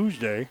next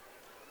Tuesday.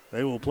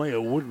 They will play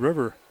at Wood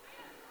River.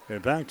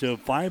 In fact,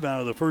 5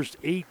 out of the first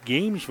 8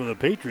 games for the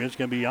Patriots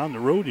can be on the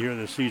road here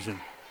this season.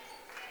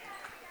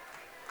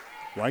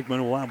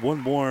 Weichman will have one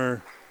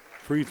more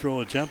free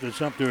throw attempt.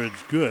 It's up there.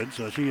 It's good.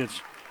 So she hits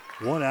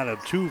 1 out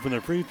of 2 from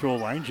the free throw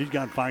line. She's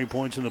got 5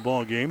 points in the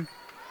ball game.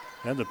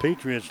 And the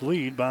Patriots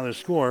lead by the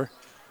score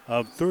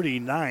of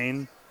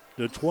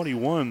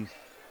 39-21.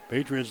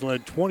 Patriots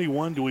led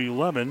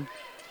 21-11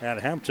 at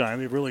halftime.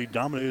 They've really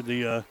dominated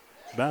the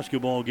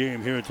basketball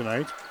game here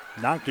tonight.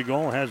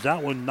 Noctegal has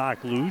that one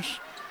knocked loose.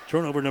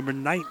 Turnover number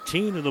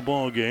 19 in the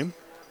ball game.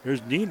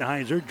 There's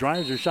Nienheiser,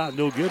 drives her shot,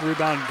 no good.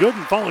 Rebound,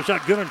 Gooden, follow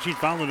shot, good, and she's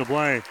fouling the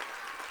play.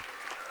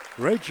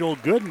 Rachel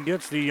Gooden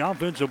gets the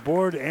offensive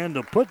board and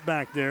the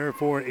putback there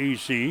for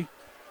AC.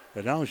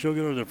 And now she'll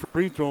go to the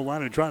free throw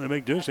line and try to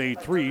make this a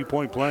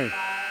 3-point play.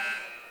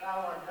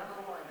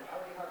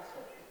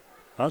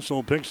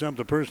 Hutzel picks up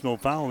the personal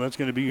foul. That's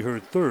going to be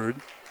her third.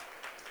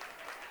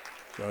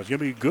 So it's going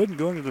to be Gooden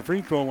going to the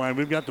free throw line.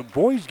 We've got the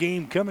boys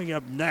game coming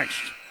up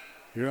next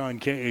here on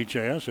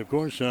KHAS. Of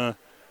course,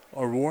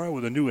 Aurora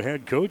with a new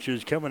head coach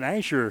is Kevin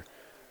Asher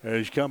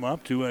has come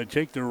up to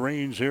take the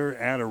reins here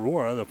at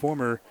Aurora, the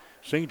former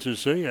St.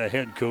 Cecilia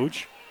head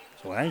coach.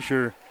 So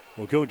Asher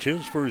will coach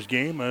his first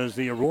game as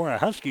the Aurora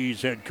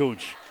Huskies head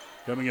coach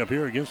coming up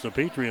here against the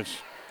Patriots.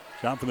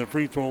 Shot from the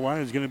free throw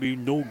line is going to be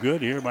no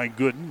good here by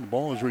Gooden. The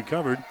ball is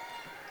recovered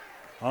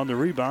on the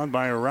rebound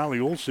by Riley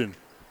Olsen.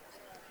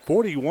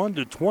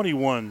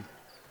 41-21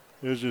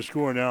 is the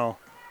score now.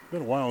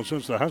 Been a while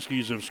since the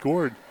Huskies have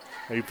scored.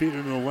 They feed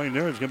into the lane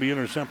there. It's going to be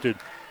intercepted.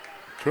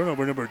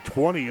 Turnover number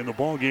 20 in the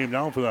ball game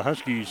now for the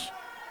Huskies.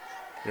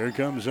 Here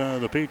comes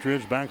the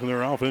Patriots back with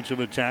their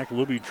offensive attack.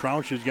 Libby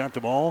Troush has got the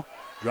ball.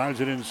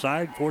 Drives it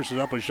inside. Forces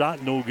up a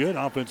shot. No good.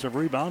 Offensive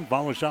rebound.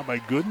 Follow shot by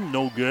Gooden.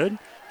 No good.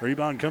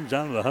 Rebound comes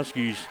down to the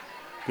Huskies.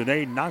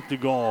 Danae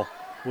Noctegal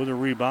with a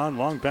rebound.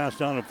 Long pass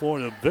down the floor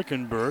to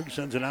Vickenberg.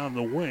 Sends it out on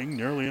the wing.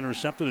 Nearly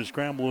intercepted. A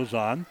scramble is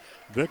on.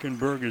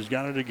 Vickenberg has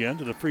got it again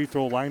to the free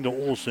throw line to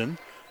Olsen.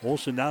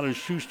 Olsen now to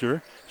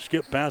Schuster.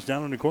 Skip pass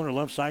down in the corner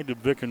left side to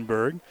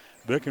Vickenberg.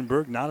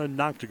 Vickenberg now to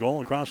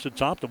Noctegal across the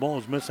top. The ball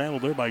is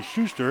mishandled there by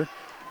Schuster.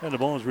 And the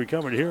ball is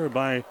recovered here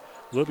by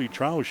Libby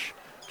Troush.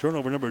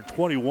 Turnover number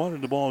 21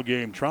 in the ball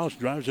game. Troush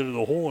drives it to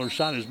the hole. Her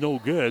shot is no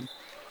good.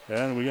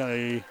 And we got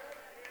a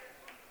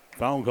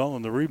foul call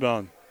on the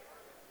rebound.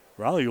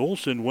 Riley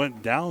Olsen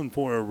went down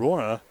for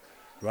Aurora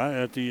right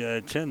at the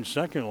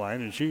 10-second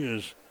line, and she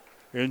is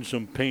in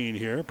some pain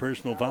here.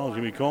 Personal foul is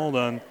going to be called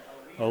on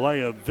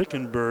Aliyah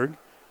Vickenberg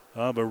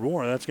of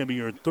Aurora. That's going to be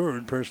her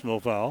third personal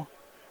foul.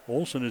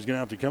 Olsen is going to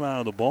have to come out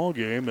of the ball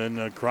game,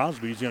 and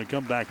Crosby's going to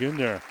come back in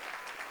there.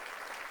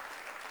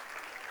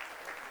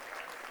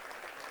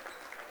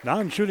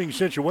 Non-shooting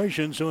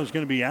situation, so it's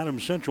going to be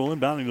Adams Central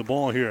inbounding the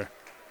ball here.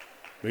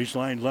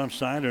 Baseline left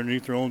side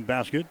underneath their own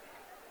basket.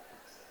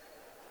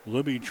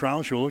 Libby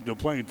Troush will look to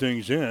play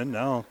things in.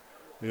 Now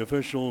The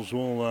officials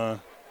will.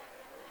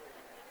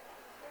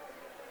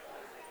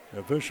 The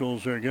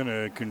officials are going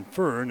to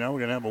confer. Now we're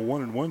going to have a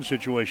 1-and-1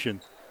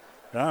 situation.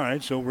 All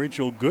right, so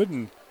Rachel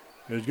Gooden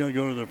is going to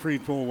go to the free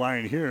throw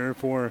line here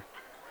for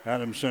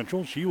Adams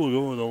Central. She will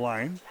go to the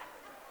line.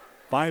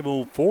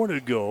 5:04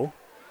 to go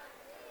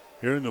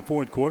here in the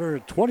fourth quarter.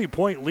 A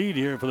 20-point lead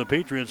here for the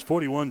Patriots,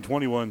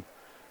 41-21.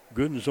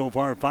 Gooden so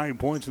far 5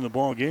 points in the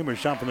ball game. Her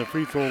shot from the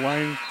free throw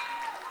line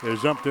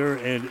is up there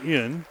and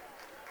in.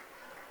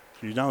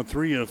 She's now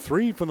 3 of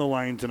 3 from the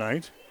line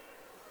tonight.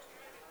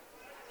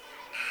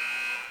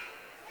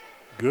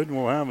 Gooden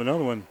will have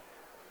another one.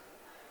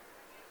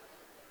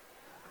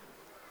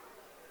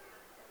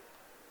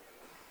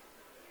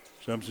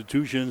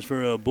 Substitutions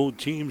for both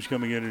teams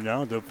coming in and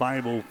out. The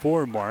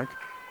 5:04 mark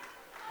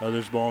of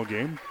this ball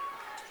game.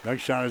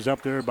 Next shot is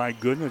up there by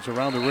Gooden. It's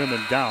around the rim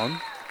and down.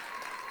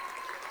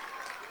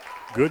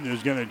 Gooden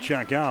is going to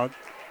check out.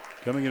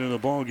 Coming into the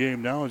ball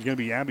game now is going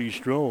to be Abby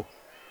Stroh.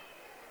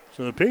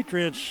 So the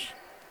Patriots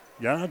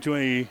got out to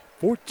a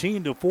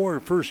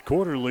 14-4 first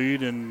quarter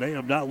lead, and they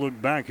have not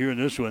looked back here in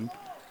this one.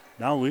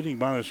 Now leading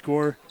by a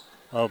score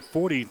of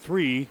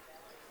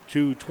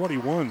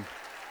 43-21.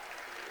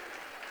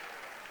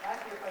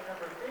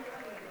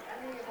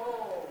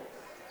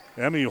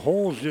 Emmy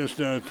Holes just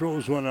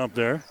throws one up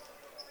there.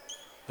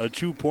 A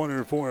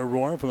 2-pointer for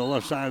Aurora from the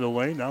left side of the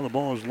lane. Now the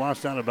ball is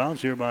lost out of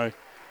bounds here by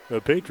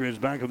the Patriots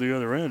back at the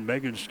other end.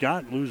 Megan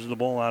Scott loses the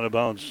ball out of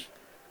bounds.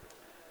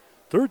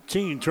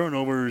 13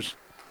 turnovers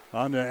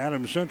on the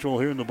Adams Central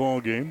here in the ball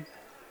game.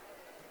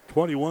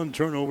 21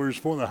 turnovers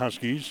for the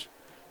Huskies.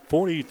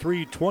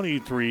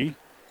 43-23.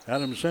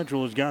 Adams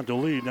Central has got the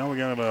lead. Now we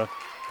got an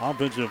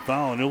offensive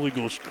foul, an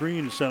illegal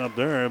screen set up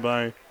there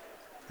by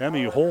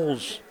Emmy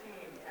Holes.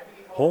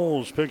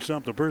 Holes picks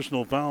up the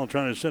personal foul,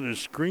 trying to set a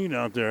screen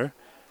out there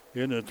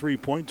in the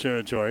three-point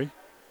territory.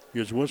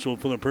 Gets whistled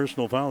for the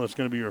personal foul. That's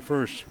going to be her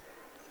first.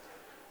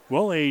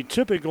 Well, a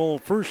typical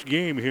first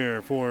game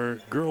here for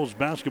girls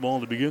basketball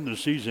to begin the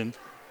season.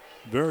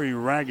 Very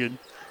ragged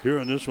here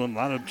in this one. A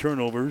lot of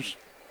turnovers.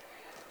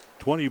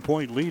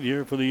 20-point lead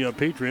here for the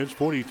Patriots.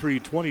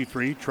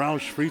 43-23.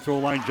 Troush free throw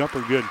line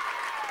jumper good.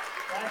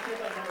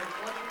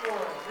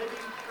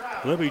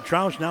 Libby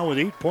Troush now with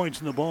 8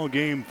 points in the ball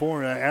game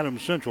for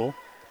Adams Central.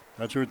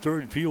 That's her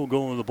third field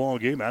goal in the ball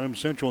game. Adams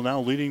Central now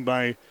leading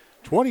by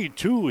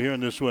 22 here in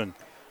this one.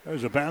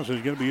 There's a pass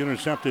that's going to be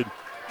intercepted.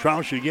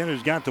 Troush again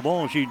has got the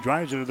ball. She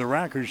drives it to the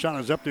rack. Her shot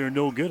is up there,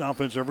 no good.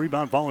 Offensive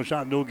rebound, follow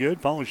shot, no good.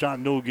 Follow shot,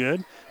 no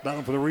good.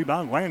 Battle for the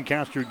rebound.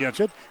 Lancaster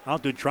gets it.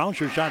 Out to Troush.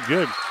 Her shot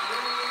good.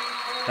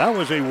 That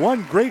was a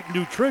one great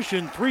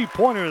nutrition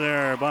three-pointer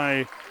there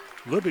by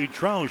Libby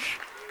Troush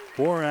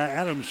for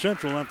Adams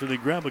Central after they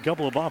grab a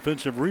couple of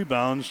offensive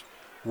rebounds.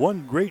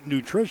 One great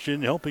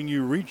nutrition helping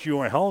you reach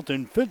your health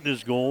and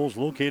fitness goals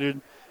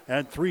located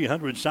at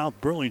 300 South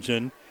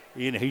Burlington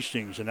in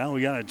Hastings. And now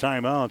we got a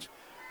timeout.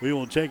 We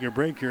will take a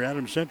break here.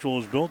 Adams Central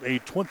has built a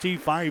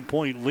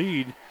 25-point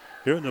lead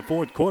here in the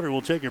fourth quarter.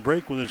 We'll take a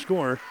break with a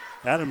score.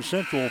 Adams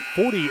Central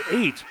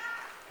 48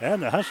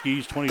 and the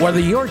Huskies 20. Whether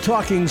you're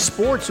talking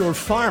sports or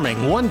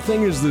farming, one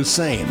thing is the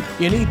same.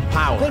 You need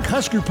power. Think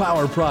Husker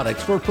Power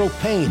products for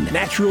propane,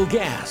 natural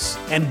gas,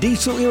 and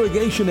diesel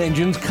irrigation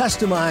engines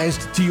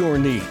customized to your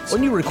needs.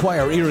 When you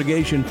require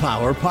irrigation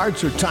power,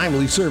 parts, or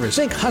timely service,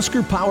 think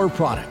Husker Power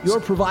products,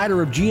 your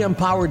provider of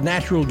GM-powered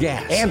natural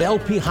gas and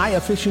LP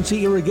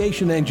high-efficiency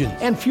irrigation engines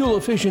and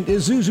fuel-efficient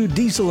Isuzu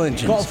diesel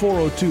engines. Call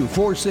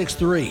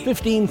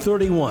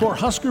 402-463-1531 for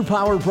Husker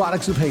Power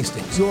products of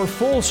Hastings, your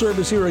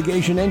full-service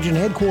irrigation engine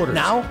headquarters.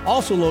 Now,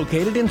 also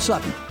located in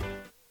Sutton.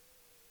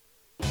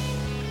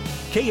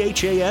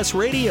 KHAS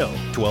Radio,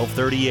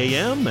 1230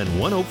 AM and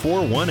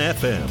 104.1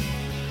 FM.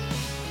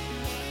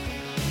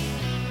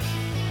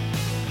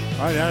 All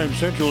right, Adams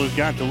Central has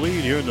got the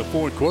lead here in the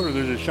fourth quarter.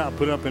 There's a shot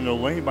put up in the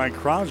lane by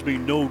Crosby,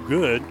 no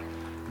good.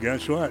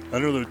 Guess what?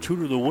 Another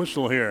toot of the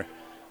whistle here.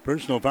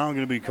 Personal foul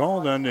going to be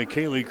called on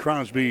Kaylee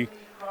Crosby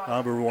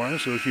of Aurora.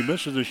 So she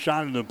misses the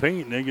shot in the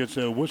paint and then gets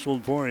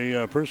whistled for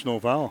a personal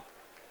foul.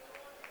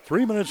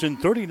 3 minutes and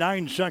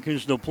 39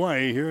 seconds to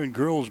play here in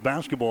girls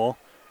basketball.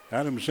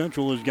 Adams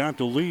Central has got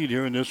the lead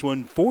here in this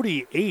one,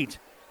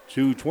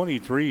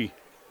 48-23.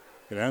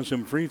 It has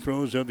some free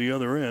throws at the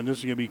other end. This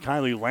is going to be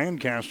Kylie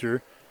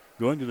Lancaster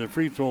going to the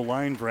free throw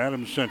line for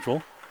Adams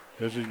Central.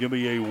 This is going to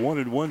be a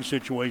 1-and-1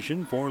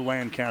 situation for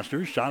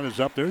Lancaster. Shot is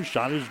up there.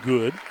 Shot is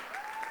good.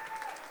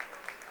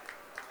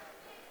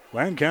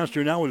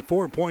 Lancaster now with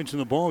 4 points in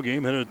the ball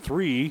game. Had a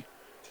 3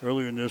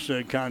 earlier in this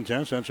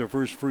contest. That's her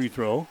first free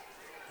throw.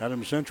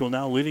 Adams Central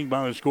now leading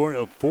by a score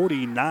of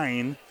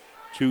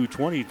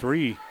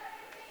 49-23.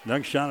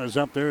 Next shot is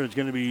up there. It's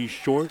going to be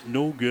short,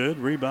 no good.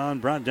 Rebound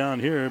brought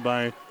down here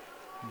by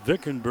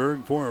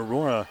Vickenberg for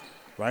Aurora.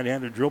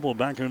 Right-handed dribble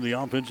back into the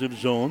offensive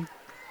zone.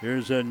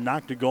 Here's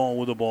Noctegal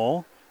with the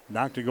ball.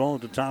 Noctegal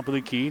at the top of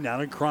the key. Now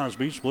to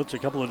Crosby. Splits a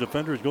couple of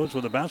defenders. Goes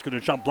for the basket.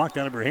 A shot blocked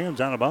out of her hands.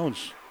 Out of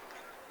bounds.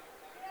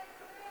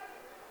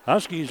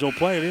 Huskies will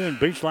play it in.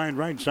 Baseline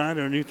right side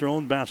underneath their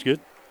own basket.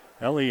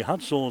 Ellie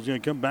Hutzel is going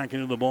to come back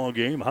into the ball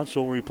game.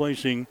 Hutzel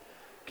replacing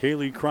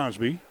Kaylee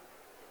Crosby.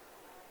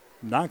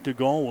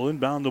 Noctegal will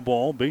inbound the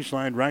ball.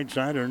 Baseline right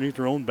side underneath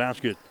her own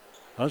basket.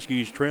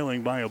 Huskies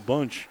trailing by a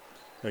bunch.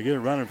 They get it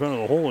right in front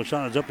of the hole. The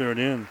shot is up there and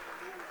in.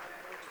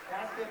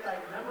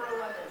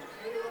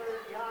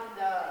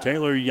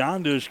 Taylor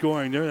Yonda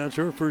scoring there. That's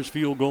her first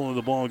field goal of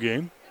the ball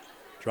game.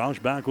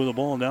 Troush back with the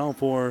ball now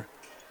for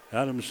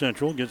Adams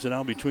Central. Gets it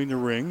out between the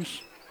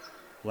rings.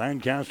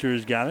 Lancaster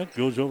has got it.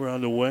 Goes over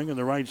on the wing on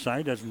the right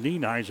side. That's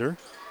Nienheiser.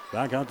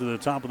 Back out to the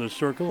top of the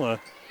circle. A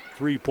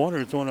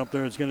three-pointer thrown up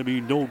there. It's going to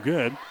be no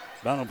good.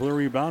 Battle for the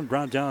rebound.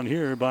 Brought down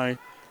here by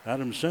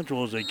Adams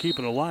Central as they keep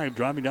it alive.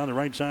 Driving down the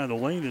right side of the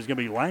lane is going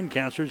to be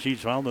Lancaster.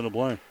 She's fouled in the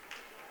play.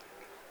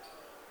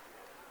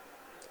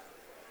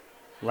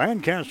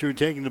 Lancaster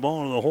taking the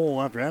ball into the hole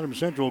after Adams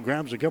Central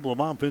grabs a couple of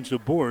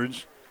offensive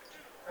boards.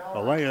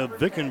 Alea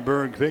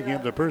Vickenberg picking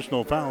up the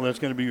personal foul. That's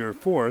going to be her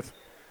fourth.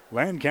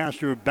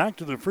 Lancaster back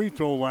to the free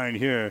throw line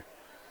here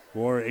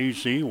for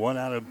AC. 1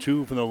 out of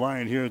 2 from the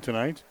line here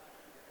tonight.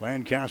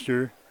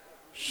 Lancaster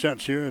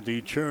sets here at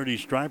the charity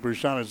stripe. Her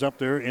shot is up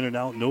there, in and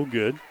out, no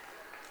good.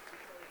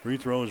 Free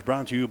throw is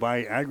brought to you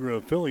by Agri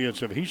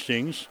Affiliates of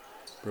Hastings,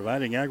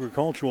 providing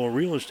agricultural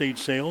real estate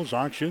sales,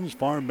 auctions,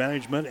 farm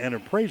management, and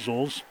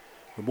appraisals.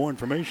 For more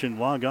information,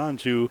 log on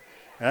to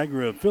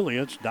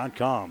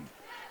agriaffiliates.com.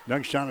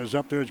 Next shot is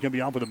up there. It's going to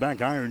be off with the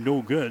back iron.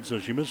 No good, so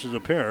she misses a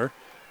pair.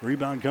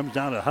 Rebound comes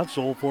down to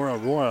Hutzel for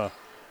Aurora.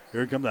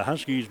 Here come the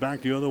Huskies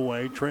back the other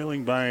way,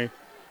 trailing by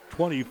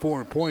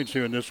 24 points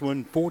here in this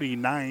one,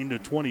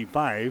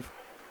 49-25.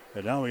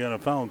 And now we got a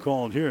foul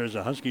called here as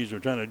the Huskies are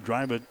trying to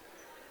drive it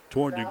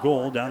toward the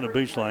goal down the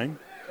baseline.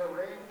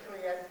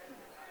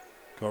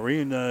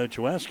 Corrine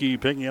Chweski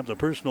picking up the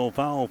personal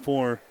foul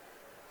for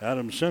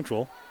Adams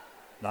Central.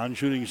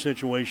 Non-shooting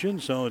situation,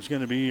 so it's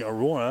going to be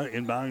Aurora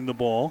inbounding the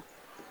ball.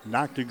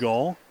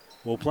 Noctegal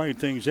will play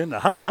things in.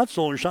 The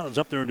Hutzel, her shot is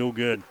up there, no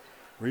good.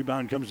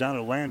 Rebound comes down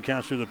to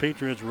Lancaster. The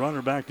Patriots run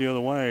her back the other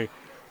way.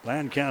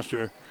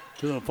 Lancaster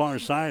to the far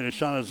side. The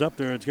shot is up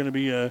there. It's going to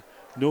be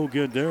no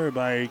good there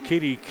by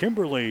Katie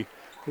Kimberly,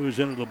 who is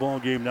into the ball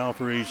game now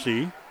for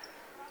AC.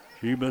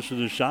 She misses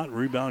the shot.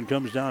 Rebound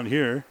comes down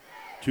here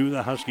to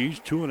the Huskies.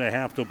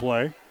 2.5 to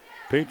play.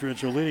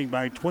 Patriots are leading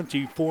by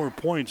 24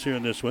 points here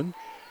in this one.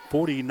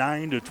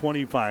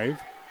 49-25.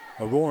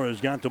 Aurora's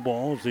got the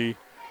ball as the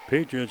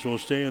Patriots will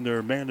stay in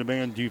their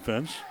man-to-man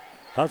defense.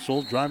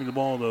 Hutzel driving the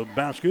ball to the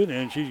basket,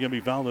 and she's going to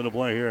be fouled in the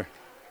play here.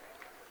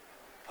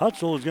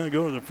 Hutzel is going to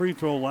go to the free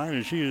throw line,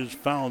 and she is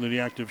fouled in the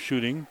act of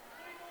shooting.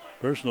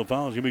 Personal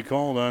foul is going to be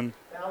called on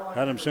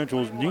Adams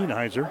Central's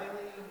Nienheiser.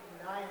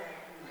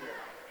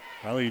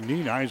 Riley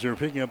Nienheiser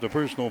picking up the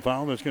personal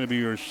foul. That's going to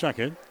be her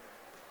second.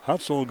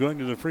 Hutzel going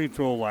to the free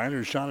throw line.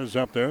 Her shot is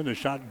up there. The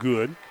shot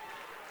good.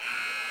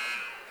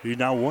 She's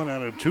now 1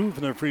 out of 2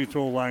 from the free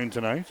throw line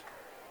tonight.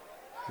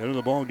 Into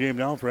the ball game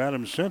now for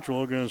Adams Central.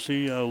 We're going to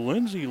see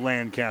Lindsay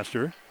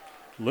Lancaster.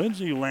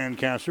 Lindsay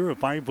Lancaster, a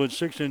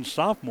 5'6"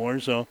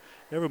 sophomore. So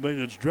everybody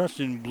that's dressed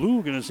in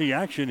blue going to see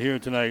action here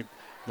tonight.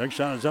 Next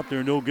shot is up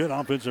there, no good.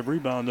 Offensive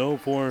rebound though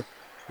for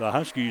the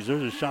Huskies.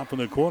 There's a shot from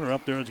the corner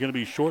up there. It's going to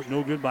be short,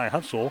 no good by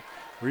Hutzel.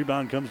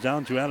 Rebound comes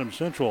down to Adams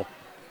Central.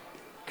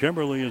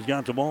 Kimberly has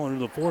got the ball into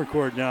the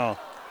forecourt now.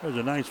 There's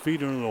a nice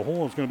feed into the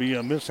hole. It's going to be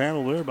a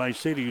mishandle there by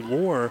Sadie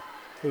Lohr,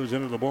 who's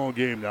into the ball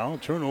game now.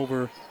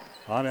 Turnover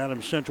on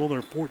Adams Central,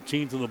 their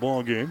 14th of the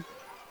ball game.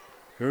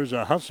 Here's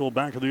a Hutzel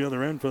back to the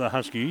other end for the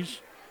Huskies.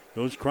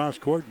 Goes cross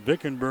court.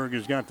 Vickenberg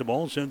has got the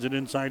ball, sends it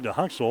inside to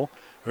Hutzel.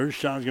 Her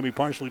shot is going to be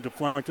partially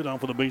deflected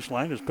off of the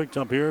baseline. It's picked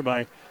up here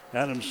by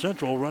Adams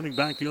Central, running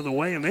back the other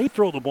way, and they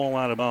throw the ball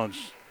out of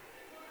bounds.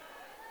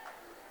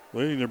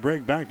 Leading the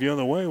break back the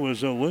other way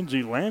was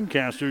Lindsay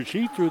Lancaster.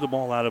 She threw the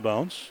ball out of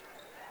bounds.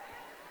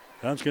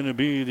 That's going to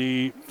be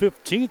the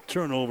 15th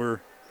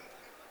turnover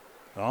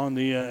on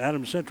the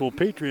Adams Central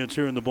Patriots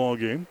here in the ball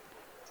game.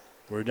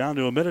 We're down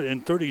to 1 minute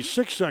and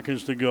 36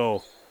 seconds to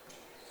go.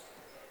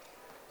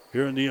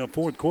 Here in the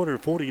fourth quarter,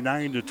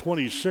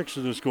 49-26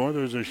 is the score.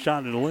 There's a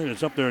shot in the lane.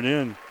 It's up there and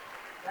in.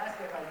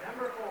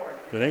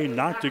 Today,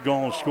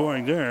 Noctegal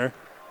scoring there.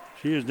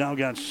 She has now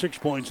got 6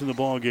 points in the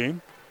ball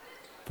game.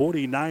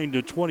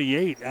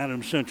 49-28,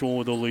 Adams Central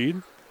with the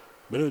lead.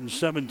 Minute and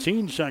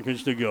 17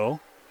 seconds to go.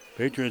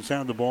 Patriots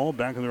have the ball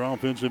back in their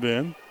offensive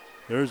end.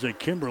 There's a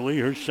Kimberly.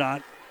 Her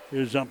shot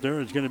is up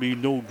there. It's going to be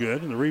no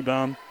good. And the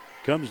rebound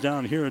comes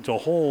down here into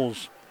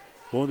holes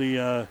for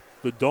the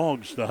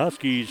Dogs, the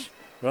Huskies,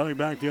 running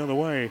back the other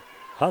way.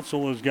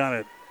 Hutzel has got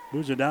it.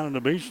 Moves it down in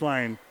the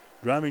baseline.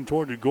 Driving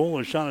toward the goal.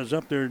 A shot is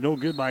up there. No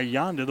good by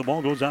Yonda. The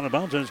ball goes out of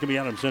bounds, and it's going to be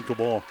Adams Central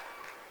ball.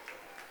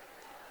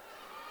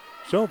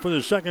 So for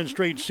the second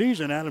straight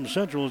season, Adams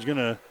Central is going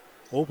to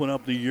open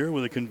up the year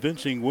with a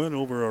convincing win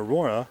over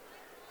Aurora.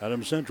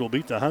 Adams Central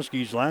beat the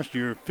Huskies last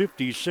year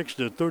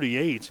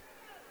 56-38. It's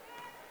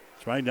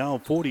right now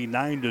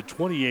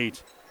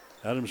 49-28.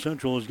 Adams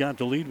Central has got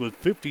the lead with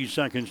 50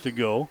 seconds to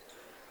go.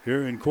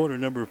 Here in quarter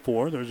number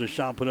 4, there's a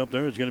shot put up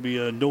there. It's going to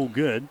be no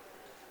good.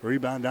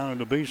 Rebound down on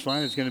the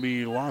baseline. It's going to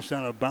be lost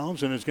out of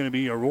bounds, and it's going to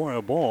be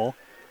Aurora ball.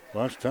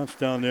 Last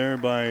touchdown there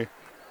by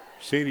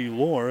Sadie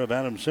Lohr of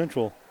Adams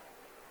Central.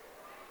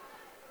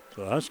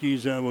 So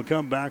Huskies will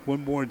come back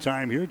one more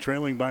time here,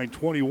 trailing by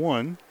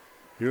 21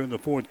 here in the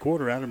fourth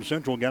quarter. Adams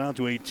Central got out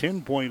to a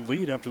 10-point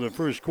lead after the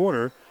first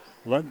quarter,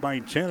 led by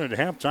 10 at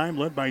halftime,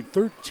 led by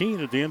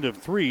 13 at the end of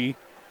 3.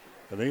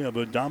 They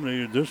have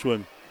dominated this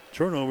one.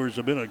 Turnovers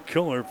have been a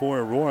killer for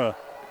Aurora.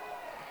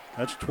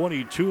 That's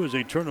 22 as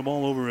they turn the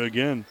ball over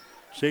again.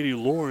 Sadie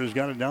Lohr has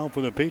got it down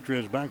for the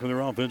Patriots back on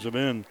their offensive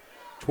end.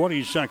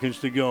 20 seconds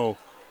to go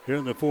here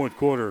in the fourth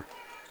quarter.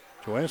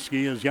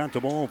 Joeski has got the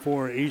ball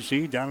for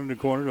AC down in the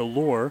corner to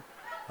Lohr.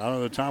 Out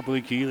of the top of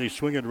the key, they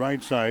swing it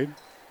right side.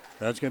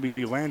 That's going to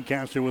be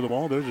Lancaster with the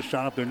ball. There's a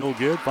shot up there, no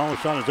good. Foul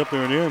shot is up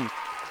there and in.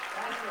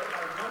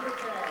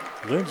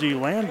 Lindsay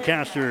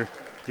Lancaster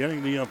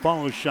getting the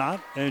follow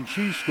shot, and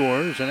she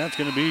scores, and that's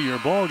going to be your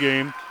ball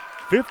game,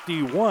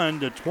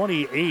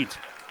 51-28.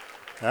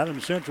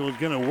 Adams Central is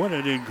going to win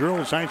it in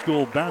girls high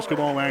school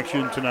basketball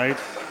action tonight.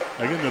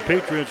 Again, the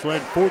Patriots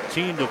led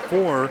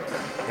 14-4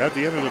 at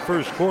the end of the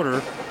first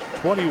quarter.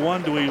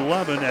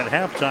 21-11 at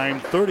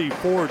halftime,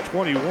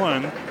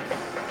 34-21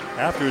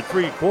 after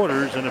 3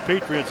 quarters, and the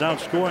Patriots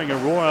outscoring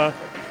Aurora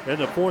in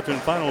the fourth and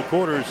final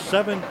quarter,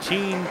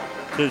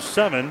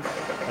 17-7,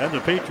 and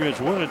the Patriots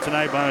win it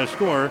tonight by a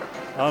score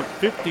of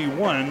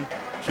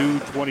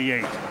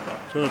 51-28.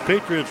 So the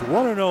Patriots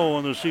 1-0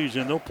 on the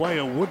season. They'll play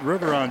at Wood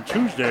River on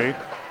Tuesday.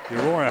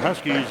 The Aurora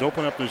Huskies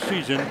open up the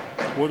season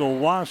with a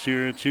loss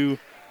here to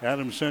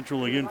Adams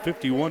Central. Again,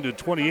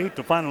 51-28,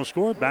 the final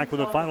score. Back with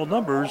the final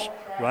numbers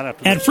right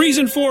after At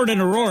Friesen Ford in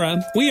Aurora,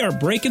 we are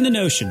breaking the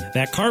notion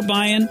that car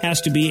buying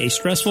has to be a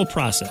stressful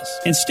process.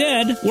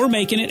 Instead, we're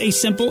making it a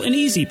simple and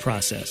easy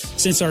process,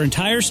 since our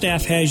entire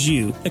staff has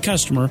you, the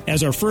customer,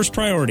 as our first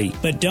priority.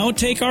 But don't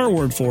take our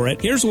word for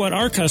it. Here's what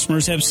our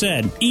customers have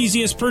said.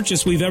 Easiest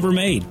purchase we've ever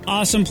made.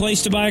 Awesome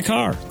place to buy a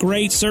car.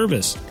 Great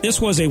service. This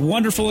was a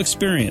wonderful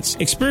experience.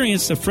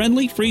 Experience the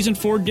friendly Friesen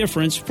Ford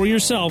difference for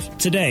yourself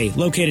today.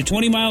 Located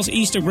 20 miles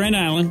east of Grand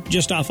Island,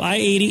 just off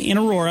I-80 in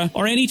Aurora,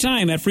 or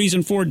anytime at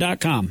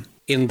FriesenFord.com.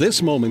 In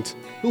this moment,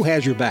 who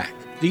has your back?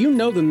 Do you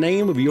know the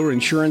name of your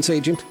insurance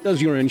agent?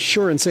 Does your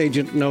insurance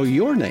agent know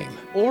your name?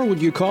 Or would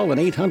you call an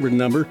 800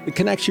 number that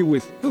connects you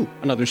with who?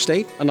 Another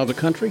state? Another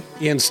country?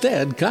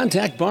 Instead,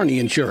 contact Barney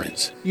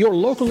Insurance, your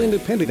local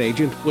independent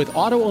agent with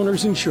auto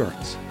owner's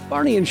insurance.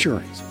 Barney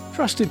Insurance.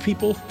 Trusted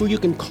people who you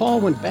can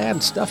call when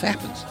bad stuff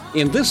happens.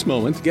 In this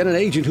moment, get an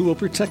agent who will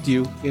protect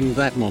you in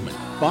that moment.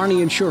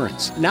 Barney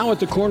Insurance, now at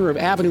the corner of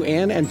Avenue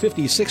N and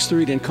 56th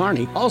Street in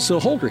Kearney, also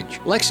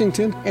Holdridge,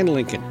 Lexington, and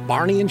Lincoln.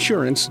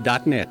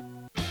 BarneyInsurance.net.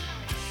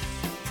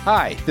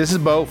 Hi, this is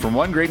Bo from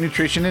One Great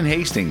Nutrition in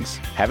Hastings.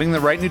 Having the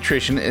right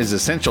nutrition is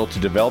essential to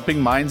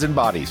developing minds and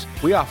bodies.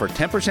 We offer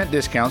 10%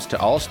 discounts to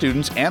all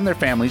students and their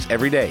families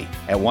every day.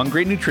 At One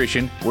Great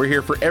Nutrition, we're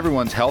here for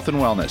everyone's health and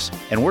wellness,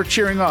 and we're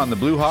cheering on the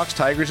Blue Hawks,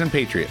 Tigers, and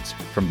Patriots.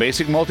 From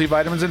basic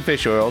multivitamins and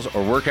fish oils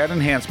or workout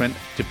enhancement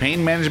to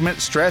pain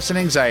management, stress, and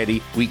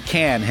anxiety, we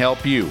can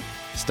help you.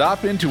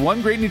 Stop into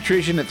One Great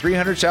Nutrition at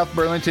 300 South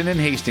Burlington in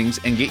Hastings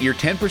and get your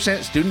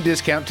 10% student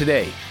discount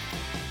today.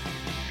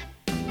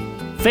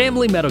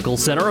 Family Medical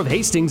Center of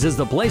Hastings is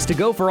the place to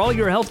go for all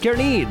your healthcare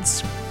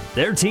needs.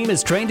 Their team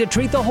is trained to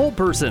treat the whole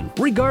person,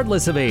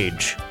 regardless of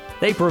age.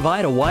 They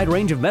provide a wide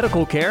range of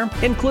medical care,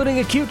 including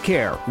acute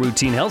care,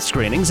 routine health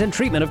screenings, and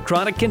treatment of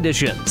chronic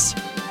conditions.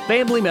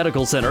 Family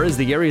Medical Center is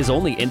the area's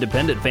only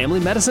independent family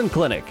medicine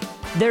clinic.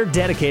 They're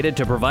dedicated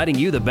to providing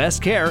you the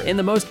best care in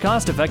the most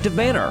cost-effective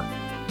manner.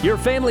 Your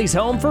family's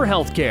home for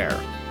healthcare.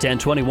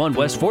 1021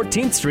 West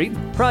 14th Street,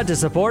 proud to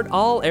support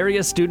all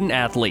area student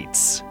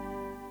athletes.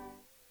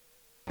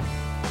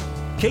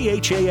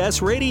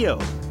 KHAS Radio.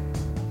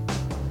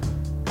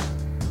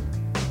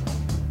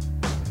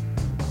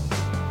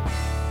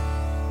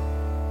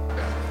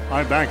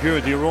 I'm back here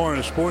at the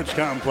Aurora Sports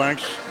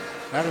Complex.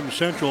 Adams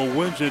Central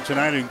wins it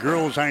tonight in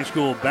girls high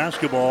school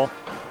basketball.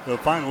 The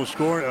final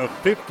score of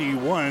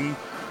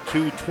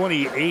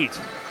 51-28.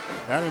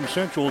 Adams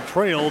Central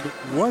trailed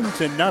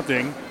 1-0.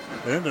 And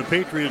then the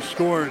Patriots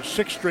scored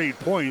 6 straight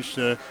points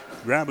to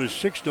grab a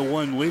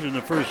 6-1 lead in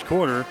the first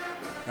quarter.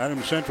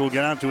 Adams Central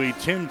got out to a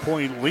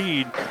 10-point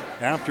lead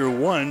after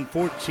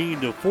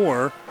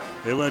 14-4.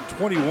 They led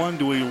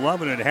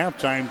 21-11 at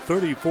halftime,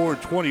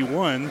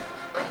 34-21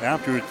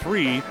 after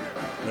 3.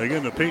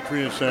 Again, the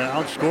Patriots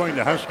outscoring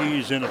the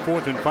Huskies in the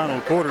fourth and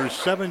final quarter,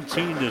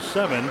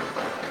 17-7.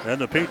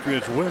 And the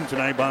Patriots win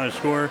tonight by a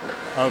score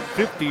of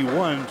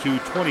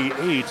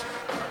 51-28.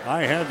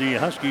 I had the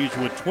Huskies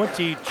with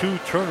 22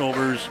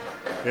 turnovers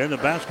in the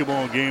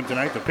basketball game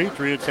tonight. The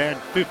Patriots had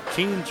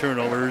 15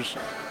 turnovers.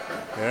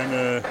 And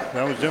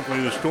that was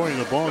definitely the story of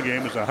the ball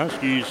game, as the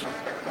Huskies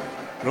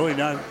really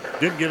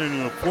didn't get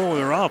into the flow of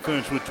their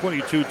offense with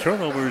 22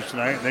 turnovers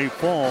tonight. And they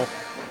fall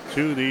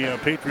to the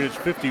Patriots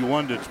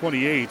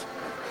 51-28.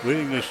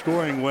 Leading the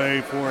scoring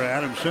way for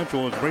Adams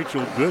Central is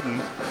Rachel Gooden.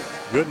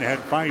 Gooden had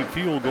 5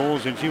 field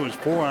goals, and she was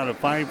 4 out of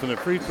 5 from the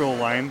free throw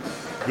line.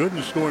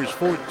 Gooden scores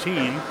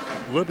 14.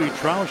 Libby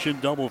Troush in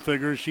double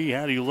figures. She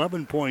had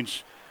 11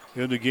 points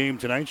in the game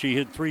tonight. She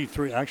hit three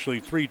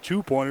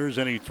two-pointers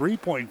and a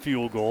three-point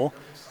field goal.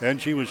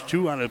 And she was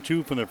 2 out of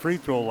 2 from the free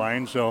throw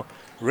line. So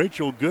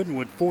Rachel Gooden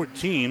with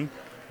 14.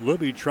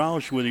 Libby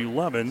Troush with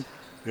 11.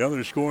 The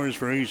other scorers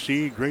for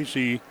AC,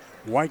 Gracie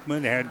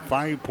Weichman had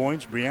 5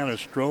 points. Brianna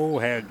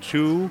Stroh had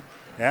 2.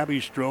 Abby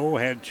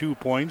Stroh had 2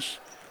 points.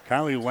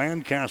 Kylie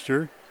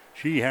Lancaster,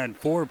 she had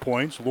 4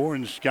 points.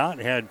 Lauren Scott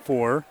had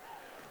 4.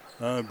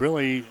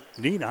 Brillie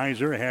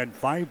Nienheiser had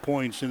 5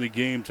 points in the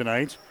game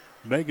tonight.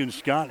 Megan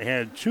Scott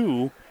had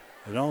 2.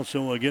 And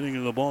also getting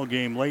into the ball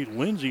game late,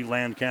 Lindsay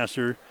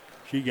Lancaster,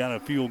 she got a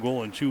field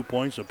goal and 2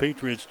 points. The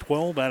Patriots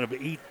 12 out of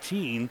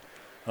 18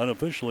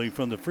 unofficially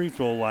from the free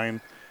throw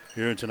line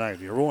here tonight.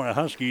 The Aurora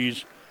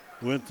Huskies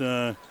with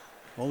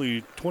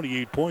only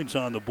 28 points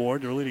on the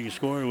board. Their leading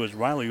scorer was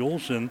Riley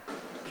Olson.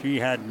 She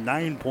had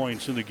 9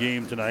 points in the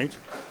game tonight.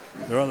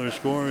 Their other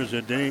scorers,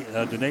 Danae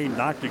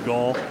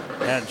Noctegal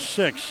had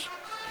 6.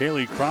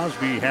 Kaylee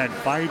Crosby had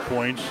 5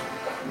 points.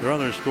 Their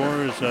other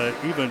scorers,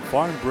 Even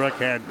Farnbrook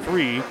had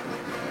 3.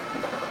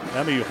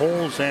 Emmy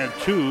Holes had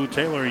 2.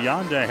 Taylor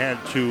Yonda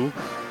had 2.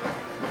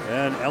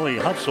 And Ellie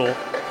Hutzel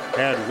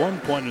had 1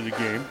 point in the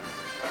game.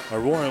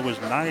 Aurora was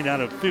 9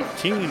 out of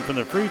 15 from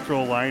the free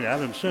throw line.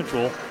 Adams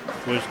Central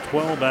was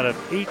 12 out of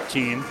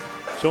 18.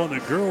 So in the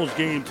girls'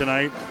 game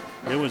tonight,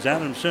 it was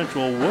Adams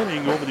Central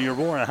winning over the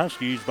Aurora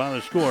Huskies by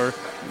the score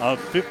of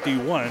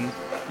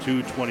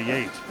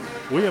 51-28.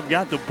 We have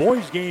got the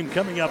boys' game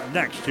coming up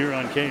next here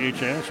on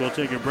KHS. We'll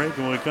take a break,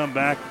 and when we come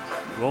back,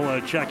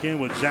 we'll check in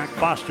with Zach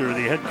Foster,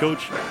 the head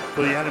coach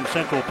for the Adams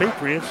Central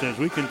Patriots, as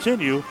we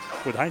continue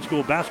with high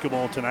school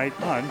basketball tonight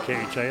on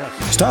KHAS.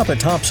 Stop at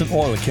Thompson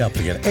Oil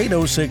Company at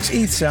 806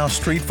 East South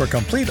Street for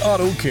complete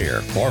auto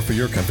care. Or for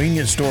your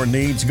convenience store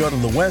needs, go to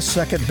the West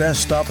 2nd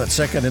Best Stop at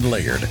 2nd and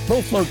Laird.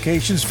 Both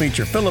locations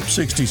feature Phillips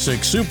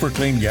 66 Super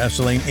Clean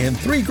gasoline in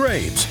 3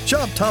 grades.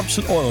 Shop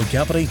Thompson Oil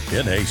Company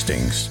in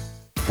Hastings.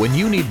 When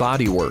you need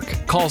body work,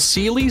 call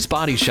Seeley's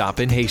Body Shop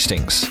in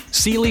Hastings.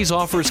 Seeley's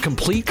offers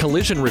complete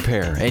collision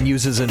repair and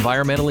uses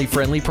environmentally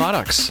friendly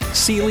products.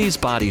 Seeley's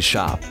Body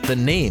Shop, the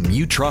name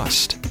you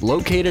trust.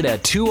 Located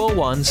at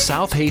 201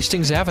 South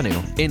Hastings Avenue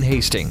in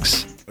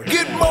Hastings.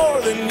 Get more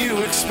than you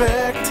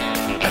expect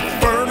at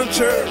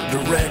Furniture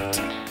Direct.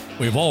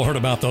 We've all heard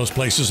about those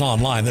places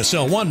online that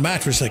sell one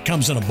mattress that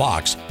comes in a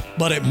box.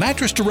 But at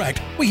Mattress Direct,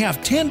 we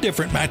have 10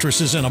 different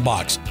mattresses in a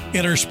box.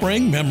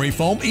 Innerspring, memory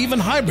foam, even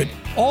hybrid,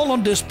 all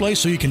on display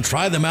so you can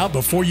try them out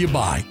before you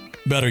buy.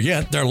 Better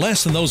yet, they're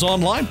less than those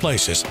online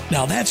places.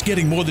 Now that's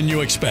getting more than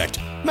you expect.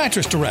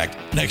 Mattress Direct,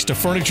 next to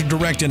Furniture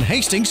Direct in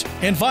Hastings,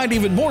 and find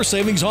even more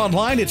savings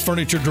online at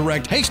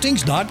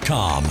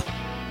FurnitureDirectHastings.com.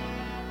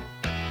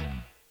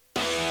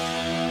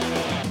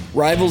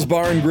 Rivals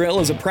Bar and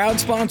Grill is a proud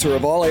sponsor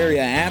of all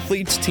area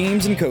athletes,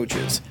 teams, and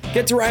coaches.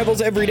 Get to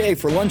Rivals every day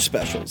for lunch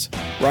specials.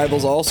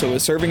 Rivals also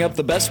is serving up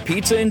the best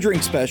pizza and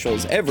drink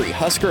specials every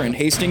Husker and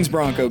Hastings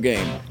Bronco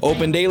game.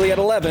 Open daily at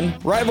 11,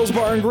 Rivals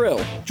Bar and Grill.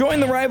 Join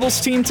the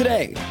Rivals team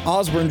today.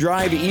 Osborne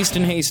Drive, East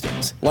in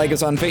Hastings. Like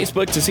us on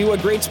Facebook to see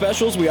what great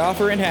specials we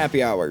offer in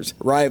happy hours.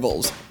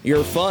 Rivals,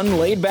 your fun,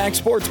 laid-back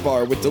sports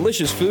bar with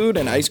delicious food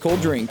and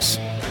ice-cold drinks.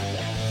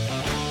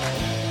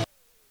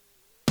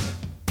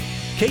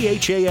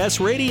 KHAS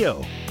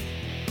Radio.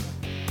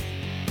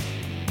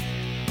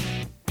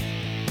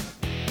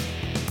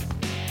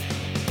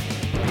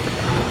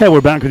 Hey,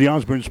 we're back at the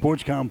Osborne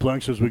Sports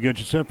Complex as we get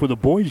you set for the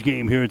boys'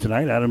 game here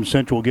tonight. Adams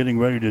Central getting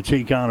ready to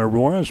take on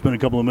Aurora. Spent a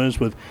couple of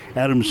minutes with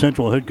Adams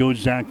Central head coach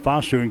Zach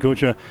Foster, and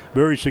coach, a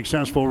very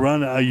successful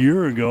run a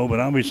year ago, but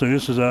obviously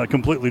this is a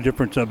completely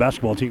different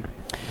basketball team.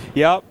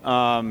 Yep.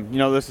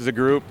 This is a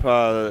group.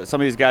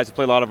 Some of these guys have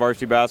played a lot of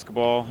varsity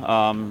basketball.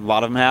 A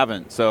lot of them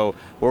haven't. So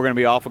we're going to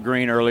be awful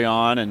green early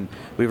on, and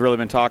we've really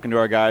been talking to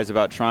our guys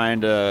about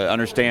trying to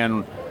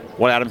understand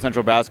what Adams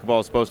Central basketball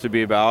is supposed to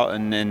be about.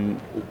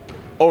 And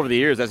over the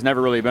years, that's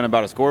never really been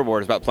about a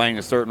scoreboard. It's about playing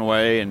a certain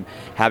way and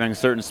having a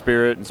certain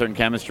spirit and certain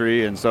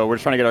chemistry. And so we're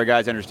just trying to get our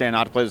guys to understand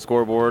how to play the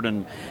scoreboard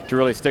and to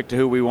really stick to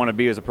who we want to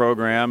be as a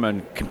program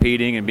and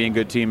competing and being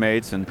good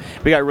teammates. And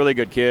we got really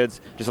good kids,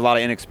 just a lot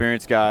of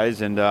inexperienced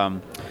guys. And,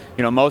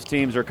 most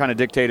teams are kind of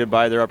dictated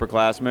by their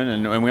upperclassmen.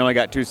 And we only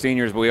got 2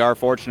 seniors, but we are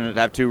fortunate to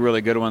have 2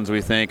 really good ones,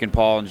 we think, and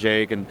Paul and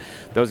Jake. And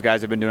those guys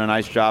have been doing a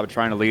nice job of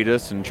trying to lead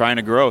us and trying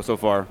to grow so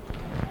far.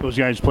 Those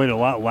guys played a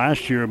lot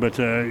last year, but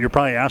you're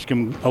probably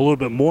asking a little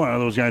bit more out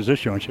of those guys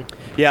this year, aren't you?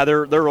 Yeah,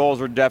 their roles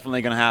are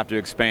definitely going to have to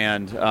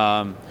expand.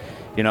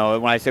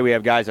 When I say we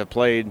have guys that have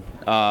played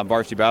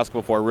varsity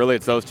basketball before, really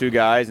it's those 2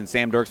 guys, and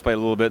Sam Dirks played a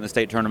little bit in the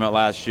state tournament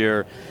last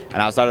year. And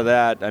outside of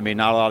that, not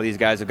a lot of these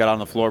guys have got on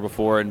the floor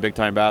before in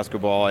big-time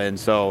basketball. And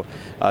so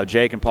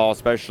Jake and Paul,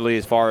 especially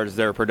as far as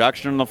their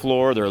production on the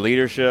floor, their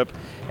leadership,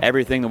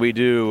 everything that we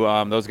do,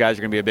 those guys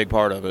are going to be a big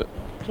part of it.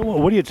 So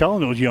what are you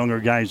telling those younger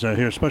guys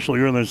here,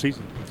 especially early in the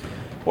season?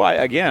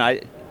 Well,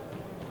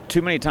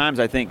 too many times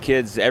I think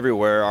kids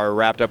everywhere are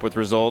wrapped up with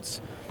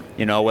results.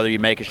 Whether you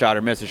make a shot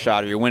or miss a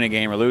shot, or you win a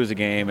game or lose a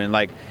game.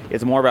 And,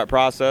 it's more about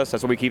process.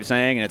 That's what we keep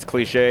saying, and it's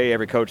cliche.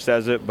 Every coach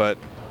says it. But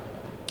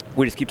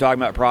we just keep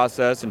talking about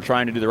process and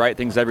trying to do the right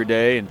things every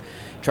day and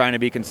trying to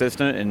be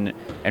consistent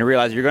and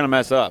realize you're going to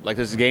mess up. Like,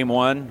 this is game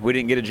one. We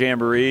didn't get a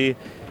jamboree.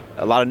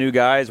 A lot of new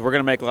guys. We're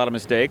going to make a lot of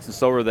mistakes, and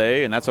so are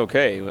they, and that's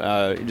okay.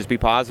 Just be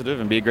positive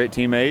and be a great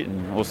teammate,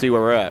 and we'll see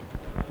where we're at.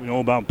 We know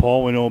about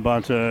Paul. We know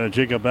about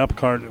Jacob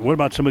Epcart. What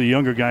about some of the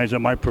younger guys that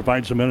might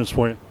provide some minutes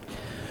for you?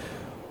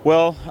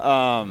 Well,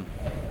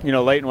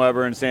 Leighton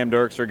Weber and Sam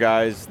Dirks are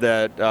guys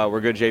that were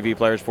good JV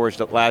players for us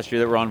last year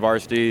that were on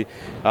varsity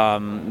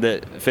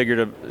that figured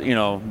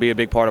to, be a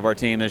big part of our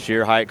team this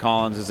year. Hyatt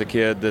Collins is a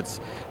kid that's,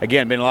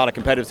 again, been in a lot of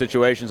competitive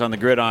situations on the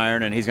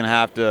gridiron, and he's going to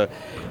have to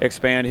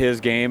expand his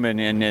game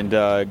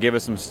and give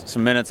us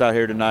some minutes out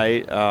here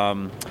tonight.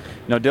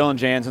 Dylan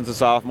Jansen's a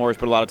sophomore. He's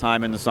put a lot of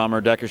time in the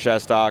summer. Decker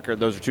Shastock,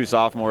 those are two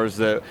sophomores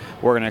that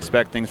we're going to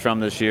expect things from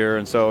this year.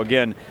 And so,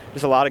 again,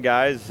 just a lot of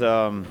guys.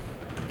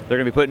 They're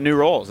going to be put in new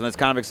roles, and it's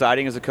kind of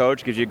exciting as a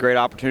coach. Gives you a great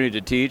opportunity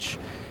to teach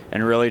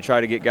and really try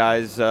to get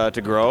guys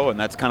to grow, and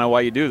that's kind of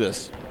why you do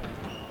this.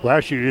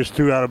 Last year you just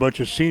threw out a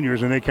bunch of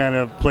seniors, and they kind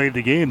of played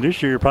the game.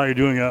 This year you're probably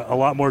doing a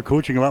lot more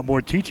coaching, a lot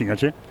more teaching,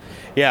 aren't you?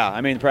 Yeah,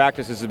 I mean,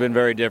 practices have been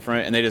very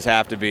different, and they just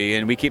have to be.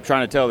 And we keep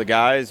trying to tell the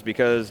guys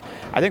because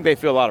I think they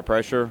feel a lot of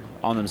pressure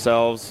on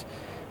themselves.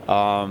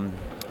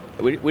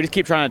 We just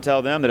keep trying to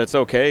tell them that it's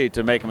okay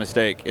to make a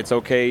mistake. It's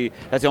okay.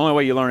 That's the only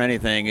way you learn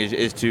anything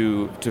is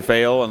to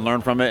fail and learn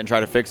from it and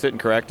try to fix it and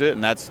correct it.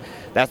 And that's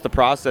the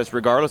process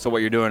regardless of what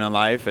you're doing in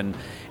life. And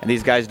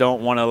these guys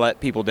don't want to let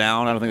people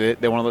down. I don't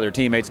think they want to let their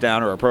teammates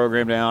down or our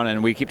program down.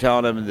 And we keep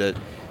telling them that,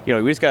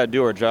 we just got to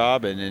do our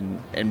job. And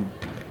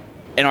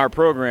in our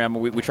program,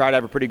 we try to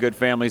have a pretty good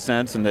family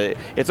sense, and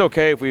it's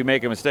okay if we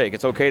make a mistake.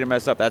 It's okay to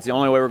mess up. That's the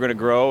only way we're going to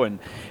grow. And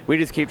we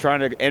just keep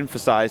trying to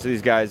emphasize to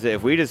these guys that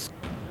if we just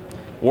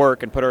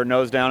work and put our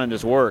nose down and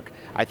just work,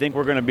 I think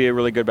we're going to be a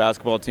really good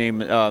basketball team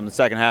the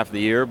second half of the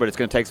year, but it's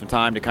going to take some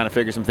time to kind of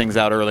figure some things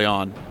out early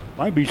on.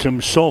 Might be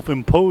some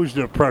self-imposed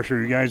pressure.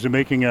 You guys are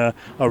making a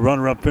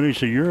runner-up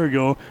finish a year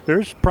ago.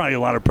 There's probably a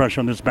lot of pressure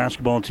on this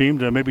basketball team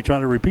to maybe try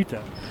to repeat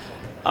that.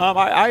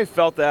 I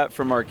felt that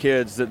from our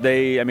kids that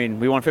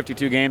we won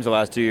 52 games the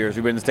last 2 years.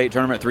 We've been in the state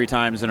tournament 3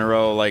 times in a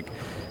row.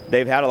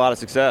 They've had a lot of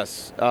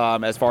success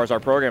as far as our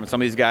program. Some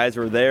of these guys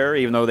were there,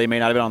 even though they may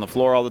not have been on the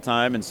floor all the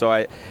time. And so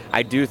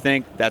I do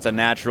think that's a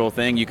natural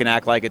thing. You can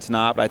act like it's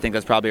not, but I think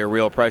that's probably a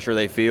real pressure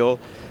they feel.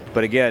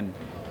 But again,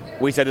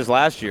 we said this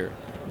last year,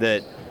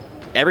 that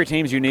every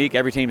team's unique,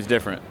 every team's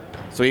different.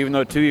 So even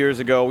though 2 years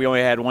ago we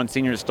only had one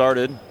senior that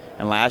started,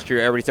 and last year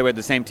everybody said we had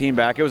the same team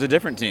back, it was a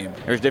different team.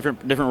 There's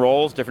different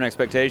roles, different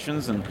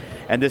expectations, and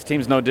this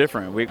team's no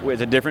different.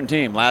 It's a different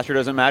team. Last year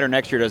doesn't matter,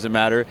 next year doesn't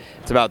matter.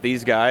 It's about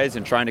these guys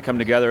and trying to come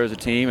together as a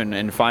team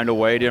and find a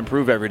way to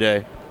improve every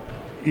day.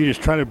 You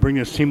just try to bring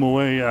this team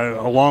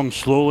along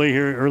slowly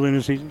here early in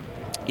the season?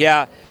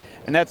 Yeah,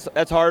 and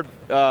that's hard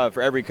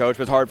for every coach,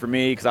 but it's hard for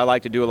me because I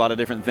like to do a lot of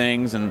different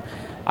things, and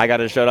I got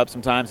to shut up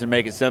sometimes and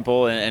make it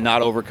simple and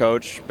not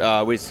overcoach.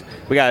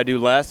 We got to do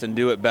less and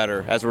do it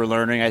better as we're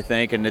learning, I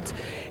think. And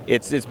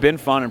it's been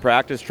fun in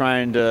practice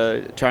trying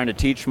to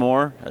teach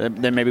more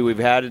than maybe we've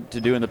had to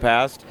do in the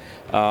past.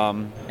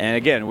 And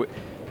again,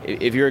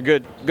 if you're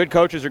good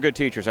coaches are good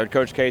teachers. I heard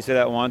Coach K say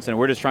that once, and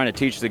we're just trying to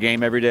teach the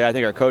game every day. I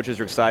think our coaches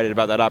are excited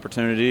about that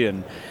opportunity,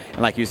 and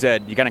like you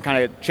said, you got to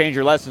kind of change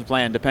your lessons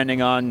plan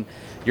depending on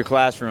your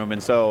classroom.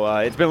 And so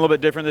it's been a little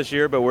bit different this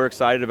year, but we're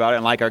excited about it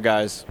and like our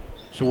guys.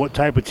 So what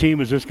type of team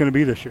is this going to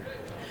be this year?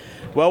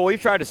 Well,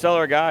 we've tried to tell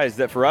our guys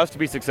that for us to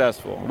be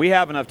successful, we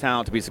have enough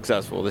talent to be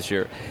successful this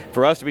year.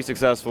 For us to be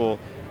successful,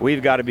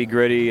 we've got to be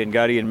gritty and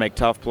gutty and make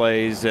tough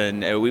plays.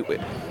 And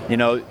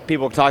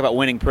people talk about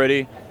winning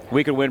pretty.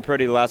 We could win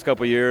pretty the last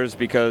couple of years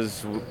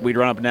because we'd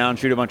run up and down,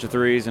 shoot a bunch of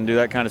threes, and do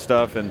that kind of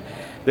stuff. And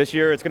this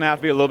year, it's going to have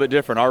to be a little bit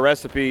different. Our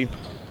recipe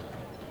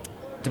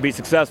to be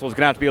successful is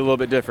going to have to be a little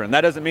bit different.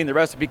 That doesn't mean the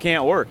recipe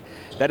can't work.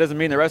 That doesn't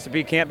mean the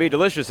recipe can't be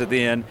delicious at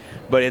the end,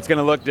 but it's going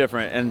to look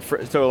different. And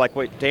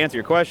to answer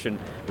your question,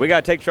 we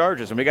got to take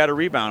charges, and we got to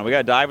rebound, and we got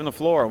to dive on the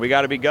floor, and we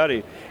got to be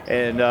gutty.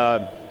 And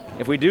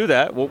if we do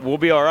that, we'll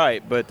be all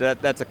right. But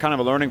that's a kind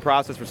of a learning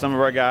process for some of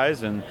our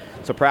guys, and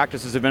so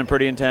practices have been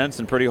pretty intense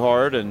and pretty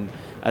hard, and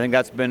I think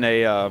that's been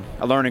a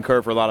learning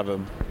curve for a lot of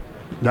them.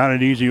 Not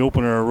an easy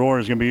opener. Aurora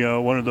is going to be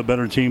one of the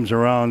better teams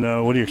around.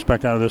 What do you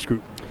expect out of this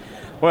group?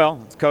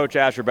 Well, it's Coach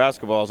Asher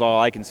basketball is all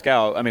I can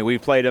scout. I mean, we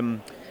played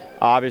them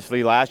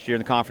obviously last year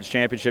in the conference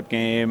championship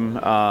game.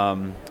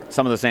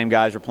 Some of the same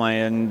guys were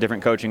playing,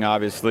 different coaching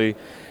obviously.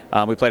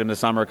 We played them this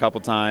summer a couple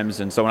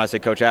times, and so when I say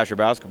Coach Asher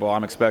basketball,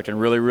 I'm expecting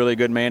really, really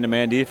good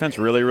man-to-man defense,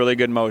 really, really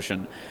good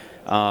motion.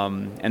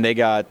 And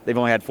they've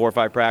only had 4 or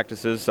 5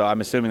 practices, so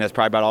I'm assuming that's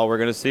probably about all we're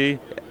going to see.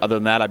 Other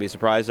than that, I'd be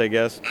surprised, I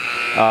guess.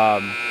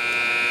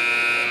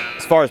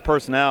 As far as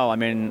personnel, I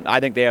mean, I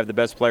think they have the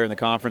best player in the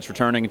conference,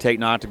 returning and take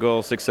not to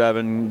goal,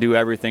 6'7", do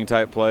everything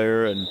type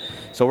player, and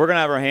so we're going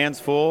to have our hands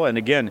full. And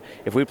again,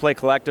 if we play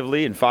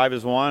collectively and 5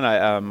 is 1,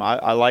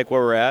 I like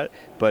where we're at.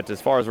 But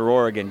as far as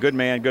Aurora, again, good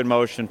man, good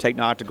motion, take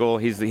not to goal.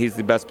 He's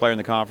the best player in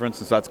the conference,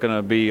 and so that's going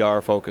to be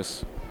our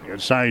focus. Got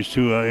size,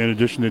 too, in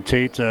addition to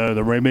Tate, the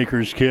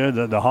Raymakers kid,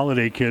 the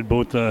Holiday kid,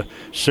 both 6'6",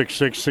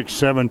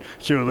 6'7".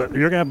 So you're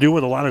going to have to deal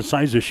with a lot of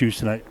size issues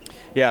tonight.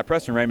 Yeah,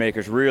 Preston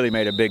Raymakers really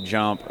made a big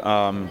jump.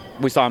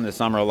 We saw him this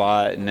summer a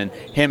lot, and then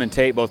him and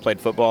Tate both played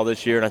football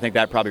this year, and I think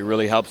that probably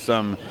really helps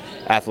them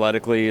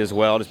athletically as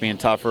well, just being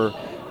tougher.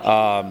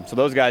 So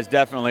those guys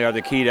definitely are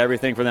the key to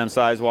everything for them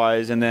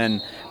size-wise. And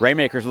then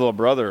Raymaker's little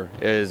brother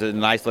is a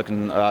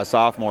nice-looking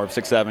sophomore,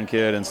 6'7"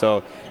 kid. And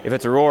so if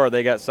it's Aurora,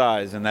 they got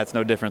size, and that's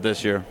no different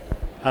this year.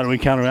 How do we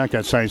counteract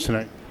that size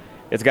tonight?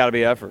 It's got to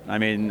be effort. I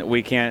mean,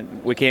 we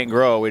can't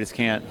grow. We just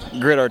can't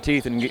grit our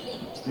teeth and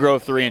grow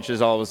 3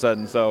 inches all of a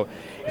sudden. So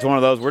it's one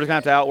of those, we're just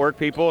going to have to outwork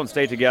people and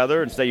stay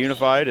together and stay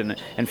unified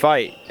and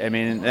fight. I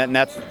mean, and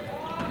that's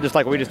just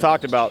like we just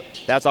talked about.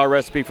 That's our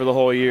recipe for the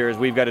whole year, is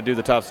we've got to do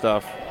the tough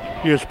stuff.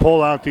 You just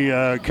pull out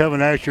the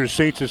Kevin Asher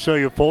St.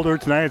 Cecilia folder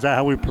tonight. Is that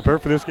how we prepare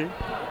for this game?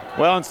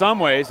 Well, in some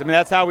ways. I mean,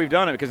 that's how we've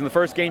done it, because in the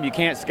first game you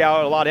can't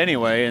scout a lot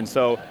anyway, and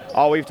so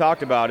all we've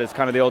talked about is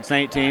kind of the old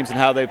St. teams and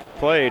how they've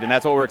played, and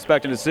that's what we're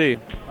expecting to see.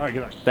 All right,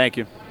 good luck. Thank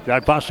you.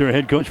 Jack Foster,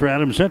 head coach for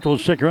Adams Central.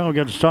 Stick around. We'll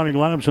get the starting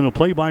lineups and a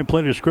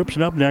play-by-play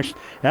description up next.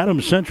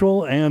 Adams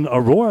Central and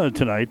Aurora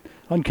tonight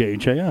on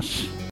KHAS.